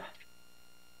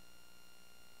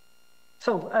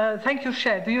 So, thank you,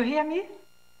 Chair. Do you hear me?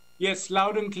 Yes,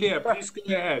 loud and clear. Please go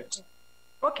ahead.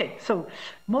 Okay, so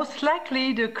most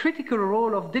likely the critical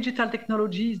role of digital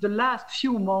technologies the last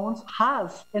few months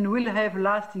has and will have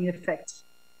lasting effects.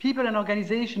 People and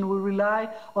organizations will rely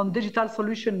on digital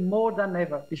solutions more than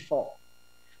ever before.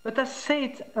 But as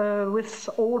said with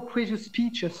all previous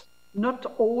speeches,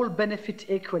 not all benefit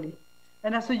equally.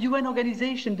 And as a UN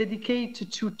organization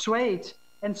dedicated to trade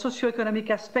and socioeconomic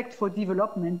aspects for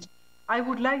development, I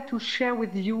would like to share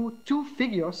with you two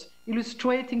figures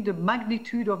illustrating the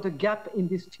magnitude of the gap in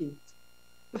this field.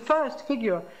 The first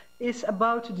figure is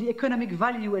about the economic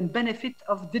value and benefit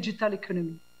of digital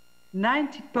economy.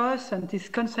 90% is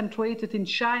concentrated in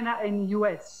China and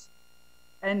US,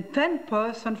 and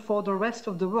 10% for the rest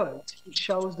of the world. It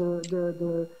shows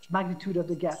the magnitude of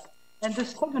the gap. And the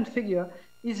second figure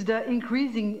is the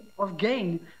increasing of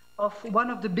gain of one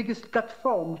of the biggest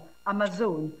platforms,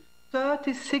 Amazon.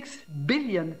 $36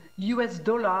 billion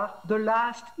the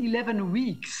last 11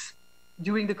 weeks.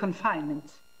 during the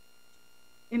confinement.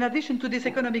 In addition to this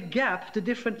economic gap, the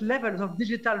different levels of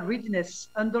digital readiness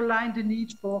underline the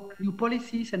need for new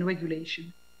policies and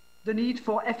regulation. The need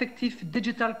for effective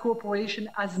digital cooperation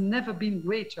has never been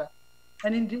greater.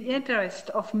 And in the interest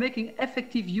of making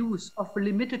effective use of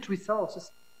limited resources,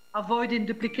 avoiding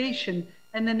duplication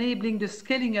and enabling the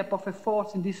scaling up of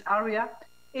efforts in this area,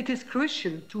 it is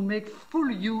crucial to make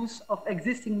full use of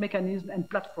existing mechanisms and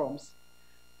platforms.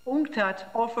 UNCTAD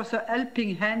offers a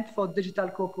helping hand for digital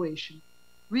cooperation.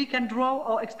 We can draw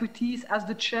our expertise as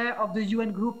the chair of the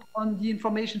UN Group on the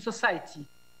Information Society,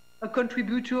 a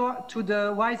contributor to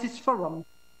the WISES Forum,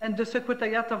 and the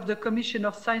Secretariat of the Commission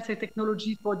of Science and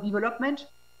Technology for Development,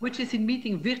 which is in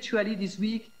meeting virtually this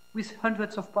week with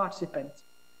hundreds of participants.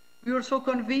 We also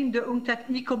convened the UNCTAD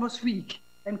e-commerce week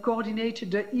and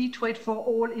coordinated the e-trade for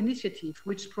all initiative,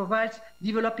 which provides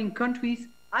developing countries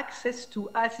access to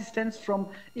assistance from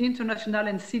international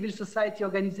and civil society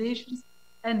organizations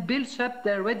and builds up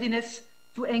their readiness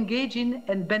to engage in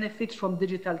and benefit from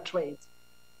digital trade.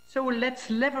 So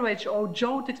let's leverage our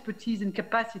joint expertise and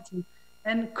capacity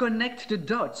and connect the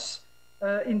dots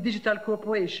in digital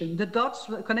cooperation.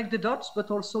 Connect the dots,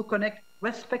 but also connect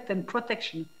respect and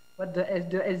protection, what the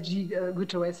SG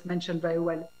Guterres mentioned very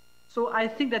well. So I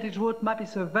think that this roadmap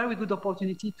is a very good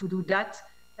opportunity to do that,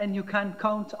 and you can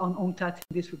count on UNCTAD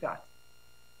in this regard.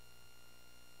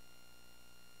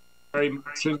 Very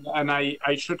much, and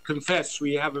I should confess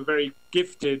we have a very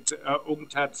gifted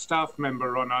UNCTAD staff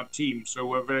member on our team, so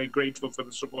we're very grateful for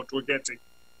the support we're getting,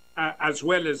 as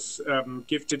well as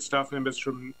gifted staff members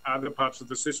from other parts of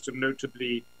the system,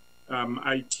 notably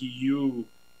ITU,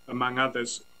 among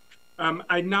others.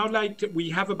 I'd now like to, we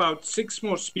have about 6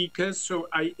 more speakers, so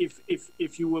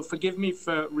if you will forgive me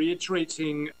for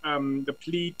reiterating the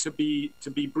plea to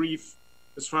be brief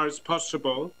as far as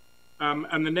possible.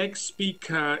 And the next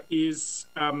speaker is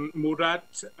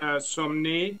Murat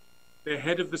Somne, the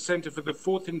head of the Center for the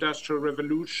Fourth Industrial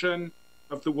Revolution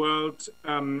of the World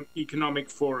Economic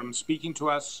Forum, speaking to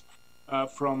us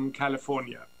from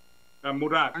California.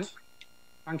 Murat.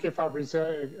 Thank you,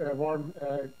 Fabrizio. A warm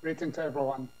greeting to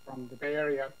everyone from the Bay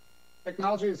Area.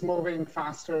 Technology is moving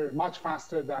faster, much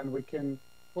faster than we can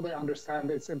fully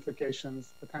understand its implications,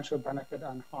 potential benefit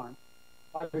and harm.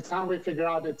 By the time we figure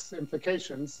out its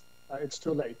implications, it's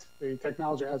too late. The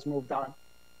technology has moved on,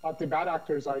 but the bad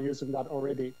actors are using that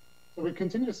already. So we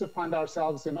continue to find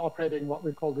ourselves in operating what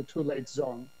we call the too late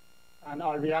zone. And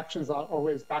our reactions are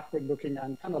always backward-looking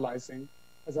and penalizing,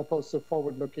 as opposed to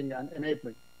forward-looking and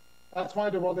enabling. That's why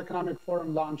the World Economic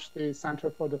Forum launched the Center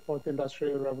for the Fourth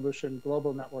Industrial Revolution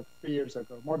Global Network 3 years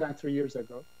ago, more than 3 years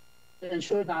ago, to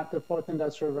ensure that the Fourth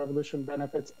Industrial Revolution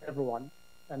benefits everyone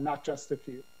and not just a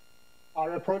few.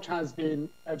 Our approach has been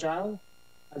agile,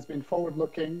 has been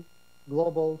forward-looking,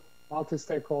 global,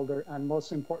 multi-stakeholder, and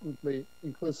most importantly,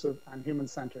 inclusive and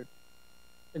human-centered.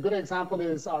 A good example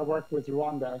is our work with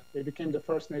Rwanda. They became the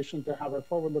first nation to have a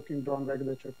forward-looking drone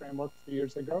regulatory framework 3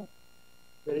 years ago.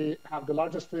 They have the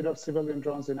largest fleet of civilian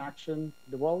drones in action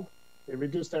in the world. They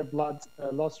reduced their blood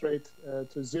loss rate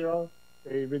to 0.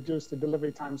 They reduced the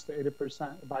delivery times to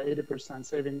 80%, by 80%,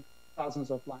 saving thousands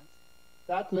of lives.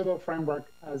 That little framework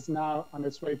is now on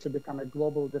its way to become a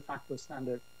global de facto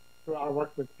standard through our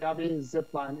work with Gavi,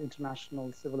 Zipline,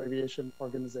 International Civil Aviation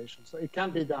Organization. So it can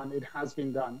be done, it has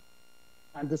been done.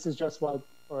 And this is just one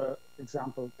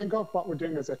example. Think of what we're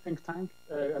doing as a think tank,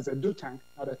 as a do tank,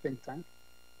 not a think tank,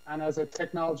 and as a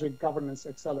technology governance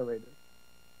accelerator.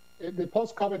 The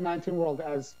post-COVID-19 world,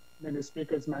 as many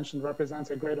speakers mentioned,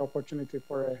 represents a great opportunity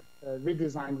for a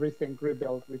redesign, rethink,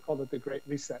 rebuild. We call it the Great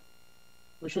Reset.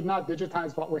 We should not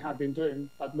digitize what we have been doing,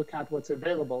 but look at what's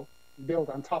available, build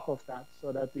on top of that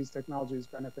so that these technologies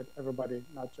benefit everybody,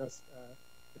 not just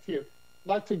a few. I'd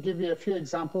like to give you a few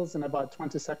examples in about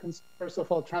 20 seconds. First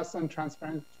of all, trust and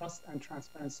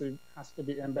transparency has to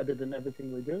be embedded in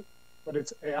everything we do, whether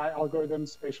it's AI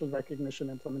algorithms, facial recognition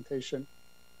implementation,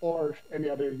 or any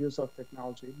other use of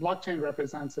technology. Blockchain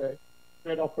represents a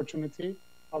great opportunity.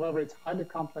 However, it's highly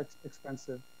complex,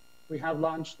 expensive. We have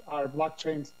launched our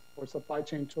blockchain for supply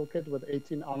chain toolkit with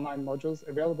 18 online modules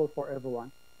available for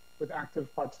everyone, with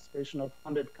active participation of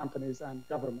 100 companies and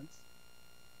governments.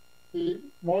 The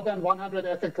more than 100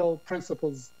 ethical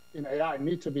principles in AI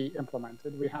need to be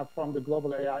implemented. We have formed the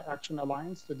Global AI Action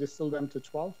Alliance to distill them to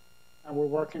 12, and we're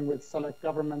working with select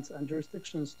governments and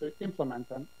jurisdictions to implement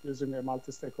them using a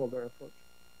multi-stakeholder approach.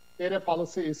 Data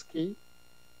policy is key,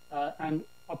 and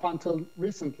up until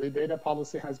recently, data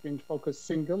policy has been focused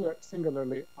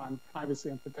singularly on privacy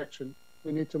and protection.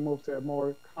 We need to move to a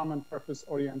more common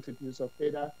purpose-oriented use of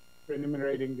data,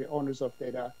 remunerating the owners of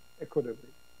data equitably.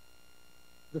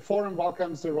 The forum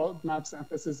welcomes the roadmap's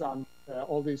emphasis on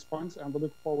all these points, and we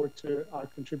look forward to our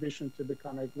contribution to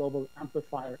become a global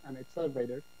amplifier and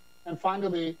accelerator. And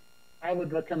finally, I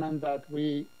would recommend that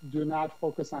we do not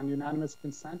focus on unanimous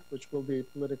consent, which will be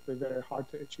politically very hard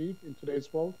to achieve in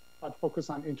today's world, but focus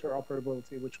on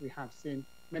interoperability, which we have seen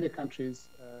many countries,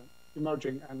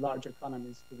 emerging and large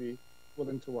economies, to be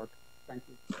willing to work. Thank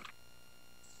you.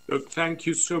 Look, thank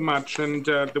you so much. And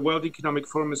the World Economic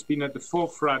Forum has been at the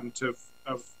forefront of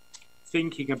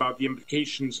thinking about the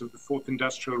implications of the fourth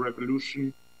industrial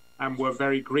revolution, and we're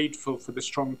very grateful for the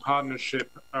strong partnership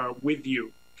with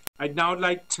you. I'd now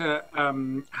like to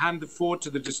hand the floor to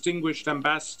the distinguished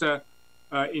ambassador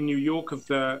in New York of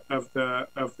the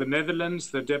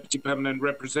Netherlands, the Deputy Permanent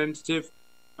Representative,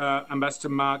 Ambassador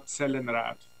Mark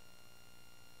Zellenraad.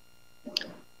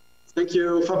 Thank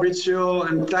you, Fabrizio,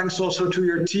 and thanks also to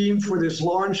your team for this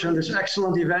launch and this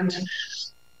excellent event.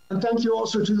 And thank you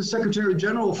also to the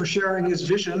Secretary-General for sharing his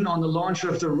vision on the launch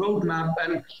of the roadmap.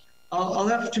 And I'll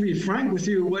have to be frank with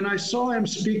you, when I saw him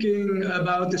speaking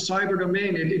about the cyber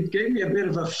domain, it gave me a bit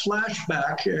of a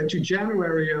flashback to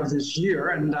January of this year,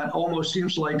 and that almost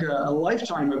seems like a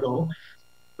lifetime ago.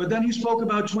 But then he spoke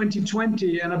about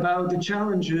 2020 and about the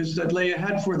challenges that lay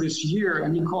ahead for this year,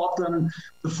 and he called them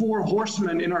the 4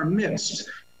 horsemen in our midst.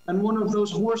 And one of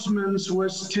those horsemen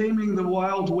was taming the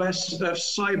Wild West of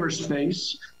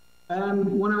cyberspace.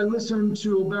 And when I listened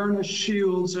to Baroness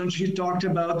Shields, and she talked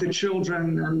about the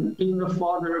children and being a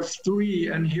father of 3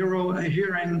 and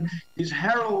hearing these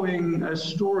harrowing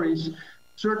stories,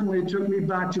 certainly took me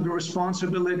back to the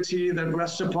responsibility that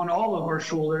rests upon all of our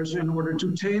shoulders in order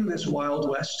to tame this Wild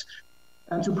West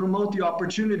and to promote the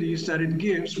opportunities that it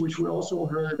gives, which we also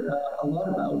heard a lot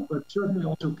about, but certainly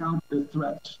also counter the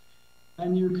threats.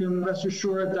 And you can rest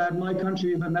assured that my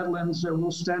country, the Netherlands, will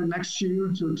stand next to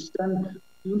you to extend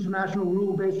the international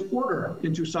rule-based order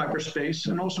into cyberspace,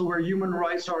 and also where human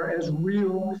rights are as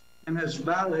real and as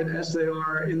valid as they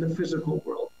are in the physical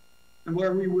world, and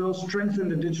where we will strengthen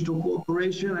the digital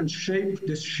cooperation and shape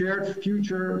this shared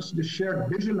future, this shared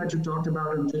vision that you talked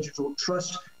about in digital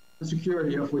trust and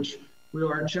security, of which we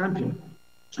are a champion.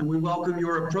 And we welcome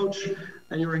your approach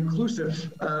and your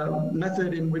inclusive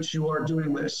method in which you are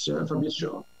doing this,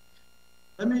 Fabrizio.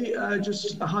 Let me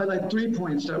just highlight 3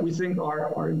 points that we think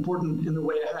are important in the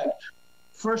way ahead.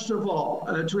 First of all,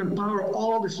 to empower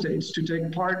all the states to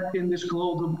take part in this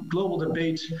global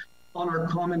debate on our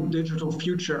common digital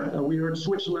future. We are in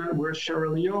Switzerland, we're in Sierra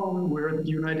Leone, we're in the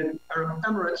United Arab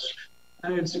Emirates,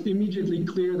 and it's immediately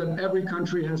clear that every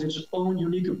country has its own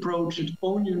unique approach, its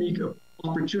own unique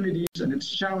opportunities and its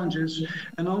challenges,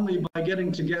 and only by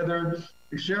getting together,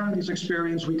 sharing this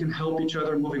experience, we can help each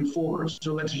other moving forward.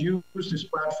 So let's use this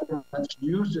platform, let's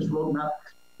use this roadmap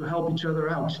to help each other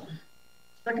out.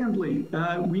 Secondly,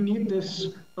 we need this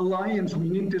alliance, we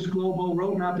need this global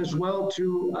roadmap as well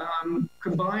to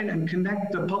combine and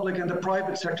connect the public and the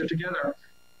private sector together.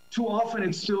 Too often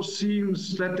it still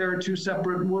seems that there are 2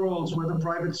 separate worlds, where the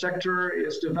private sector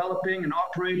is developing and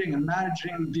operating and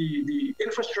managing the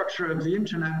infrastructure of the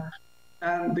internet,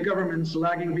 and the government's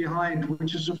lagging behind,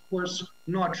 which is of course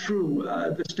not true.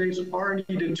 The states are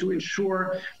needed to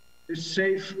ensure a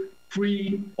safe,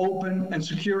 free, open, and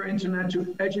secure internet,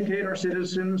 to educate our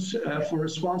citizens for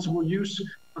responsible use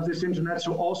of this internet.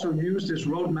 So also use this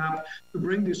roadmap to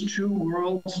bring these 2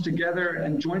 worlds together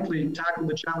and jointly tackle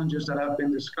the challenges that have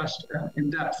been discussed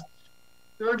in depth.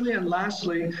 Thirdly and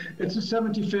lastly, it's the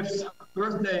 75th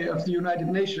birthday of the United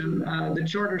Nations. The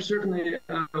charter certainly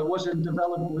wasn't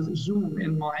developed with Zoom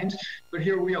in mind, but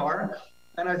here we are.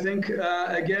 And I think,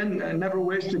 again, never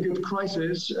waste a good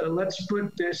crisis. Let's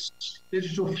put this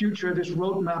digital future, this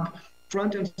roadmap,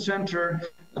 front and center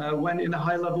when in a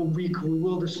high-level week we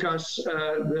will discuss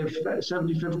the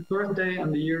 75th birthday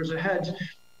and the years ahead,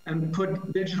 and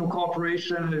put digital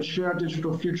cooperation and a shared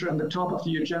digital future on the top of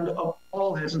the agenda of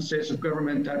all heads and states of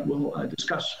government that we'll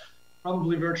discuss,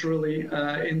 probably virtually,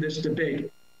 in this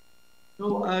debate.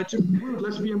 So to conclude,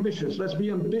 let's be ambitious. Let's be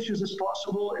ambitious as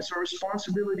possible. It's our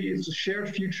responsibility. It's a shared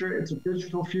future. It's a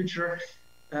digital future.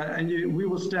 And we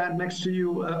will stand next to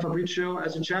you, Fabrizio,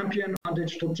 as a champion on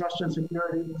digital trust and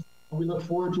security. And we look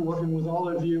forward to working with all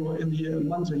of you in the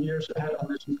months and years ahead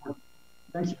on this important.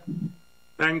 Thank you.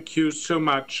 Thank you so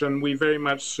much. And we very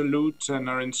much salute and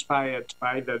are inspired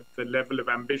by the level of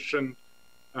ambition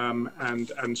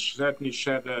and certainly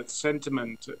share the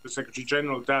sentiment the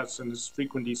Secretary-General does, and has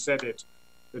frequently said it,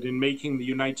 that in making the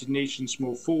United Nations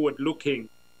more forward-looking,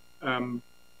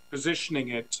 positioning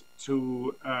it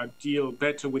to deal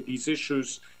better with these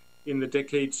issues in the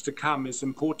decades to come is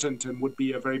important and would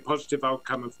be a very positive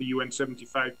outcome of the UN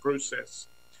 75 process.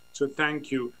 So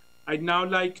thank you. I'd now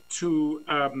like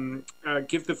to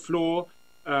give the floor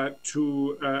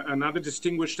to another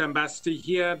distinguished ambassador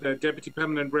here, the Deputy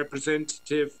Permanent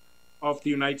Representative of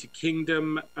the United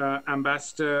Kingdom,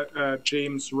 Ambassador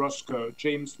James Roscoe.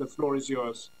 James, the floor is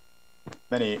yours.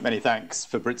 Many thanks,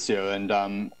 Fabrizio,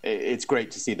 and it's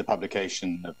great to see the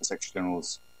publication of the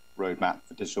Secretary-General's roadmap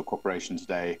for digital cooperation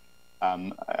today.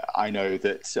 I know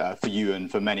that for you and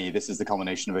for many, this is the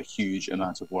culmination of a huge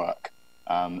amount of work,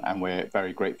 and we're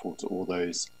very grateful to all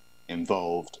those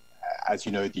involved. As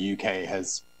you know, the UK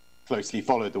has closely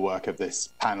followed the work of this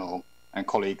panel, and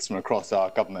colleagues from across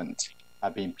our government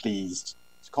have been pleased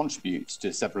to contribute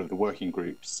to several of the working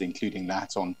groups, including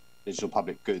that on digital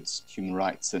public goods, human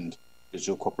rights, and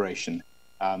digital cooperation.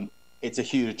 It's a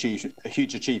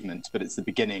huge achievement, but it's the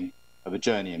beginning of a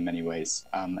journey in many ways,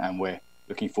 and we're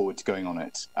looking forward to going on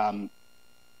it.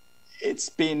 It's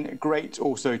been great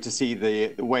also to see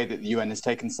the way that the UN has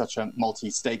taken such a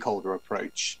multi-stakeholder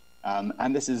approach,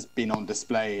 and this has been on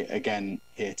display again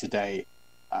here today.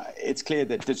 It's clear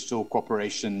that digital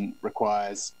cooperation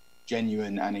requires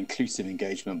genuine and inclusive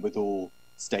engagement with all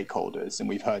stakeholders, and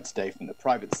we've heard today from the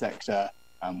private sector,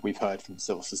 we've heard from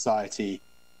civil society.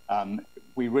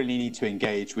 We really need to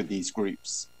engage with these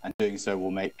groups, and doing so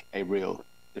will make a real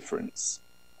difference.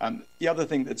 The other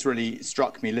thing that's really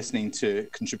struck me listening to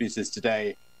contributors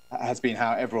today has been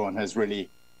how everyone has really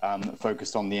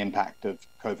focused on the impact of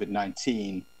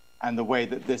COVID-19 and the way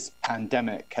that this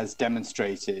pandemic has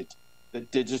demonstrated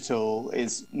that digital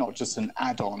is not just an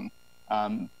add-on,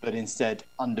 but instead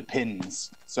underpins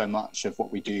so much of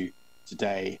what we do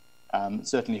today.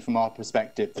 Certainly from our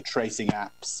perspective, the tracing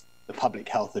apps, the public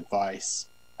health advice,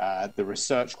 the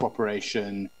research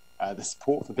cooperation, the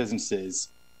support for businesses,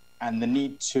 and the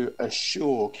need to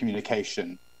assure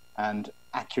communication and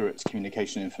accurate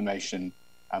communication information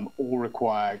all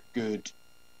require good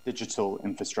digital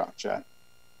infrastructure.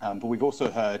 But we've also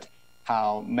heard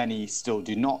how many still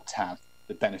do not have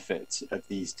the benefit of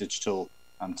these digital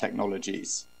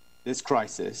technologies. This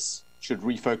crisis should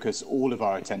refocus all of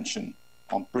our attention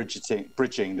on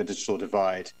bridging the digital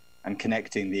divide and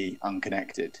connecting the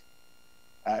unconnected.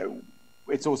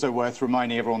 It's also worth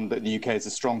reminding everyone that the UK is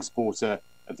a strong supporter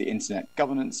of the Internet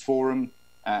Governance Forum,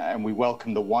 and we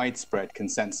welcome the widespread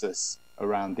consensus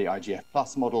around the IGF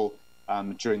Plus model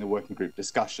during the working group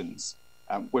discussions.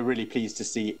 We're really pleased to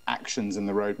see actions in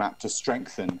the roadmap to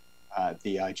strengthen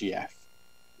the IGF.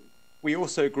 We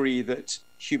also agree that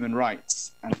human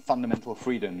rights and fundamental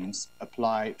freedoms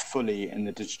apply fully in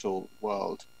the digital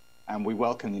world, and we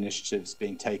welcome the initiatives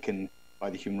being taken by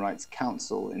the Human Rights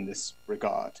Council in this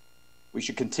regard. We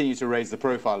should continue to raise the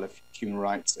profile of human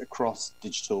rights across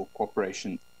digital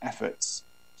cooperation efforts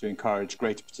to encourage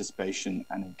greater participation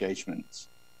and engagement.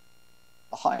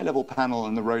 The high-level panel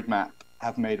and the roadmap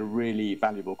have made a really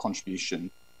valuable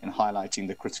contribution in highlighting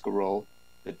the critical role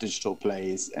that digital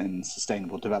plays in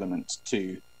sustainable development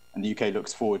too, and the UK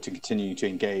looks forward to continuing to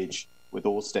engage with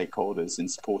all stakeholders in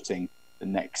supporting the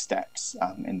next steps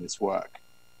in this work.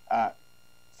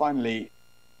 Finally,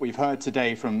 we've heard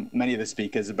today from many of the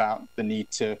speakers about the need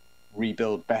to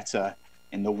rebuild better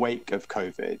in the wake of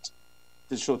COVID.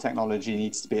 Digital technology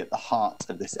needs to be at the heart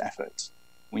of this effort.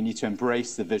 We need to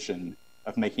embrace the vision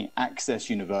of making access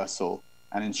universal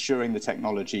and ensuring the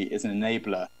technology is an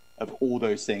enabler of all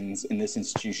those things in this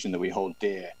institution that we hold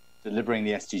dear, delivering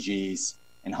the SDGs,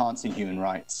 enhancing human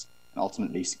rights, and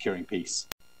ultimately securing peace.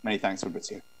 Many thanks,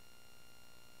 Fabrizio.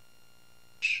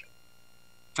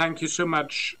 Thank you so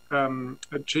much,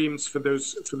 James, for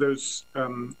those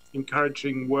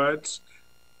encouraging words.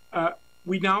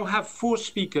 We now have 4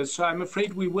 speakers, so I'm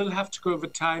afraid we will have to go over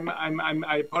time.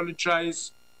 I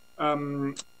apologize.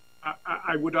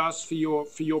 I would ask for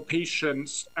your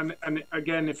patience, and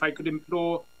again, if I could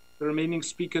implore the remaining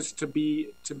speakers to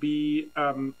be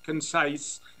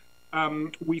concise.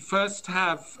 We first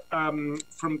have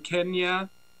from Kenya,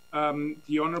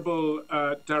 the Honorable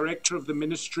Director of the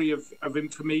Ministry of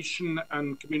Information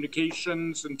and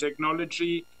Communications and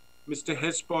Technology, Mr.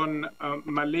 Hesbon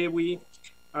Malewi.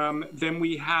 Then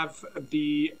we have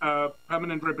the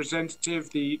Permanent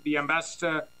Representative, the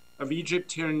Ambassador of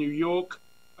Egypt here in New York.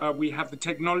 We have the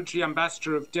Technology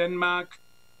Ambassador of Denmark,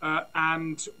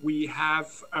 and we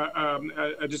have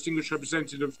a distinguished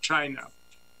representative of China.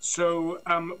 So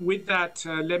with that,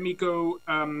 let me go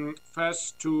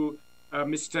first to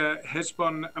Mr.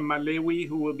 Hesbon Malewi,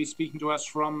 who will be speaking to us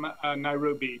from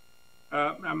Nairobi.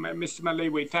 Mr.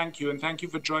 Malewi, thank you, and thank you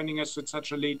for joining us at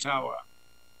such a late hour.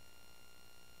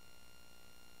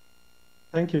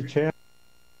 Thank you, Chair.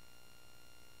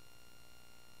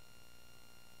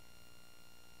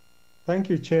 Thank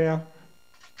you, Chair.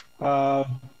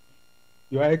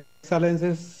 Your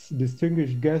Excellencies,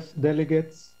 distinguished guest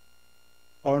delegates,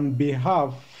 on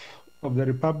behalf of the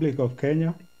Republic of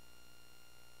Kenya,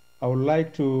 I would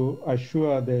like to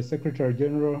assure the Secretary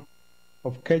General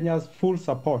of Kenya's full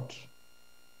support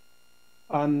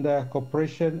and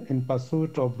cooperation in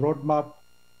pursuit of roadmap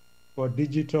for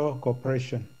digital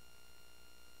cooperation.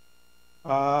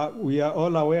 We are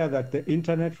all aware that the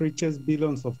internet reaches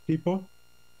billions of people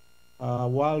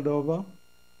world over,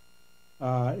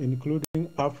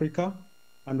 including Africa,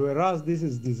 and whereas this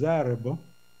is desirable,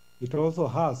 it also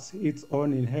has its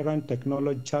own inherent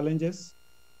technology challenges,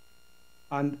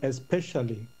 and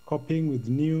especially coping with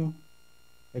new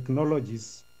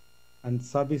technologies and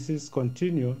services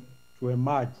continue to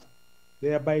emerge,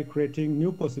 thereby creating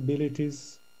new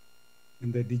possibilities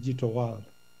in the digital world.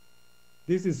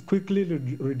 This is quickly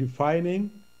redefining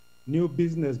new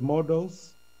business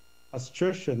models, a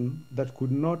situation that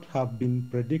could not have been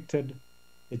predicted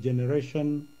a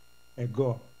generation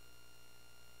ago.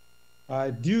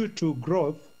 Due to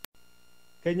growth,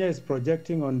 Kenya is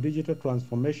projecting on digital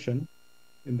transformation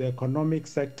in the economic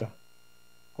sector.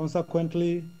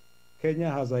 Consequently,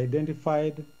 Kenya has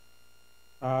identified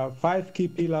 5 key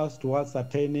pillars towards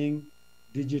attaining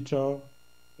digital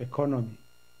economy.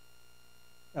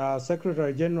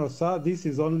 Secretary General, sir, this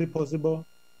is only possible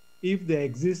if there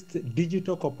exists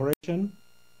digital cooperation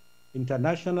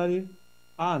internationally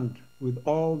and with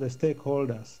all the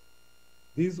stakeholders.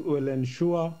 This will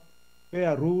ensure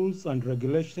fair rules and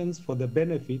regulations for the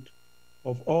benefit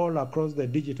of all across the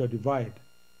digital divide.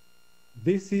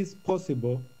 This is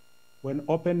possible when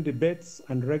open debates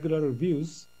and regular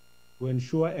reviews to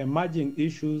ensure emerging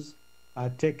issues are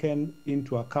taken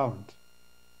into account.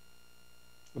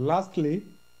 Lastly,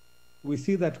 we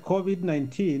see that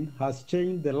COVID-19 has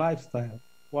changed the lifestyle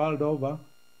world over,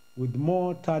 with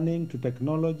more turning to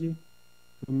technology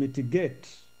to mitigate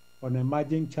on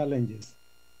emerging challenges.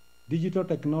 Digital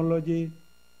technology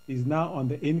is now on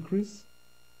the increase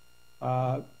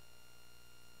for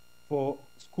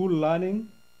school learning,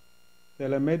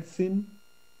 telemedicine,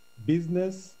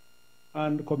 business,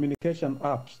 and communication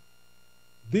apps.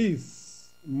 This,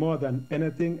 more than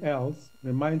anything else,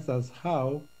 reminds us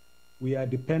how we are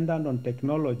dependent on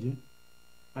technology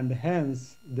and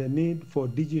hence the need for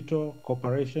digital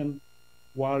cooperation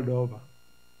world over.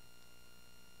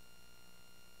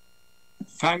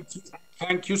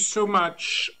 Thank you so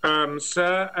much,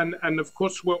 sir. And of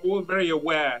course, we're all very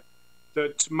aware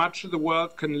that much of the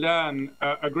world can learn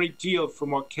a great deal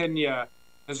from what Kenya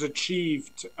has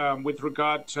achieved with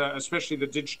regard to especially the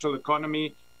digital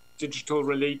economy,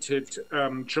 digital-related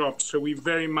jobs. So we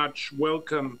very much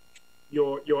welcome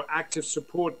your active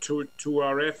support to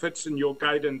our efforts and your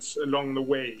guidance along the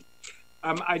way.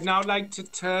 I'd now like to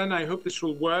turn, I hope this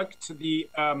will work, to the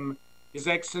His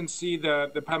Excellency,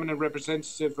 the Permanent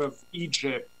Representative of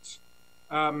Egypt.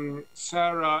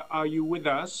 Sarah, are you with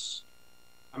us?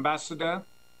 Ambassador?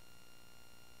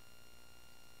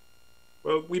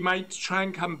 Well, we might try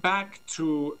and come back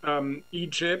to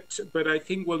Egypt, but I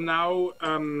think we'll now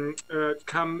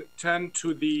turn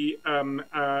to the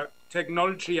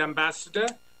Technology Ambassador.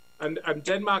 And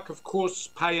Denmark, of course,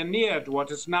 pioneered what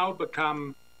has now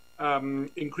become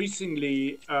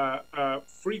increasingly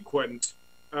frequent,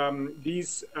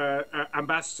 these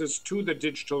ambassadors to the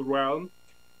digital realm.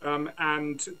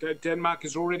 And Denmark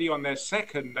is already on their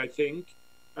second, I think.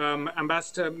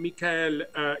 Ambassador Michael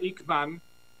Ickman,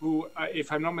 who,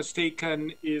 if I'm not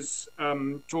mistaken, is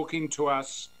talking to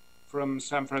us from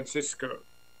San Francisco.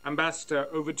 Ambassador,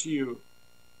 over to you.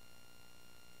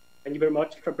 Thank you very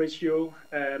much, Fabricio.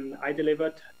 I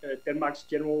delivered Denmark's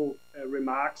general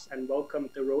remarks and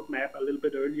welcomed the roadmap a little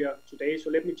bit earlier today. So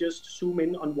let me just zoom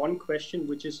in on one question,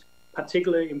 which is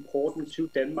particularly important to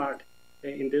Denmark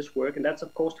in this work. And that's,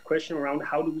 of course, the question around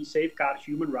how do we safeguard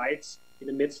human rights in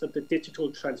the midst of the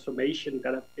digital transformation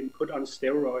that have been put on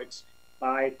steroids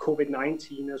by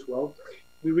COVID-19 as well.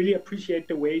 We really appreciate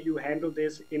the way you handle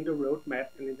this in the roadmap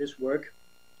and in this work.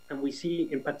 And we see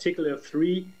in particular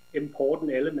 3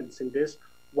 important elements in this.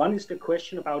 One is the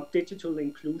question about digital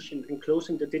inclusion and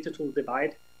closing the digital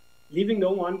divide. Leaving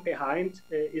no one behind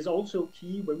is also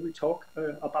key when we talk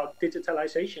about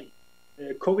digitalization.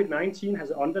 COVID-19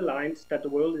 has underlined that the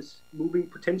world is moving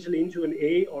potentially into an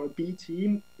A or a B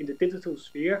team in the digital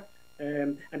sphere.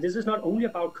 And this is not only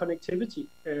about connectivity,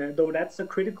 though that's a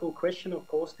critical question, of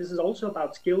course. This is also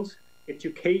about skills,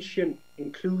 education,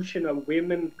 inclusion of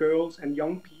women, girls, and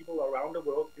young people around the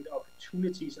world in the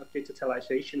opportunities of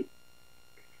digitalization.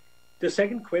 The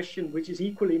second question, which is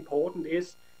equally important,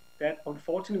 is that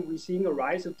unfortunately we're seeing a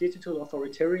rise of digital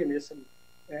authoritarianism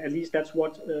At least that's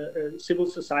what civil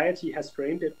society has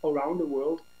framed it around the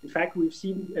world. In fact, we've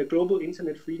seen global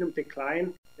internet freedom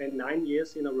decline 9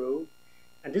 years in a row.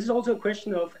 And this is also a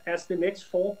question of, as the next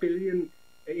 4 billion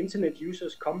internet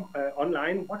users come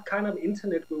online, what kind of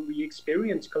internet will we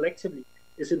experience collectively?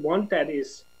 Is it one that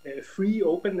is free,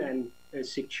 open, and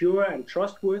secure and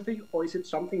trustworthy, or is it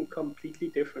something completely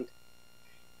different?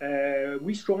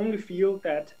 We strongly feel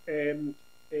that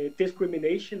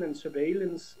discrimination and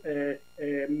surveillance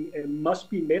must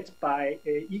be met by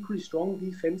equally strong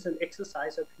defense and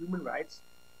exercise of human rights.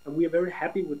 And we are very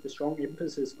happy with the strong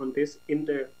emphasis on this in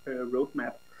the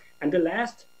roadmap. And the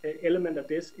last element of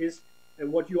this is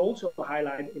what you also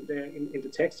highlight in the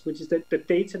text, which is the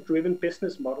data-driven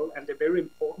business model and the very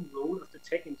important role of the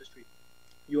tech industry.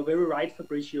 You're very right,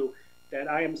 Fabricio, that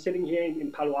I am sitting here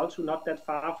in Palo Alto, not that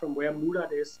far from where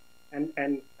Murat is.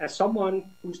 And as someone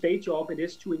whose day job it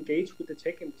is to engage with the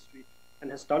tech industry and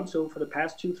has done so for the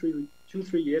past two,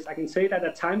 three years, I can say that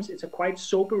at times it's a quite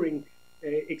sobering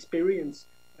experience.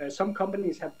 Some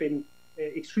companies have been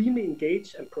extremely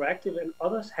engaged and proactive, and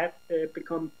others have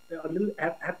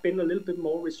been a little bit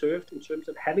more reserved in terms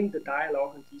of having the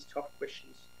dialogue on these tough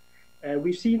questions.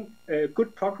 We've seen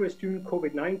good progress during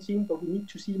COVID-19, but we need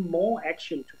to see more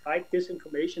action to fight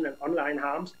disinformation and online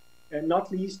harms,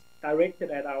 not least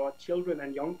directed at our children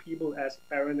and young people, as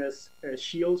Baroness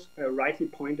Shields rightly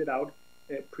pointed out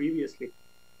previously.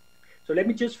 So let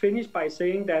me just finish by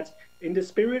saying that in the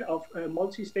spirit of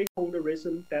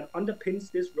multi-stakeholderism that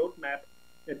underpins this roadmap,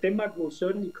 Denmark will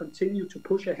certainly continue to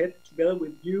push ahead together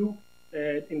with you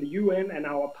in the UN and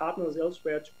our partners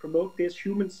elsewhere to promote this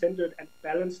human-centered and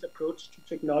balanced approach to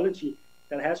technology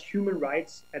that has human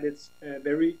rights at its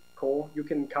very core. You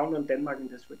can count on Denmark in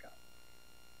this regard.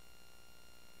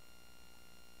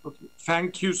 Okay.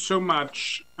 Thank you so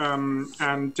much.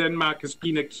 And Denmark has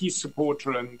been a key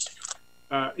supporter and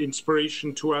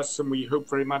inspiration to us, and we hope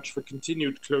very much for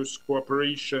continued close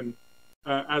cooperation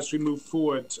as we move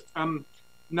forward.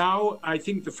 Now, I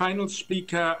think the final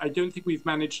speaker, I don't think we've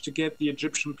managed to get the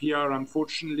Egyptian PR,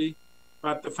 unfortunately,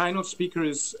 but the final speaker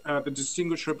is the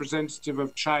distinguished representative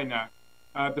of China.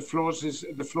 The floor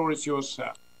is yours,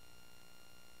 sir.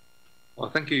 Well,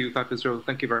 thank you, Fabricio.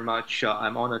 Thank you very much.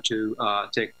 I'm honored to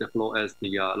take the floor as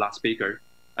the last speaker.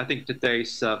 I think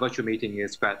today's virtual meeting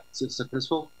is quite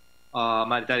successful.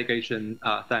 My delegation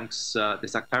thanks the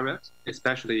Secretariat,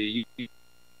 especially you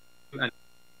and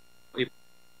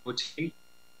your team.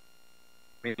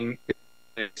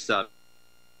 It's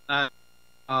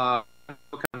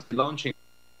launching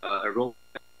a role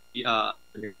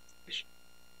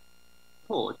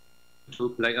to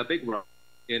play a big role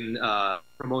in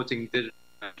promoting digital.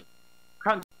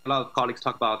 Currently, a lot of colleagues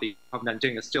talk about the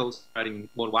COVID-19 is still spreading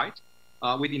worldwide.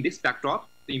 Within this backdrop,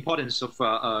 the importance of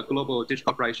global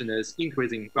digital cooperation is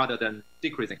increasing rather than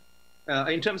decreasing.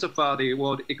 In terms of the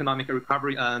world economic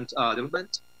recovery and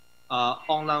development,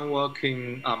 online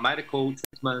working, medical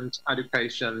treatment,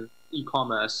 education,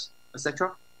 e-commerce,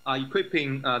 etc., are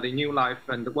equipping the new life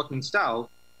and working style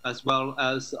as well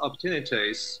as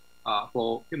opportunities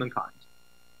for humankind.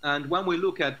 And when we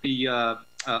look at the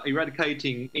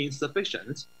eradicating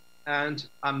insufficient and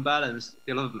unbalanced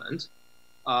development,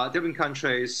 different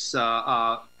countries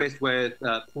are faced with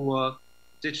poor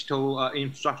digital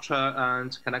infrastructure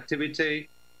and connectivity,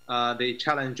 the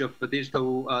challenge of the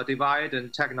digital divide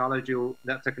and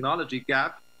technology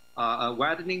gap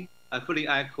widening. I fully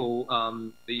echo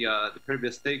the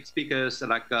previous speakers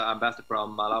like Ambassador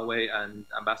from Malawi and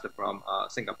Ambassador from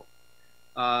Singapore.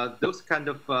 Those kind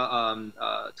of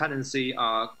tendency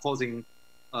are causing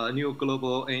new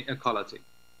global inequality.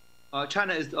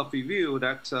 China is of the view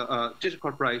that digital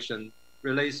cooperation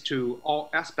relates to all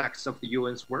aspects of the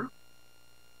UN's work.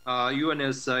 UN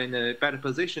is in a better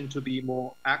position to be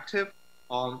more active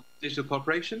on digital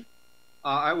cooperation.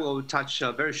 I will touch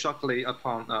very shortly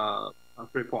upon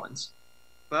 3 points.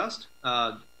 First,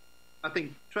 I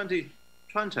think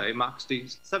 2020 marks the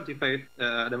 75th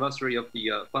anniversary of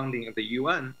the founding of the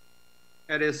UN.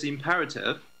 It is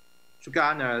imperative to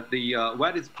garner the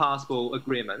widest possible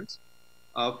agreement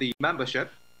of the membership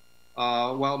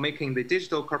while making the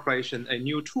digital cooperation a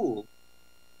new tool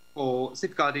for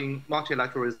safeguarding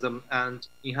multilateralism and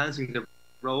enhancing the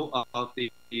role of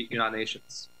the United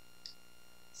Nations.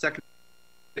 Second,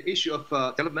 the issue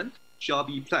of development shall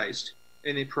be placed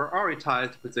in a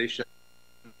prioritized position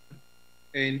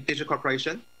in digital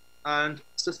cooperation, and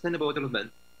sustainable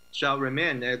development shall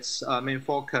remain its main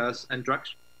focus and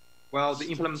direction, while the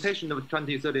implementation of the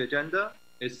 2030 agenda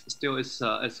is still its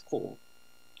core.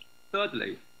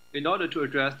 Thirdly, in order to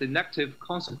address the negative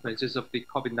consequences of the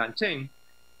COVID-19,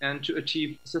 and to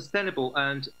achieve sustainable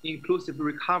and inclusive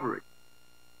recovery.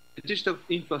 The digital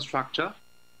infrastructure,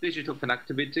 digital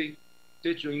connectivity,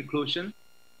 digital inclusion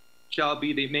shall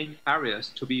be the main areas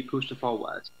to be pushed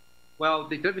forward, while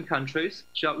the developing countries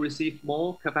shall receive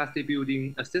more capacity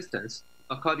building assistance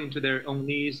according to their own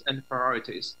needs and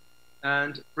priorities,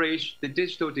 and bridge the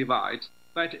digital divide,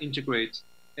 better integrate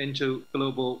into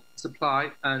global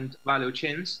supply and value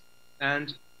chains,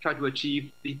 and try to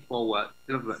achieve the forward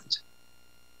development.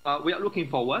 We are looking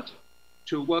forward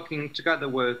to working together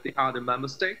with the other member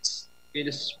states in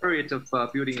the spirit of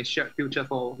building a shared future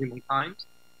for humankind,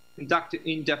 conducting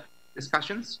in-depth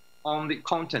discussions on the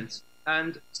contents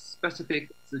and specific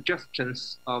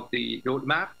suggestions of the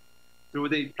roadmap through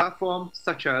the platform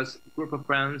such as Group of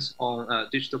Friends on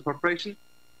Digital Cooperation,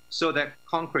 so that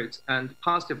concrete and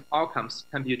positive outcomes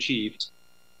can be achieved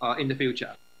in the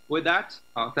future. With that,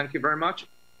 thank you very much,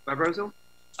 Fabrizio.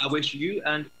 I wish you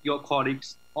and your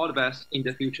colleagues all the best in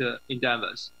the future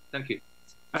endeavors. Thank you.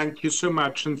 Thank you so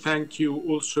much, and thank you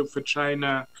also for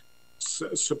China's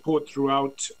support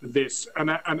throughout this.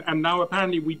 And now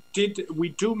apparently we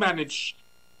do manage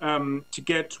to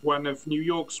get one of New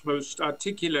York's most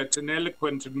articulate and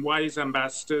eloquent and wise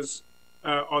ambassadors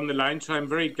on the line. So I'm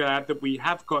very glad that we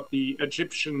have got the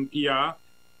Egyptian PR,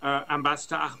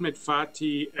 Ambassador Ahmed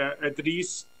Fatih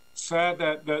Idris. Sir,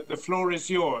 the floor is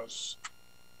yours.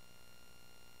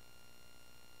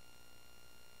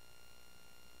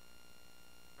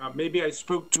 Maybe I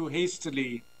spoke too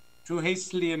hastily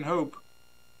in hope.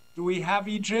 Do we have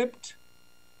Egypt?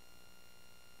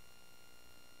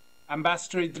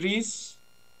 Ambassador Idris?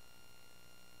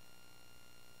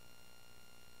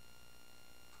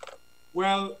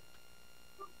 Well,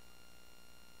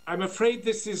 I'm afraid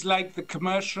this is like the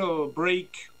commercial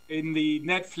break in the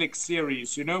Netflix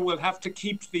series. You know, we'll have to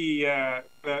keep the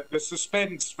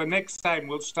suspense for next time.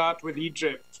 We'll start with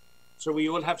Egypt, so we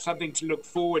all have something to look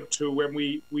forward to when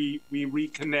we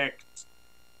reconnect.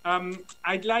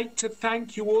 I'd like to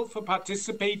thank you all for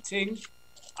participating.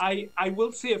 I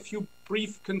will say a few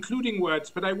brief concluding words,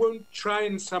 but I won't try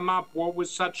and sum up what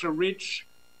was such a rich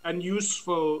and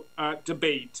useful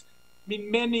debate. I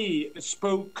mean, many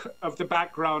spoke of the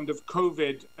background of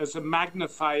COVID as a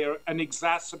magnifier and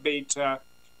exacerbator,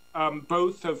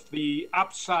 both of the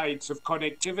upsides of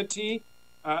connectivity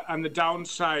and the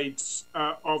downsides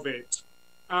of it.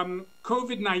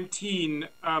 COVID-19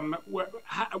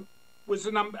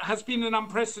 has been an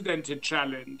unprecedented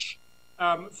challenge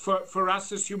for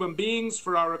us as human beings,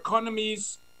 for our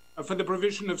economies, for the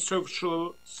provision of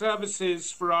social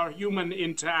services, for our human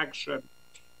interaction.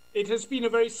 It has been a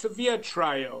very severe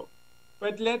trial,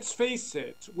 but let's face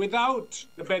it, without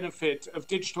the benefit of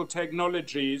digital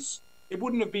technologies, it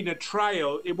wouldn't have been a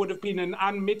trial, it would have been an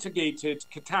unmitigated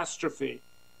catastrophe.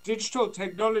 Digital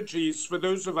technologies, for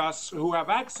those of us who have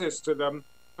access to them,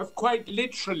 have quite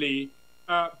literally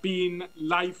been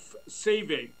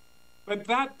life-saving. But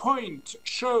that point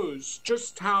shows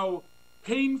just how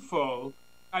painful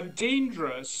and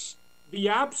dangerous the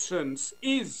absence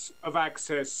is of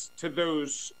access to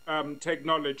those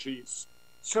technologies.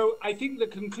 So I think the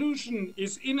conclusion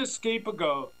is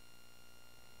inescapable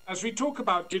as we talk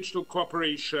about digital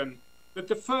cooperation, that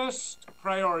the first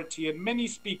priority, and many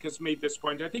speakers made this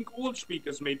point, I think all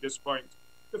speakers made this point,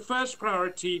 the first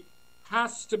priority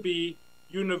has to be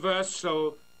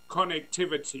universal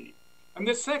connectivity. And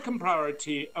the second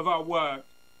priority of our work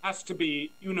has to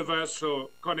be universal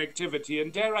connectivity.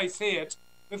 And dare I say it,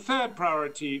 the third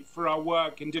priority for our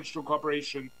work in digital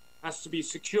cooperation has to be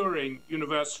securing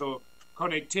universal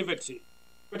connectivity.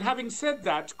 But having said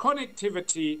that,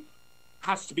 connectivity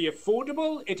has to be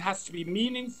affordable, it has to be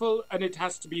meaningful, and it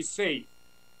has to be safe.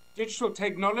 Digital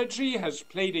technology has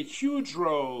played a huge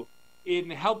role in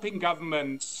helping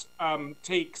governments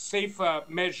take safer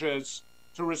measures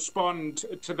to respond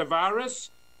to the virus,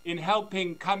 in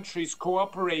helping countries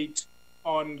cooperate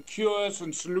on cures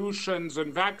and solutions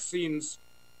and vaccines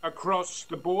across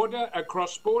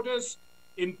borders,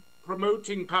 in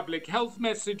promoting public health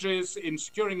messages, in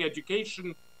securing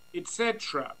education,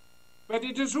 etc. But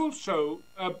it has also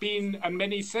been, and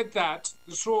many said that,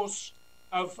 the source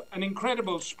of an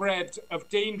incredible spread of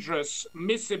dangerous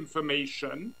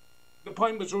misinformation. The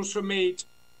point was also made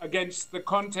against the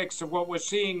context of what we're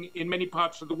seeing in many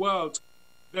parts of the world,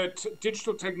 that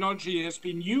digital technology has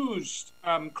been used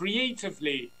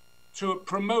creatively to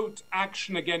promote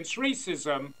action against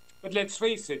racism. But let's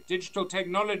face it, digital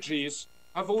technologies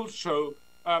have also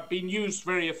been used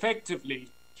very effectively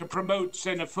to promote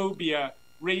xenophobia,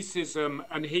 racism,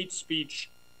 and hate speech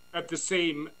at the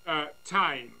same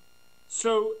time.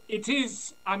 So it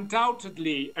is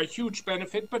undoubtedly a huge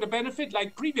benefit, but a benefit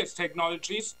like previous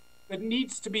technologies that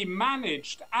needs to be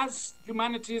managed, as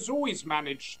humanity has always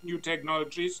managed new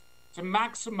technologies, to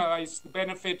maximize the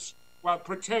benefits while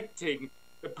protecting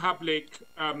the public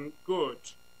good.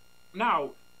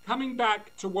 Now, coming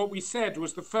back to what we said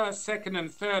was the first, second, and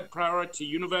third priority,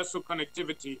 universal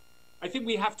connectivity, I think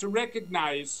we have to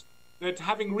recognize that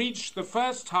having reached the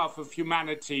first half of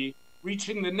humanity,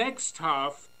 reaching the next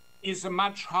half is a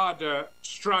much harder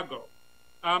struggle.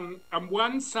 And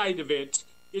one side of it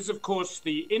is, of course,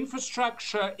 the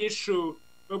infrastructure issue.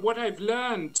 But what I've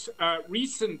learned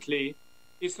recently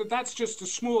is that that's just a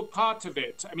small part of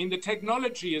it. I mean, the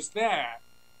technology is there.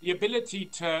 The ability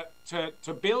to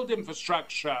build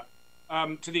infrastructure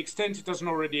to the extent it doesn't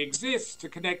already exist, to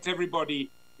connect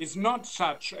everybody, is not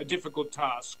such a difficult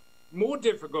task. More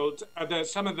difficult are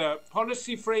some of the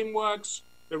policy frameworks,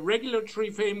 the regulatory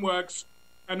frameworks,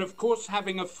 and of course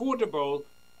having affordable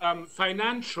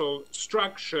financial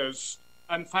structures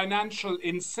and financial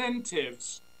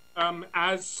incentives,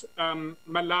 as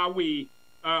Malawi,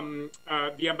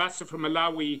 the ambassador from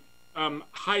Malawi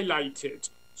highlighted.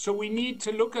 So we need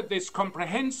to look at this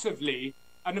comprehensively,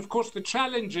 and of course the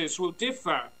challenges will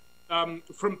differ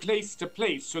from place to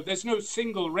place. So there's no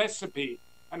single recipe.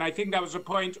 And I think that was a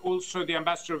point also the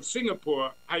ambassador of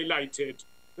Singapore highlighted,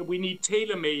 that we need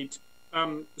tailor-made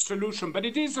solution. But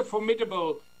it is a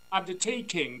formidable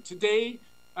undertaking. Today,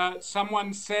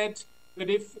 someone said that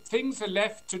if things are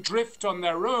left to drift on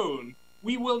their own,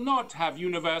 we will not have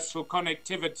universal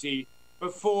connectivity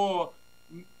before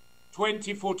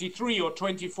 2043 or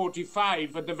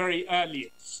 2045 at the very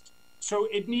earliest. So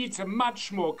it needs a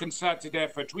much more concerted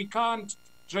effort. We can't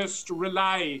just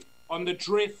rely on the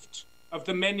drift of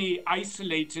the many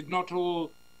isolated, not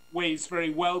always very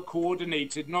well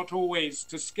coordinated, not always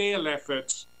to scale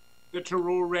efforts that are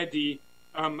already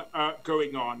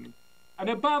going on. And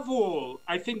above all,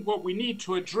 I think what we need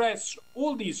to address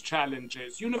all these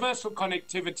challenges, universal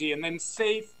connectivity, and then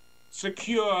safe,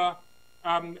 secure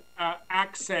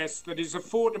access that is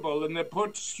affordable and that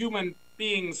puts human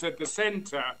beings at the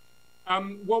center.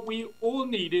 What we all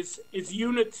need is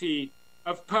unity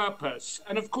of purpose.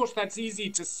 And of course, that's easy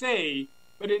to say,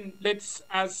 but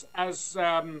as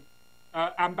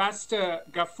Ambassador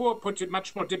Gafour put it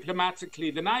much more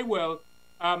diplomatically than I will,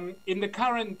 in the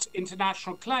current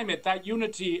international climate, that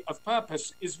unity of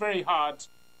purpose is very hard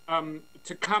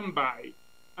to come by.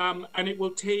 And it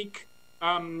will take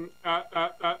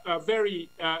a very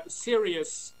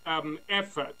serious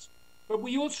effort. But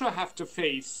we also have to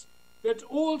face that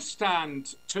all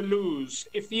stand to lose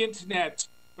if the internet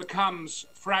becomes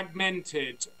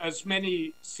fragmented, as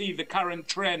many see the current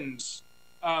trends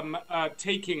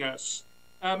taking us.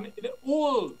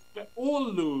 All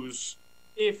lose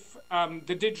if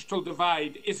the digital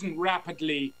divide isn't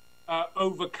rapidly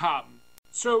overcome.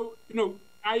 So,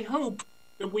 I hope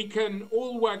that we can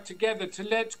all work together to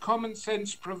let common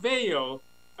sense prevail,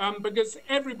 because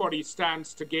everybody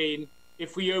stands to gain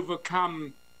if we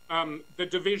overcome the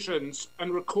divisions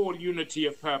and recall unity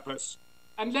of purpose.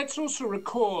 And let's also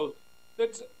recall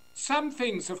that some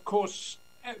things, of course,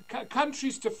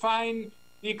 countries define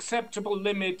the acceptable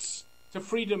limits to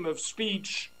freedom of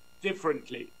speech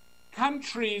differently.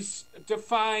 Countries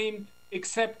define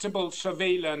acceptable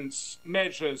surveillance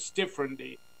measures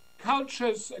differently.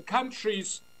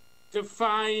 Countries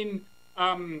define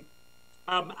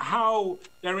how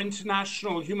their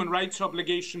international human rights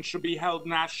obligations should be held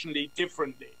nationally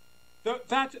differently.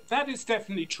 That is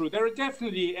definitely true. There are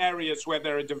definitely areas where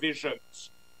there are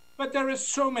divisions, but there are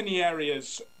so many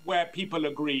areas where people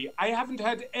agree. I haven't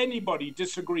heard anybody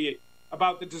disagree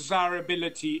about the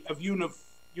desirability of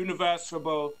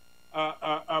universal,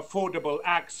 affordable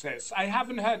access. I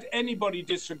haven't heard anybody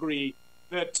disagree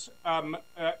that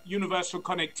universal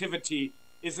connectivity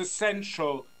is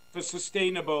essential for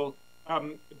sustainable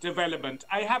development.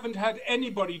 I haven't heard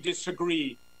anybody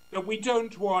disagree that we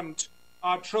don't want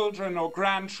our children or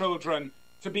grandchildren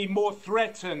to be more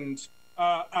threatened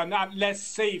and less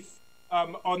safe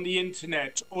on the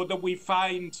internet, or that we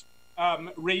find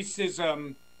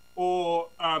racism or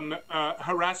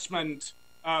harassment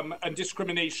and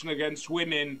discrimination against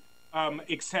women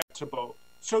acceptable.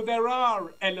 So there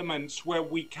are elements where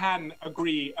we can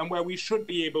agree and where we should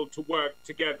be able to work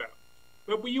together.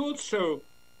 But we also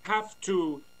have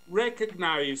to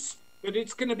recognize that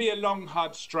it's going to be a long,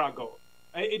 hard struggle.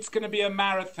 It's going to be a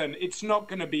marathon. It's not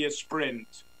going to be a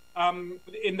sprint.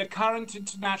 In the current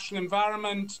international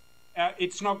environment,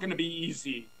 it's not going to be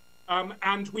easy.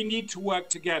 And we need to work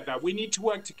together. We need to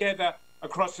work together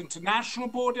across international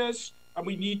borders, and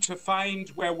we need to find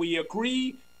where we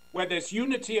agree where there's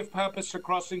unity of purpose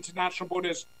across international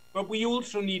borders, but we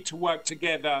also need to work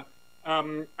together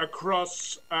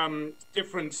across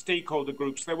different stakeholder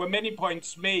groups. There were many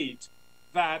points made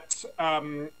that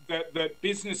that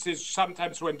businesses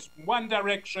sometimes went in one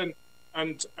direction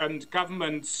and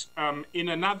governments in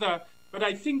another. But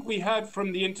I think we heard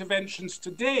from the interventions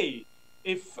today,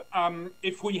 if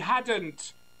we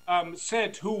hadn't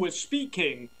said who was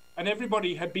speaking and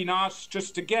everybody had been asked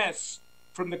just to guess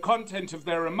from the content of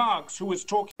their remarks who was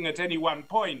talking at any one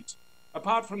point,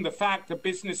 apart from the fact that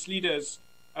business leaders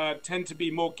tend to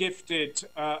be more gifted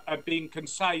at being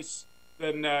concise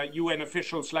than UN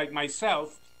officials like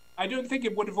myself, I don't think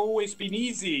it would have always been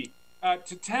easy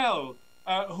to tell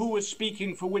who was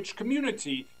speaking for which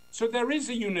community. So there is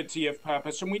a unity of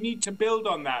purpose, and we need to build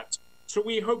on that. So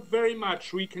we hope very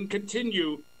much we can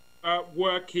continue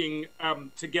working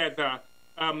together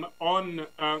on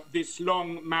this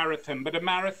long marathon, but a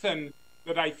marathon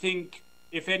that I think,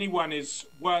 if anyone is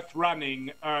worth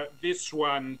running, this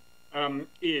one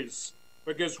is.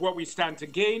 Because what we stand to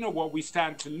gain or what we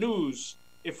stand to lose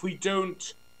if we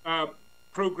don't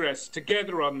progress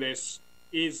together on this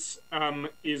is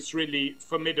really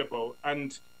formidable.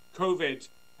 And COVID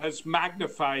has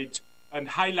magnified and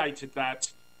highlighted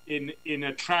that in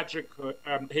a tragic,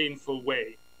 painful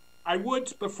way. I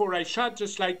would, before I shut,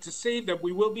 just like to say that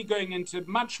we will be going into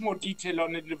much more detail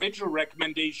on individual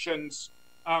recommendations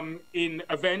in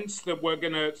events that we're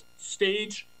going to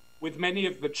stage with many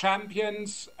of the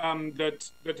champions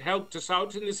that helped us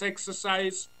out in this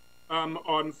exercise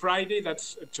on Friday,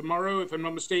 that's tomorrow, if I'm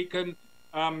not mistaken,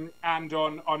 and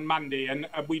on Monday. And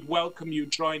we'd welcome you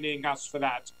joining us for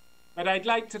that. But I'd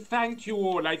like to thank you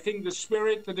all. I think the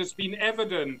spirit that has been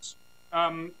evident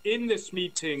in this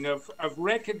meeting of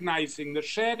recognizing the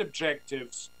shared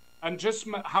objectives and just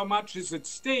how much is at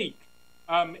stake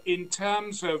in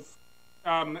terms of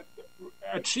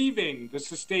achieving the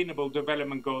Sustainable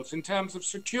Development Goals, in terms of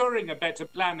securing a better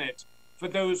planet for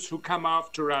those who come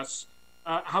after us,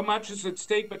 how much is at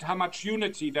stake, but how much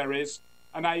unity there is.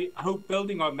 And I hope,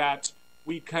 building on that,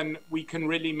 we can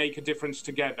really make a difference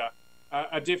together,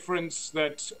 a difference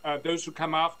that those who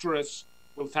come after us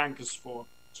will thank us for.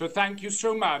 So thank you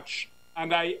so much,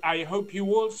 and I hope you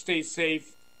all stay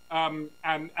safe and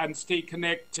stay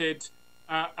connected,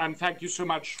 and thank you so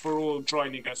much for all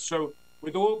joining us. So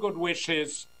with all good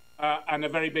wishes and a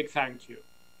very big thank you.